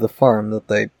something to the farm that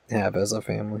they have as a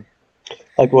family.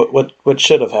 Like, what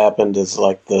should have happened is,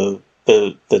 like, the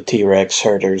T-Rex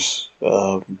herders,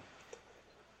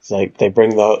 it's like they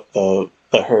bring the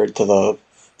herd to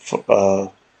the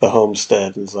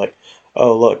homestead, and it's like,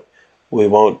 oh, look, we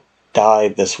won't die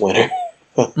this winter.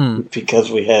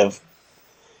 because we have.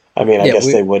 I mean, I Yeah,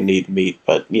 guess they wouldn't eat meat,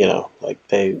 but like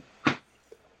they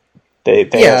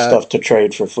have stuff to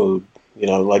trade for food.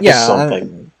 Like just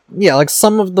something. Yeah, like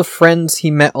some of the friends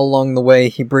he met along the way,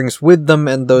 he brings with them,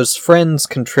 and those friends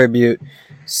contribute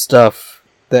stuff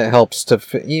that helps to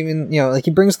even like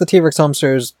he brings the T-Rex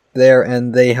hamsters there,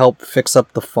 and they help fix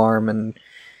up the farm and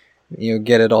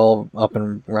get it all up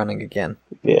and running again.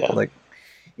 Yeah, like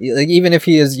even if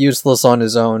he is useless on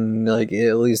his own, like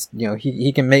at least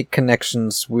he can make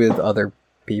connections with other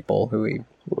people who he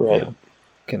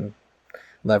can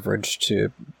leverage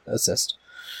to assist.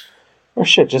 Or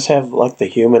shit, just have like the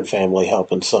human family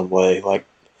help in some way, like.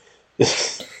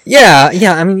 yeah,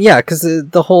 I mean, yeah, because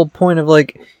the whole point of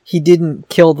like he didn't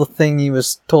kill the thing he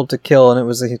was told to kill, and it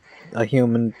was a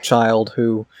human child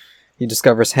who he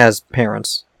discovers has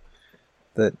parents.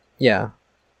 That that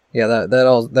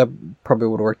probably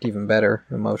would have worked even better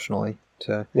emotionally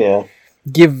to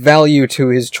give value to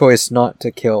his choice not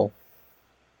to kill.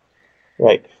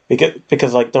 Right,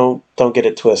 because like don't get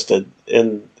it twisted.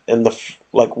 In the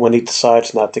like when he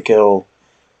decides not to kill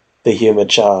the human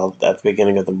child at the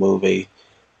beginning of the movie,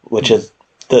 which is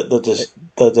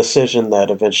the decision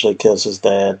that eventually kills his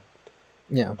dad.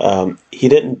 Yeah. He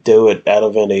didn't do it out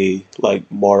of any like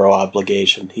moral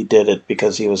obligation. He did it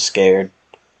because he was scared.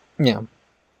 Yeah.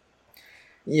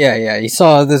 Yeah. He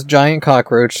saw this giant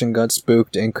cockroach and got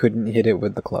spooked and couldn't hit it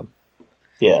with the club.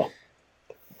 Yeah.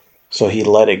 So he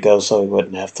let it go so he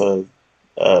wouldn't have to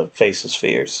face his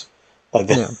fears. Like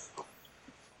that. Yeah.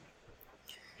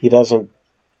 He doesn't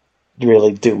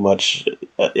really do much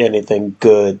anything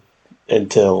good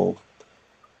until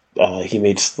he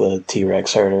meets the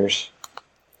T-Rex herders.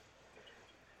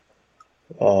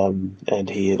 And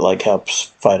he like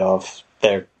helps fight off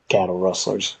their cattle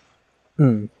rustlers.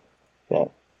 Yeah.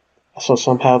 So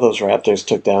somehow those raptors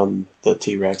took down the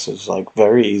T-Rexes like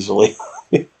very easily.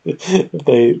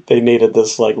 they needed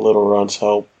this like little runt's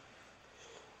help.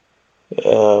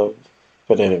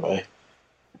 But anyway.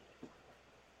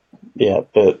 Yeah,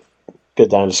 but Good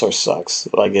Dinosaur sucks.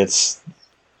 Like it's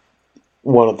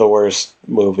one of the worst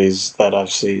movies that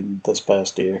I've seen this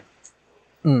past year.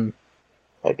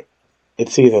 Like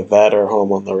it's either that or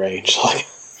Home on the Range. Like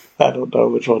I don't know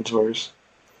which one's worse.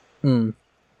 I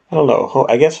don't know.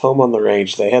 I guess Home on the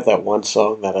Range, they had that one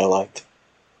song that I liked.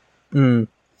 So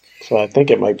I think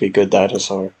it might be Good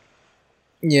Dinosaur.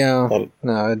 Yeah.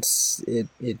 No, it's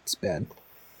bad.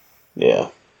 Yeah.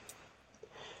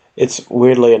 It's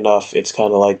weirdly enough, it's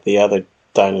kind of like the other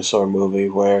dinosaur movie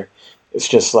where it's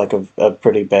just like a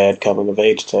pretty bad coming of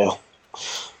age tale.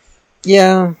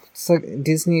 Yeah, it's like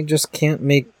Disney just can't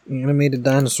make animated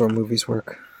dinosaur movies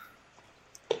work.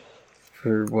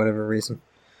 For whatever reason.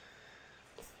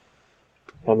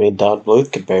 I mean, Don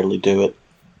Bluth could barely do it.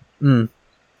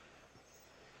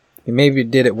 He maybe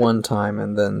did it one time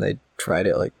and then they tried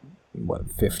it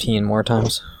 15 more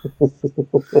times?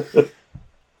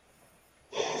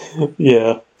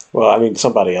 Yeah. Well, I mean,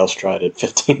 somebody else tried it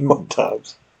 15 more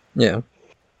times. Yeah.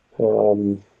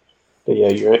 But yeah,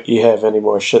 you have any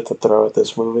more shit to throw at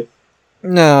this movie?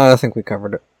 No, I think we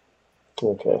covered it.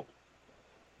 Okay.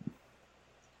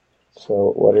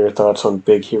 So, what are your thoughts on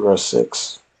Big Hero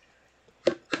 6?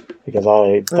 Because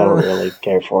I don't really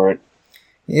care for it.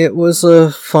 It was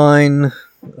a fine,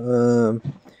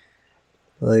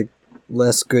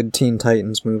 less good Teen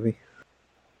Titans movie.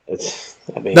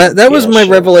 That was my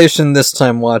revelation this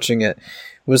time watching it,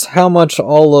 was how much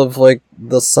all of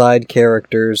the side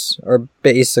characters are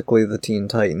basically the Teen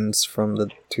Titans from the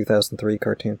 2003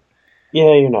 cartoon.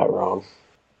 Yeah, you're not wrong.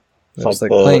 It's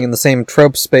playing in the same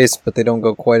trope space, but they don't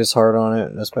go quite as hard on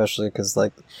it, especially because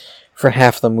for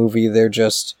half the movie they're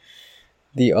just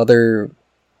the other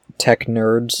tech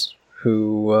nerds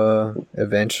who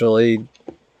eventually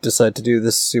decide to do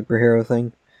this superhero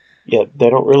thing. Yeah, they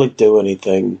don't really do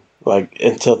anything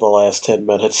until the last 10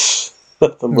 minutes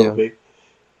of the movie.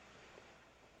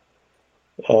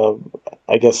 Yeah.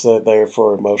 I guess they're there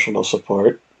for emotional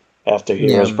support after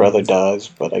Hero's brother dies,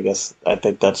 but I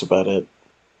think that's about it.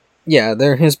 Yeah,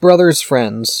 they're his brother's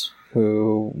friends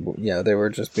who, they were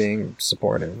just being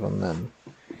supportive, and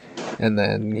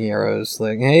then Hero's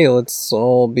like, hey, let's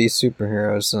all be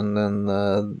superheroes, and then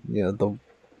the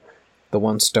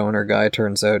one stoner guy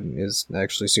turns out is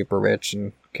actually super rich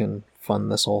and can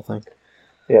fund this whole thing.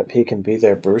 Yep, he can be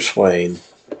their Bruce Wayne.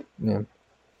 Yeah.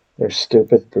 Their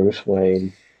stupid Bruce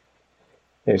Wayne.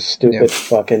 Their stupid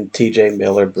fucking TJ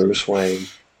Miller Bruce Wayne.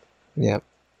 Yep.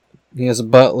 He has a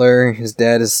butler. His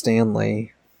dad is Stan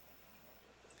Lee.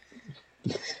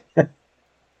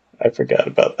 I forgot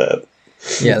about that.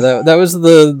 Yeah, that was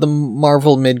the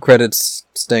Marvel mid credits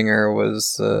stinger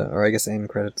was, or I guess end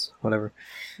credits, whatever.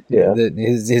 Yeah,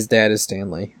 his dad is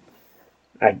Stanley.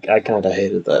 I kind of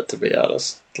hated that, to be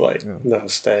honest. Like, no,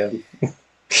 Stan.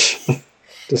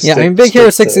 Just Yeah, I mean, Big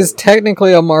Hero 6 is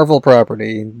technically a Marvel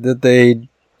property that they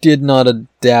did not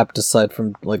adapt aside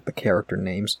from, like, the character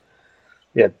names.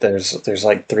 Yeah, there's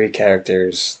like 3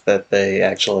 characters that they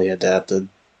actually adapted,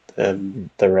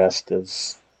 and the rest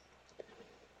is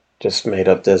just made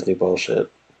up Disney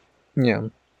bullshit. Yeah.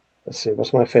 Let's see,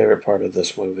 what's my favorite part of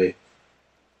this movie?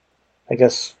 I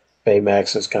guess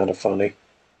Baymax is kind of funny.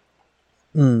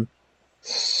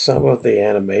 Some of the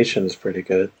animation is pretty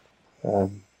good.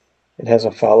 It has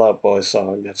a Fall Out Boy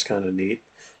song that's kind of neat.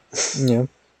 Yeah.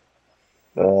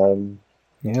 Um,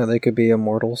 Yeah, they could be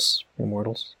immortals. But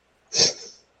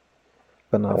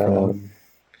not for long.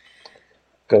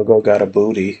 Go-Go got a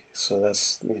booty, so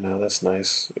that's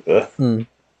nice.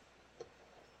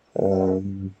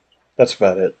 That's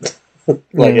about it.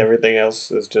 Like, everything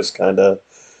else is just kind of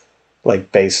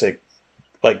like basic,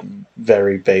 like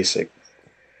very basic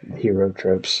hero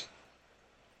tropes.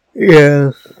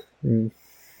 Yeah.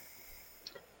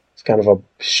 It's kind of a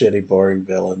shitty, boring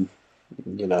villain.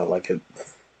 Like it.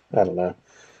 I don't know.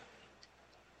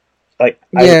 Like,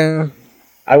 Yeah.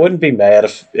 I wouldn't be mad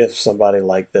if somebody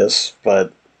liked this,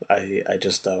 but I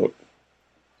just don't.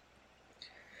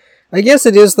 I guess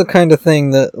it is the kind of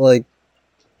thing that, like,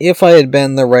 if I had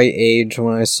been the right age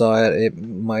when I saw it, it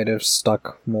might have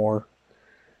stuck more.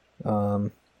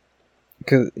 Cause,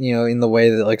 in the way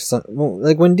that, like,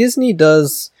 like when Disney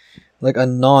does, like, a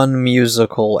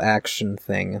non-musical action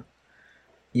thing,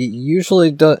 it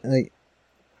usually does, like,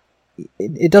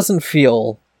 it doesn't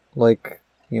feel like,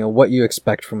 what you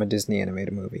expect from a Disney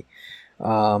animated movie.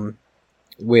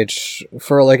 Which,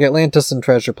 for, like, Atlantis and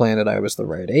Treasure Planet, I was the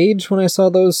right age when I saw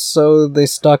those, so they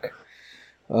stuck.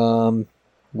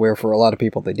 Where for a lot of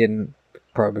people they didn't,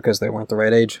 probably because they weren't the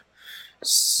right age.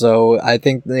 So I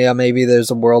think, maybe there's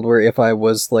a world where if I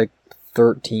was, like,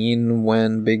 13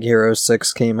 when Big Hero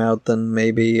 6 came out, then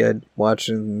maybe I'd watch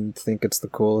and think it's the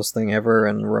coolest thing ever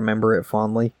and remember it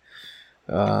fondly.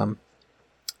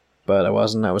 But I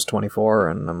wasn't. I was 24,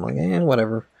 and I'm like,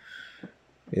 whatever.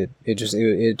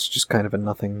 It's just kind of a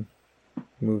nothing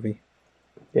movie.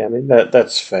 Yeah, I mean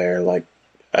that's fair. Like,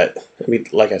 I mean,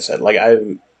 like I said, like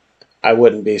I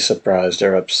wouldn't be surprised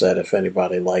or upset if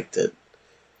anybody liked it.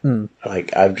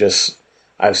 Like, I've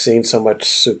seen so much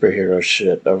superhero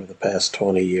shit over the past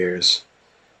 20 years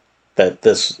that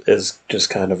this is just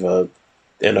kind of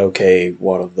an okay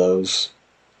one of those.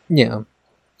 Yeah.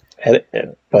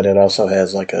 But it also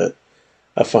has like a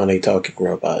funny talking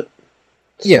robot.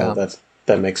 So Yeah.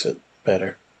 that makes it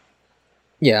better.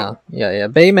 Yeah.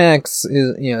 Baymax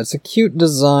is, it's a cute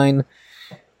design,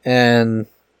 and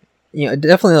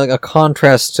definitely like a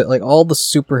contrast to like all the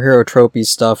superhero tropey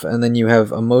stuff, and then you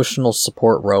have emotional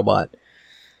support robot.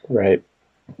 Right.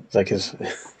 It's like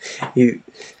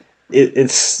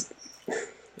it's.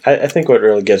 I think what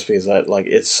really gets me is that, like,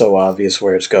 it's so obvious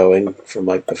where it's going from,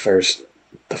 like, the first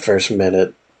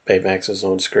minute Baymax is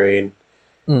on screen,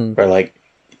 where, like,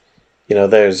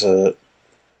 there's a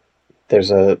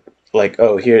like,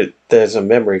 oh, here there's a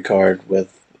memory card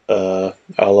with all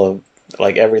of,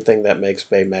 like, everything that makes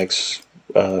Baymax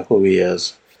who he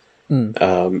is,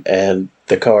 and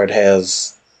the card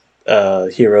has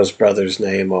Hero's brother's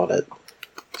name on it.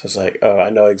 So it's like, oh, I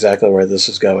know exactly where this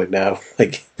is going now.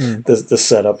 Like, the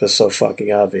setup is so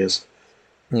fucking obvious.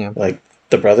 Yeah. Like,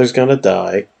 the brother's gonna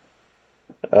die.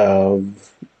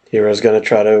 Hero's gonna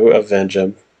try to avenge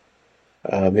him.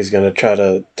 He's gonna try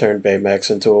to turn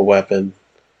Baymax into a weapon.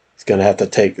 He's gonna have to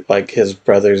take, like, his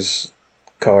brother's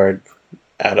card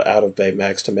out of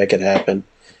Baymax to make it happen.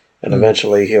 And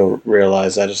eventually he'll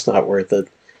realize that it's not worth it.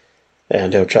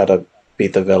 And he'll try to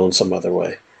beat the villain some other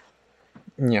way.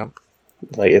 Yeah.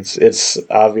 Like, it's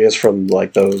obvious from,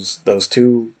 like, those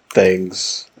 2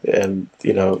 things. And,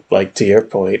 like, to your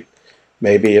point,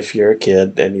 maybe if you're a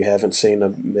kid and you haven't seen a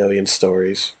million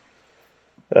stories,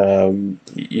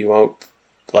 you won't,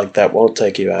 like, that won't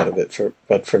take you out of it.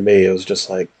 But for me, it was just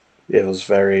like, it was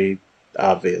very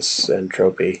obvious and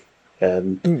tropey,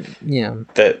 and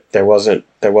that there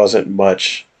wasn't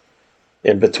much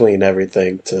in between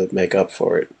everything to make up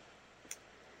for it,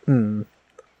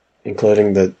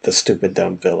 including the stupid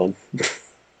dumb villain.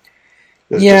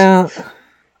 Yeah,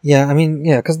 I mean,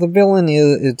 because the villain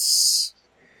it's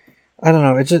I don't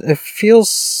know, it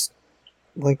feels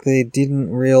like they didn't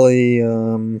really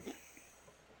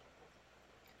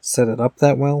set it up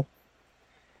that well.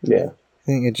 Yeah. I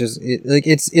think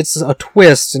it's a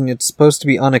twist, and it's supposed to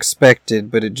be unexpected,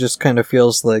 but it just kind of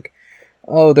feels like,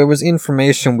 oh, there was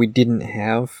information we didn't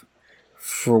have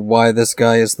for why this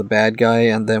guy is the bad guy,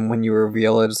 and then when you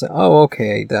reveal it, it's like, oh,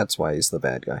 okay, that's why he's the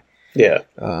bad guy. Yeah.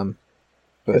 But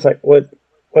it's like,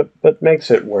 what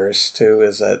makes it worse, too,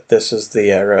 is that this is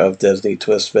the era of Disney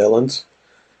twist villains.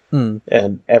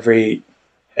 And every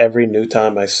new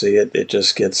time I see it, it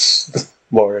just gets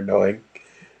more annoying.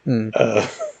 You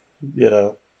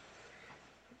know?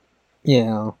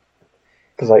 Yeah.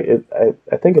 Because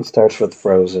I think it starts with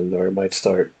Frozen, or it might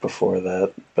start before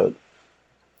that, but...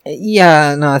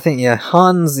 Yeah, no, I think,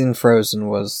 Hans in Frozen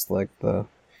was, like,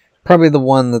 probably the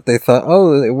one that they thought,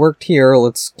 oh, it worked here,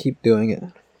 let's keep doing it.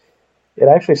 It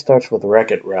actually starts with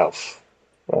Wreck-It Ralph.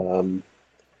 Okay,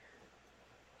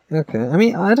 I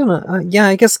mean, I don't know. Yeah,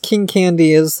 I guess King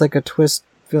Candy is, like, a twist.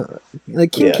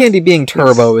 Like, King Candy being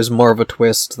Turbo is more of a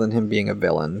twist than him being a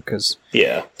villain, because...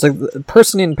 Yeah. It's like, the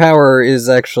person in power is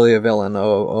actually a villain.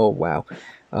 Oh, wow.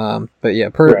 But yeah,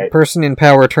 Person in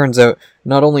Power turns out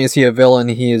not only is he a villain,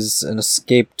 he is an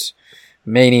escaped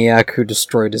maniac who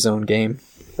destroyed his own game.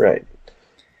 Right.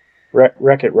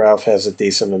 Wreck-It Ralph has a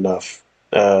decent enough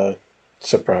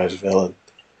surprise villain.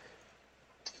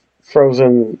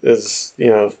 Frozen is,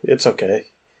 it's okay.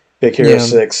 Big Hero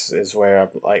 6 is where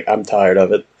I'm tired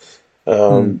of it.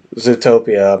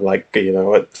 Zootopia, I'm like, you know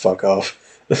what, fuck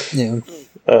off. Yeah.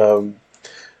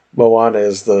 Moana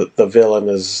is the villain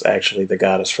is actually the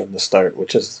goddess from the start,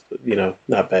 which is,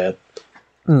 not bad.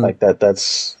 Like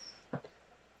that's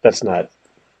not,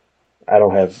 I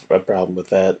don't have a problem with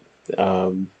that.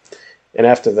 And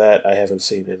after that, I haven't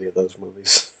seen any of those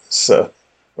movies. So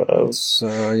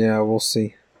yeah, we'll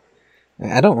see.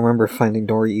 I don't remember Finding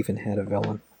Dory even had a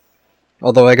villain.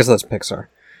 Although I guess that's Pixar.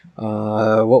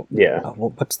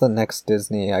 What's the next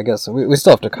Disney? I guess we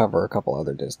still have to cover a couple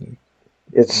other Disney.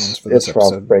 It's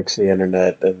Ralph Breaks the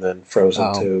Internet, and then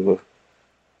Frozen 2.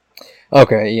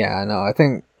 Okay, yeah, no, I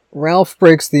think Ralph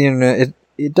Breaks the Internet,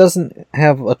 it doesn't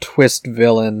have a twist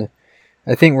villain.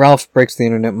 I think Ralph Breaks the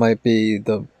Internet might be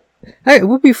the... It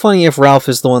would be funny if Ralph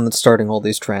is the one that's starting all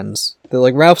these trends.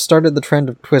 Ralph started the trend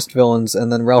of twist villains,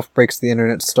 and then Ralph Breaks the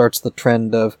Internet starts the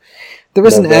trend of... There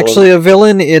isn't actually a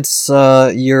villain, it's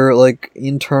your,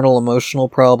 internal emotional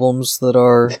problems that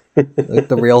are,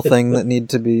 the real thing that need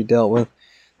to be dealt with.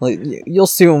 You'll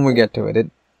see when we get to it.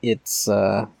 It's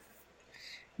in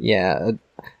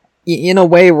a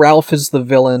way, Ralph is the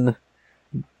villain,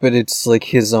 but it's,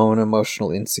 his own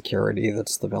emotional insecurity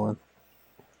that's the villain.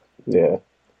 Yeah.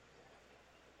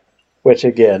 Which,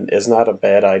 again, is not a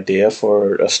bad idea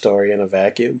for a story in a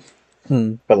vacuum.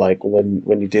 But,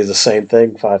 when you do the same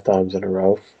thing 5 times in a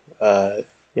row,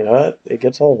 you know what? It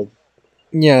gets old.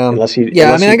 Yeah. Unless you do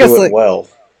it well.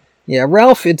 Yeah,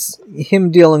 Ralph, it's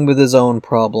him dealing with his own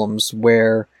problems,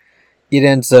 where it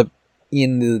ends up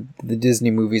in the Disney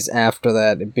movies after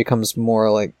that, it becomes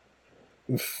more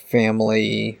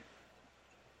family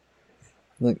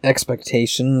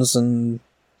expectations and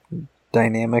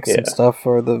dynamics and stuff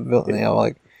for the villain,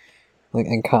 like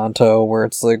Encanto, where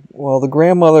it's the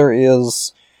grandmother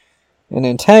is an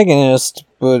antagonist,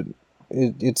 but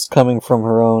it's coming from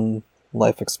her own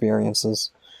life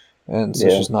experiences, and so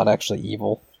she's not actually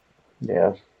evil.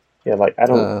 Yeah. Yeah, I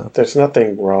don't... there's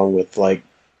nothing wrong with,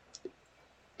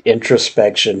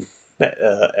 introspection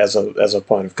as a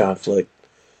point of conflict.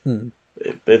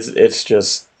 It's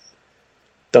just...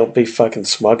 Don't be fucking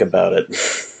smug about it.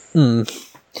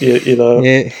 You know?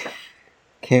 Yeah.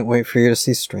 Can't wait for you to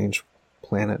see Strange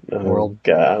World.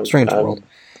 Strange World.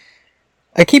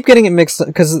 I keep getting it mixed up,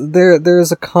 because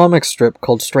there's a comic strip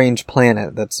called Strange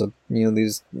Planet that's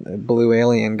these blue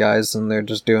alien guys, and they're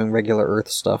just doing regular Earth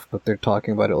stuff, but they're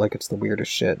talking about it like it's the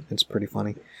weirdest shit. It's pretty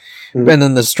funny. And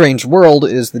then the Strange World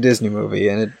is the Disney movie,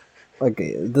 and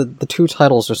the two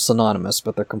titles are synonymous,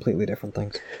 but they're completely different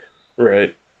things.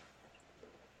 Right.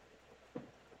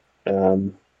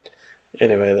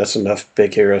 Anyway, that's enough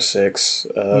Big Hero 6.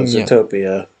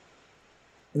 Zootopia.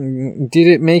 Did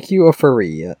it make you a furry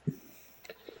yet?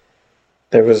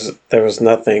 There was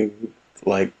nothing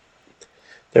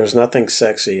there was nothing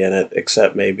sexy in it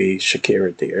except maybe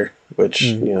Shakira Deer, which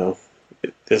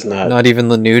is not even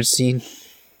the nude scene.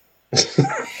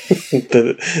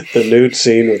 the nude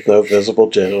scene with no visible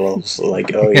genitals,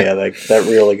 that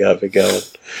really got me going.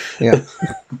 Yeah.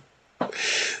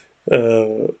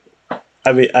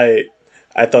 I mean, I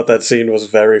thought that scene was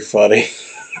very funny.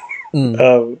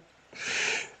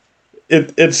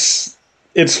 It's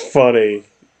funny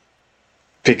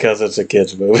because it's a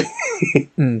kid's movie,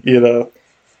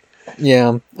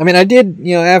 Yeah, I mean, I did,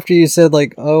 after you said,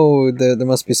 there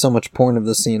must be so much porn of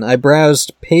the scene, I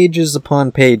browsed pages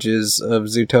upon pages of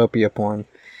Zootopia porn,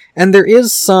 And there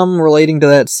is some relating to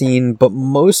that scene, but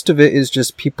most of it is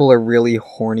just people are really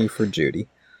horny for Judy.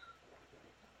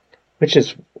 Which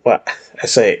is what I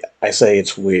say. I say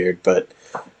it's weird, but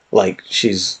like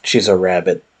she's a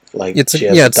rabbit. Like It's she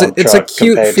has a dump it's a truck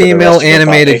cute compared to the female rest of her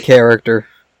animated body. character.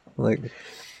 Like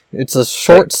it's a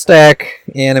short stack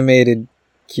animated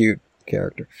cute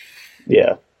character.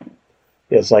 Yeah,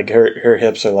 it's like her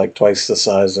hips are like twice the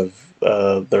size of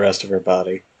the rest of her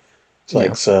body. It's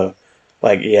like so,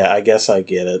 like yeah, I guess I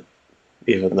get it,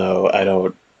 even though I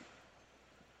don't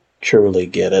truly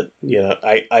get it. You know,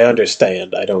 I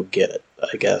understand. I don't get it.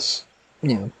 I guess.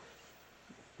 Yeah.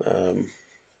 Um,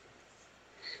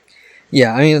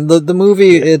 Yeah, I mean the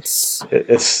movie it's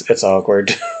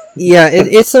awkward. yeah,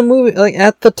 it's a movie like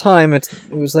at the time it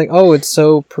was like, oh, it's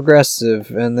so progressive,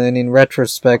 and then in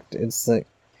retrospect it's like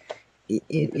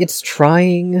it's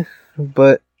trying,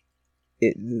 but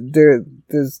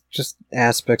there's just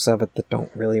aspects of it that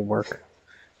don't really work.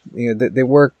 You know, they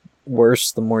work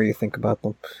worse the more you think about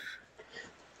them.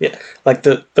 Yeah, like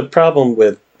the problem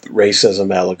with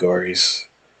racism allegories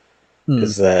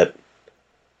is that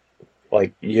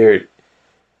like you're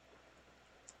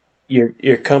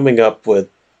coming up with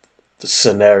the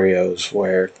scenarios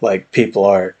where like people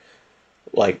are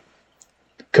like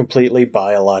completely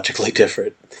biologically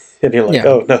different, and you're like,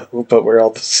 oh no, but we're all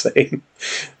the same.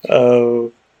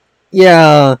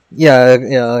 Yeah,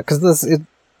 because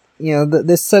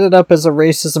they set it up as a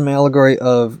racism allegory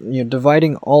of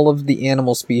dividing all of the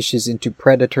animal species into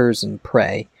predators and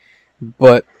prey,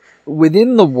 but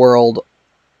within the world,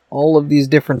 all of these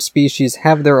different species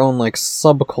have their own like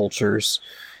subcultures,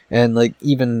 and like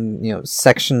even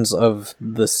sections of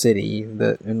the city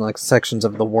and like sections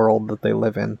of the world that they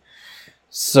live in.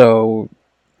 So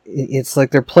it's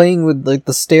like they're playing with like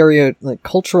the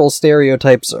cultural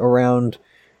stereotypes around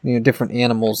different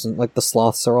animals, and like the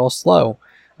sloths are all slow,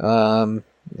 and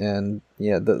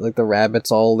the rabbits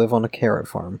all live on a carrot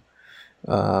farm,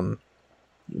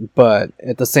 but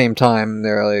at the same time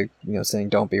they're like saying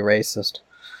don't be racist,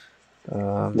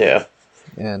 yeah,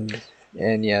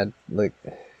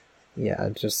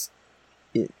 and just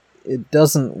it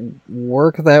doesn't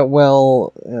work that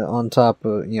well on top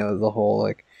of the whole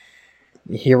like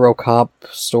hero cop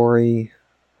story,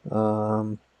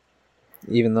 even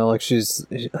though like she's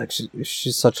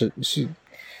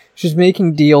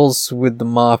making deals with the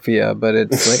mafia, but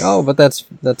it's like, oh, but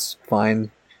that's fine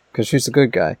because she's a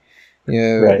good guy.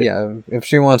 right. Yeah, if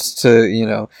she wants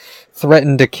to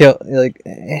threaten to kill, like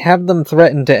have them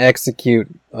threaten to execute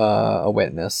a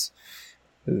witness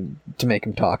to make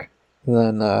him talk,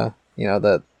 then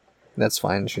that's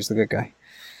fine. She's the good guy.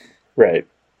 Right.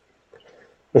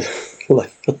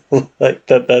 like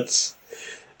that. That's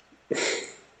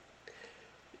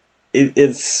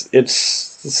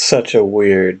it's such a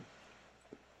weird.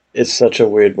 It's such a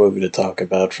weird movie to talk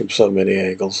about from so many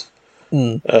angles.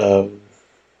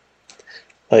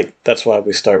 Like that's why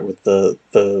we start with the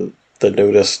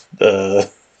nudist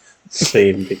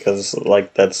scene, because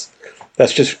like that's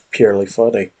just purely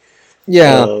funny.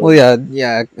 Yeah. Well,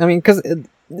 yeah. I mean, because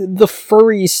the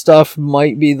furry stuff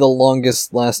might be the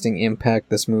longest lasting impact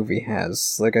this movie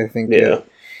has. Like, I think,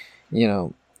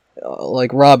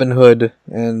 like Robin Hood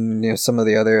and some of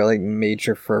the other like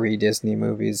major furry Disney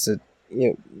movies, it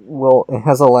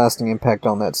has a lasting impact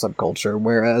on that subculture.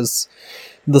 Whereas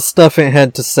the stuff it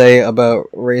had to say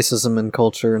about racism and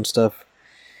culture and stuff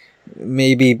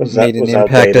maybe made an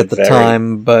impact at the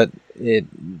time, but it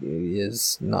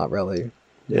is not really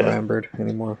remembered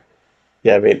anymore.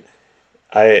 Yeah, I mean,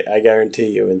 I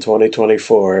guarantee you in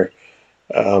 2024,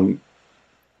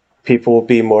 people will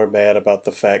be more mad about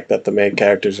the fact that the main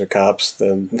characters are cops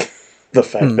than the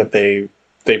fact that they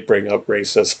bring up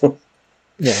racism.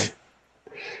 Yeah.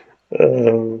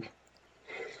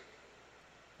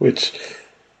 Which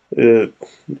yeah,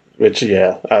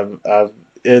 I'm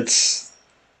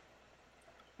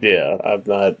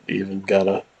not even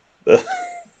gonna.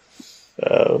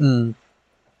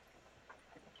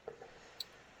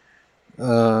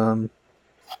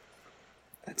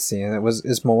 Let's see.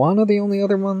 Is Moana the only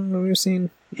other one that we've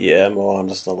seen? Yeah,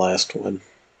 Moana's the last one,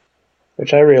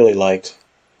 which I really liked.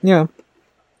 Yeah.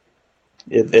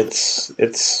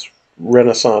 It's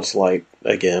Renaissance light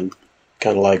again,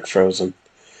 kind of like Frozen.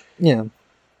 Yeah.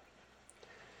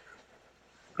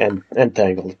 And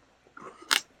Tangled.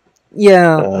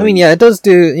 Yeah, I mean, yeah, it does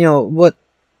do, what,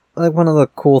 like, one of the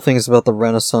cool things about the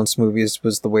Renaissance movies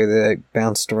was the way they like,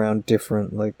 bounced around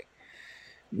different, like,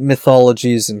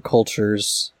 mythologies and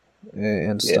cultures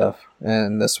and stuff.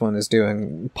 And this one is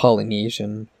doing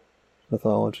Polynesian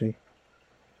mythology.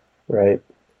 Right.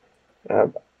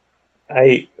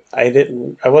 I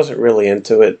I wasn't really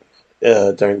into it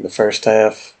during the first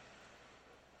half.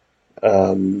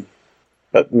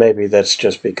 But maybe that's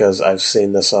just because I've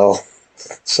seen this all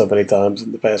so many times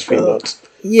in the past few months.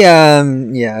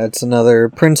 Yeah, it's another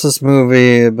princess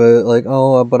movie, but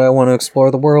but I want to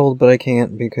explore the world, but I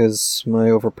can't because my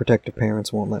overprotective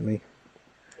parents won't let me.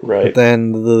 Right. But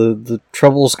then the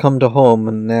troubles come to home,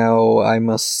 and now I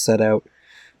must set out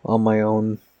on my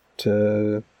own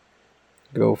to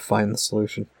go find the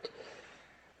solution.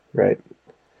 Right.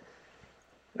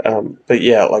 But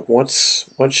yeah, like once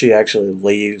she actually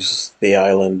leaves the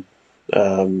island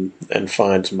and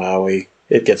finds Maui,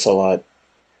 it gets a lot.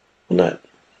 Not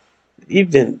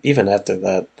even after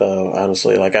that, though.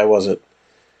 Honestly, like I wasn't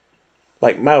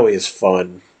like Maui is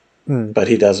fun, but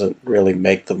he doesn't really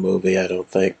make the movie. I don't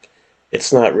think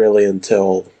it's not really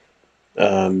until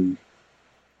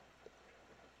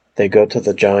they go to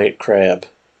the giant crab.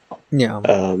 Yeah.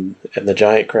 And the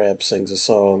giant crab sings a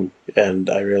song, and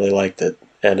I really liked it,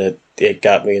 and it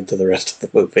got me into the rest of the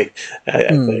movie. I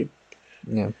think.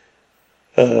 Yeah.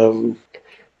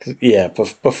 Yeah.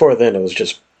 Before then, it was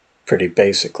just pretty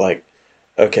basic. Like,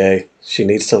 okay, she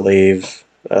needs to leave,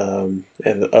 and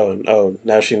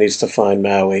now she needs to find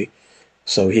Maui,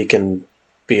 so he can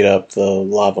beat up the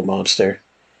lava monster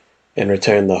and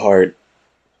return the heart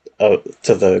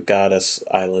to the goddess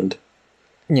island.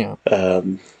 Yeah.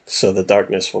 So the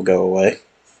darkness will go away.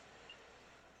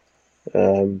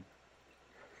 And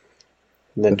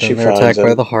then But she then they're finds attacked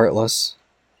by him. the Heartless.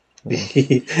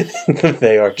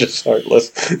 They are just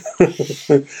heartless.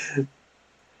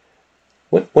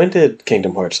 When did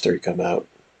Kingdom Hearts 3 come out?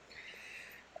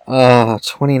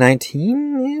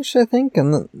 2019-ish, I think,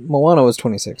 and Moana was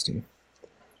 2016.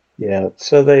 Yeah,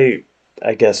 so they,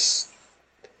 I guess,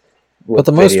 But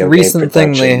the most recent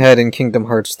thing they had in Kingdom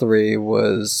Hearts 3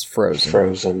 was Frozen.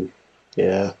 Frozen,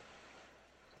 yeah.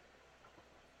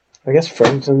 I guess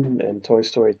Frozen and Toy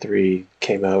Story 3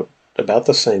 came out about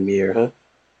the same year, huh?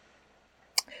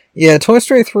 Yeah, Toy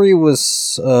Story 3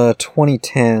 was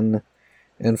 2010,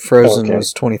 and Frozen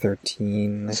was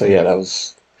 2013. So yeah, that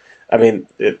was... I mean,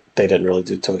 they didn't really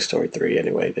do Toy Story 3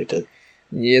 anyway, they did...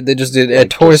 Yeah, they just did a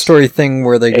Toy Story thing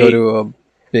where they go to a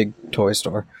big toy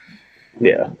store.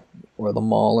 Yeah. Or the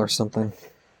mall or something.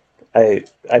 I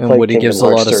and played Woody Kingdom gives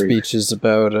Hearts a lot 3. of speeches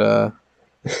about I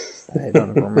don't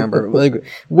even remember. Like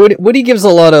Woody gives a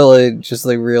lot of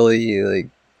really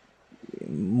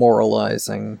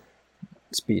moralizing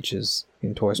speeches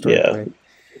in Toy Story 3.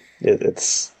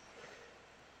 It's...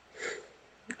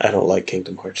 I don't like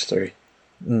Kingdom Hearts 3.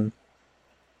 We've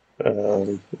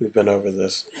been over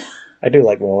this. I do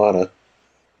like Moana.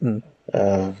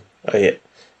 Oh yeah.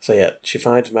 So yeah, she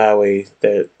finds Maui.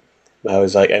 That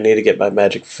Maui's like, I need to get my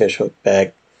magic fish hook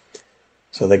back.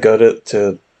 So they go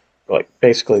to like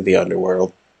basically the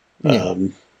underworld,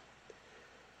 and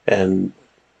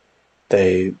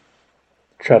they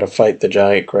try to fight the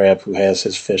giant crab who has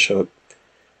his fish hook,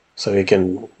 so he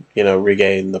can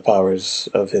regain the powers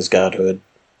of his godhood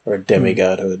or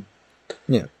demigodhood.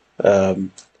 Yeah.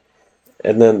 And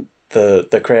then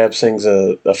the crab sings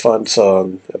a fun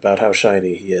song about how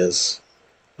shiny he is,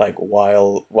 like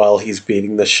while he's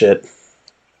beating the shit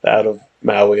out of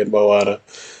Maui and Moana.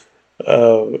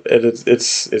 And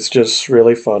it's just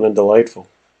really fun and delightful.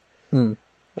 And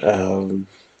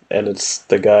it's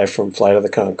the guy from Flight of the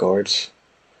Conchords,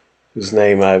 whose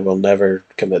name I will never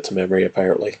commit to memory,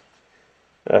 apparently.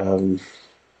 And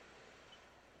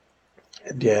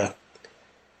yeah.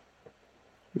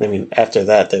 I mean, after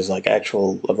that, there's like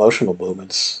actual emotional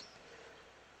moments.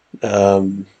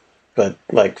 But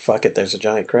like, fuck it, there's a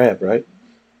giant crab, right?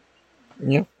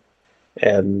 Yeah.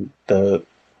 And the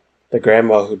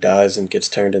grandma who dies and gets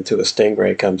turned into a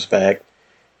stingray comes back,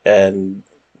 and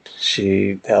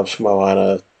she helps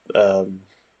Moana,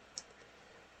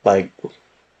 like,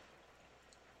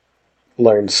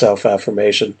 learn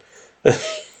self-affirmation.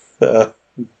 And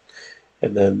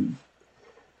then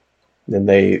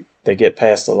they get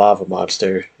past the lava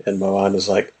monster, and Moana's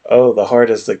like, oh, the heart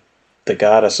is the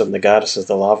goddess, and the goddess is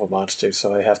the lava monster,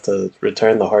 so I have to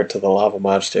return the heart to the lava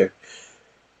monster.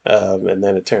 And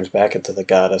then it turns back into the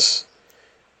goddess.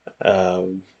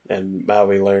 And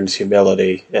Maui learns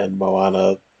humility, and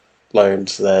Moana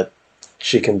learns that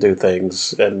she can do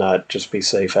things and not just be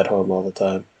safe at home all the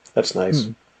time. That's nice.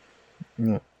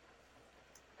 Yeah.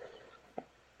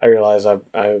 I realize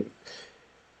I'm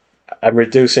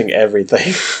reducing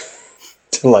everything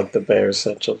to like the bare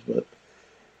essentials, but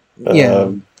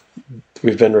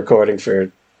we've been recording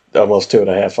for almost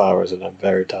 2.5 hours, and I'm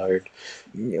very tired.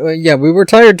 Yeah, we were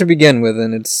tired to begin with,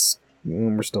 and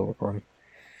we're still recording.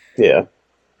 Yeah.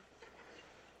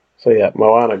 So yeah,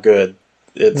 Moana good.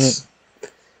 it's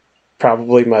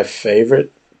probably my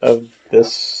favorite of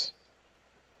this.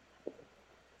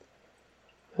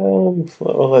 Well,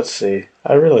 let's see.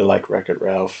 I really like Wreck-It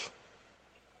Ralph.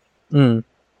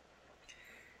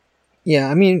 Yeah,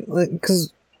 I mean,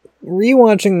 because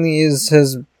rewatching these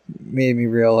has made me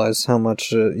realize how much,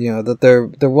 that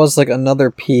there was like another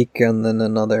peak and then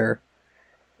another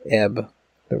ebb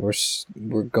that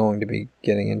we're going to be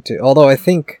getting into. Although I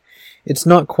think it's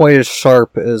not quite as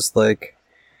sharp as like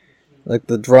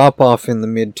the drop off in the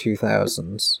mid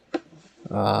 2000s.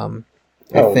 I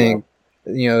think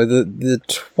the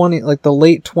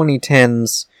late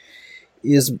 2010s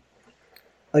is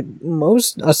like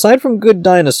most, aside from Good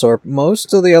Dinosaur,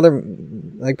 most of the other,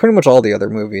 like pretty much all the other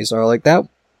movies are like that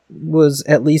was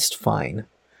at least fine.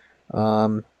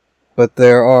 But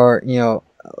there are,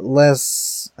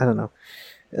 less, I don't know,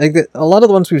 like a lot of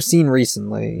the ones we've seen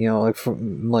recently, like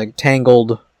from like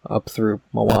Tangled up through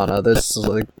Moana. There's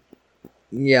like,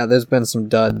 there's been some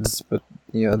duds, but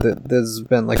there's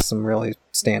been like some really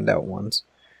standout ones.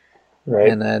 Right.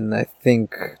 And then I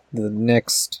think the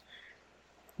next,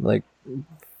 like,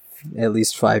 at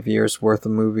least 5 years worth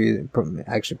of movie,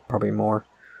 actually probably more,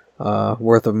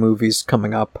 worth of movies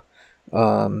coming up.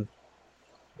 It'll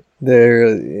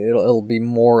be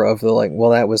more of the like, well,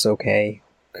 that was okay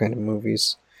kind of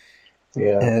movies.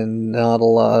 Yeah. And not a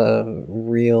lot of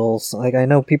real, like, I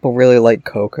know people really like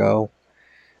Coco,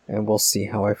 and we'll see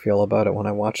how I feel about it when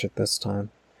I watch it this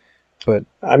time. But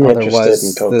I'm interested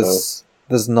in Coco.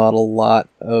 There's not a lot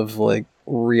of like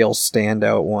real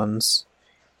standout ones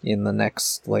in the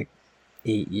next like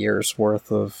 8 years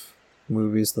worth of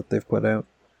movies that they've put out.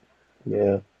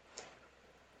 Yeah.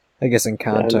 I guess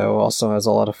Encanto also has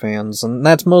a lot of fans, and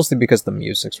that's mostly because the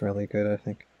music's really good, I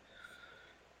think.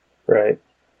 Right.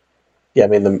 Yeah, I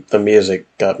mean, the music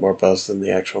got more buzz than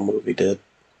the actual movie did.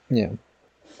 Yeah.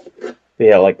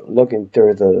 Yeah, like, looking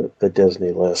through the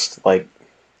Disney list, like,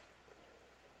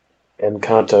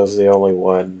 Encanto's the only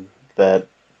one that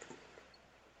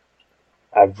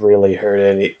I've really heard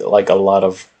a lot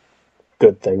of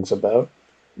good things about.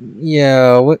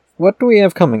 Yeah, what do we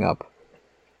have coming up?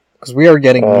 Because we are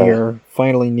getting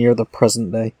finally near the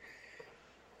present day.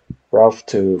 Ralph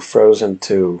 2, Frozen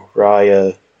 2,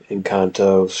 Raya,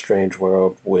 Encanto, Strange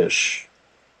World, Wish.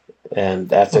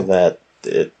 And after that,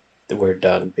 we're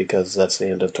done because that's the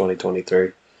end of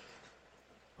 2023.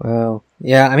 Wow.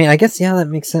 Yeah, I mean, I guess, that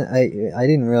makes sense. I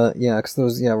didn't really, because there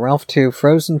was, Ralph 2,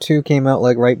 Frozen 2 came out,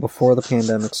 like, right before the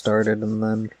pandemic started, and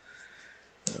then,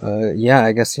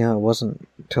 I guess, it wasn't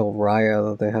till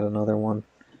Raya that they had another one.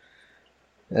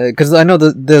 Because I know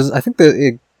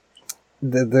that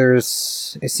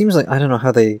it seems like, I don't know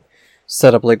how they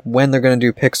set up, like, when they're going to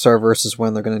do Pixar versus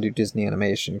when they're going to do Disney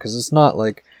animation, because it's not,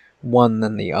 like, one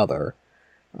then the other.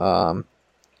 I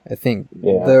think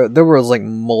there was like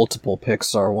multiple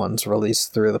Pixar ones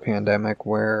released through the pandemic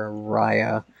where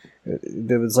Raya,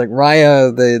 there was like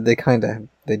Raya,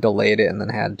 they delayed it and then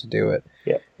had to do it.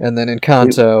 Yeah. And then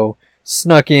Encanto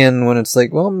snuck in when it's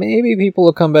like, well, maybe people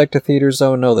will come back to theaters.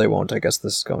 Oh, no, they won't. I guess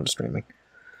this is going to streaming.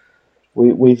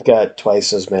 We've got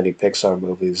twice as many Pixar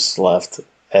movies left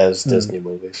as Disney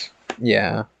movies.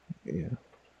 Yeah.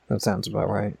 That sounds about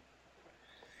right.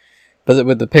 But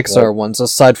with the Pixar ones,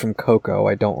 aside from Coco,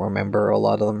 I don't remember a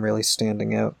lot of them really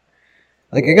standing out.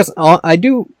 Like, I guess I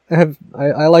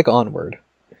like Onward.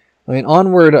 I mean,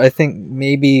 Onward, I think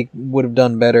maybe would have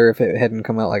done better if it hadn't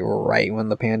come out like right when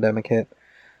the pandemic hit.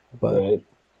 But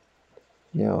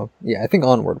I think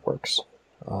Onward works.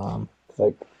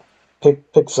 Like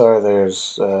Pixar,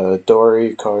 there's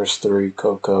Dory, Cars 3,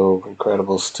 Coco,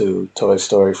 Incredibles 2, Toy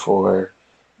Story 4,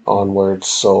 Onward,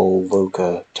 Soul,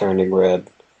 Luca, Turning Red,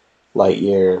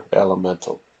 Lightyear,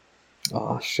 Elemental.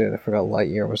 Oh shit, I forgot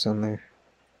Lightyear was in there.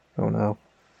 Oh no,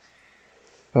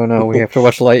 we have to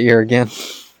watch Lightyear again.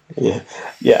 Yeah.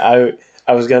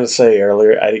 I was gonna say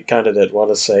earlier, I kind of didn't want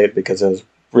to say it because it was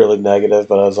really negative,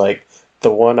 but I was like, the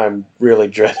one I'm really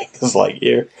dreading is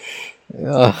Lightyear.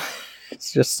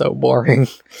 It's just so boring.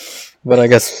 But I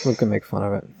guess we can make fun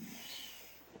of it.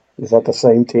 Is that the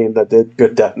same team that did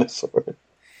Good Dinosaur?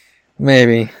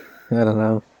 Maybe. I don't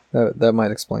know. That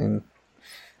might explain.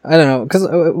 I don't know, because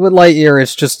with Lightyear,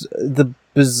 it's just the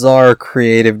bizarre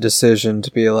creative decision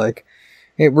to be like,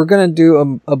 hey, we're gonna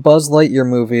do a Buzz Lightyear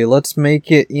movie. Let's make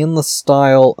it in the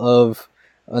style of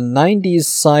a 90s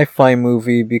sci-fi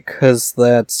movie because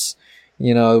that's,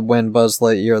 when Buzz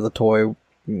Lightyear the toy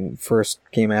first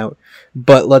came out.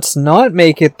 But let's not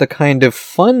make it the kind of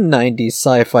fun 90s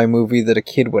sci-fi movie that a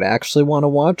kid would actually want to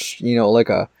watch.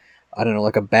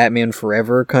 Like a Batman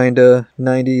Forever kind of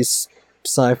 90s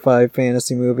sci-fi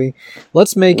fantasy movie.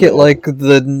 Let's make it like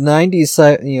the 90s,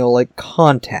 like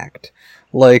Contact.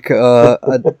 Like a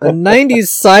 90s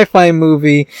sci-fi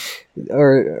movie,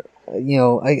 or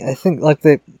I think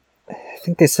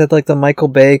they said like the Michael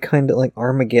Bay kind of like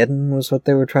Armageddon was what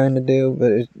they were trying to do,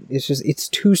 but it's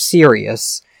too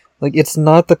serious. Like, it's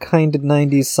not the kind of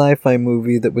 90s sci-fi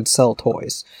movie that would sell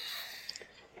toys.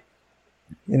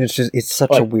 And it's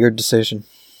such a weird decision.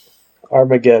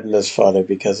 Armageddon is funny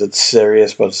because it's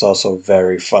serious, but it's also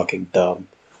very fucking dumb.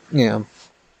 Yeah.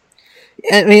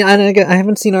 I mean, I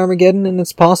haven't seen Armageddon, and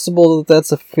it's possible that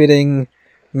that's a fitting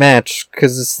match,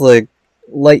 because it's like,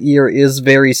 Lightyear is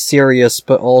very serious,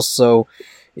 but also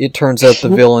it turns out the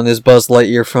villain is Buzz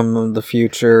Lightyear from the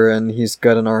future, and he's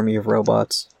got an army of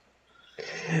robots.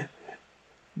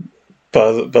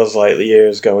 Buzz Lightyear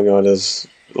is going on his,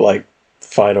 like,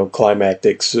 final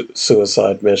climactic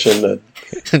suicide mission, and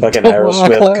fucking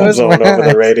Aerosmith comes on over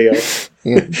the radio.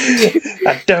 Yeah.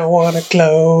 I don't want to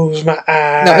close my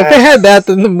eyes. No, if they had that,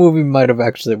 then the movie might have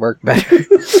actually worked better.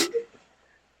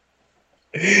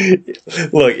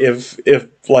 Look, if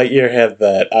Lightyear had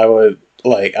that, I would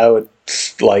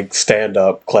stand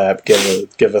up, clap,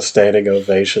 give a standing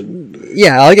ovation.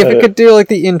 Yeah, like if it could do like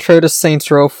the intro to Saints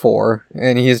Row 4,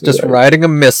 and he's just riding a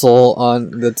missile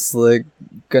that's like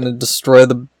gonna destroy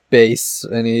the base,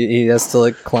 and he has to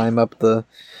like climb up the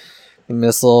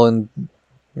missile and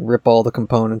rip all the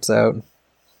components out,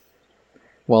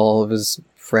 while all of his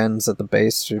friends at the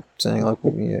base are saying like,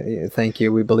 yeah, "Thank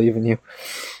you, we believe in you.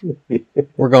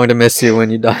 We're going to miss you when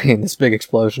you die in this big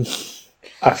explosion."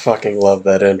 I fucking love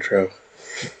that intro.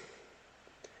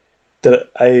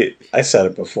 I said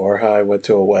it before, how I went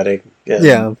to a wedding.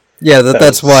 Yeah,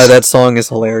 that's why that song is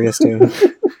hilarious too.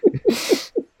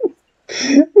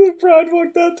 The bride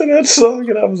walked out to that song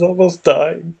and I was almost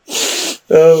dying.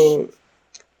 Oh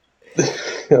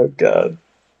God.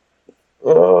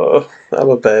 Oh, I'm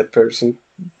a bad person.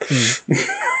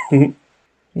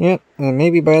 Yep, and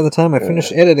maybe by the time I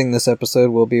finish editing this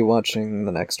episode, we'll be watching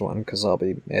the next one, because I'll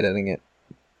be editing it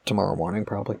tomorrow morning,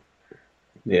 probably.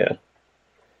 Yeah.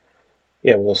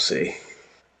 Yeah, we'll see.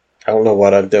 I don't know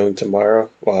what I'm doing tomorrow.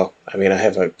 Well, I mean, I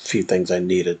have a few things I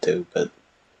need to do, but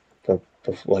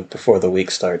like before the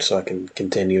week starts, so I can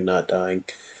continue not dying.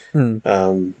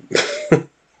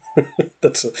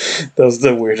 That's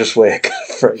the weirdest way I could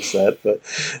phrase that,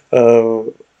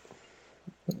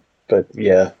 but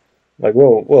yeah, like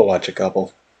we'll watch a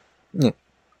couple. Yeah.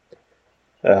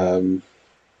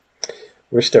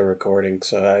 We're still recording,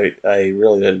 so I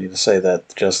really didn't need to say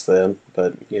that just then,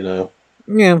 but you know.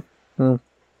 Yeah. Do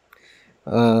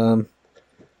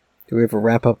we have a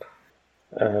wrap up?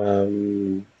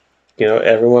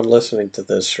 Everyone listening to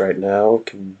this right now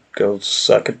can go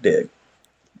suck a dick.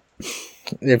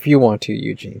 If you want to,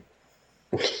 Eugene.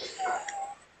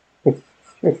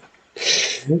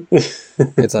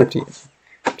 It's up to you.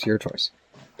 It's your choice.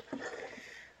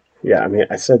 Yeah, I mean,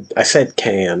 I said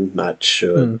can, not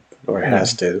should, or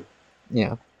has to.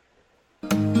 Yeah.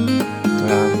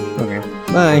 Okay.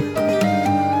 Bye.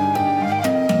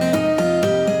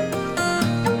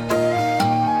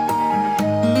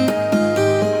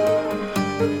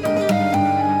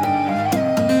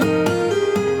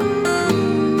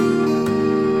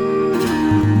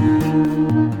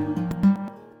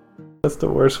 That's the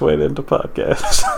worst way to end a podcast.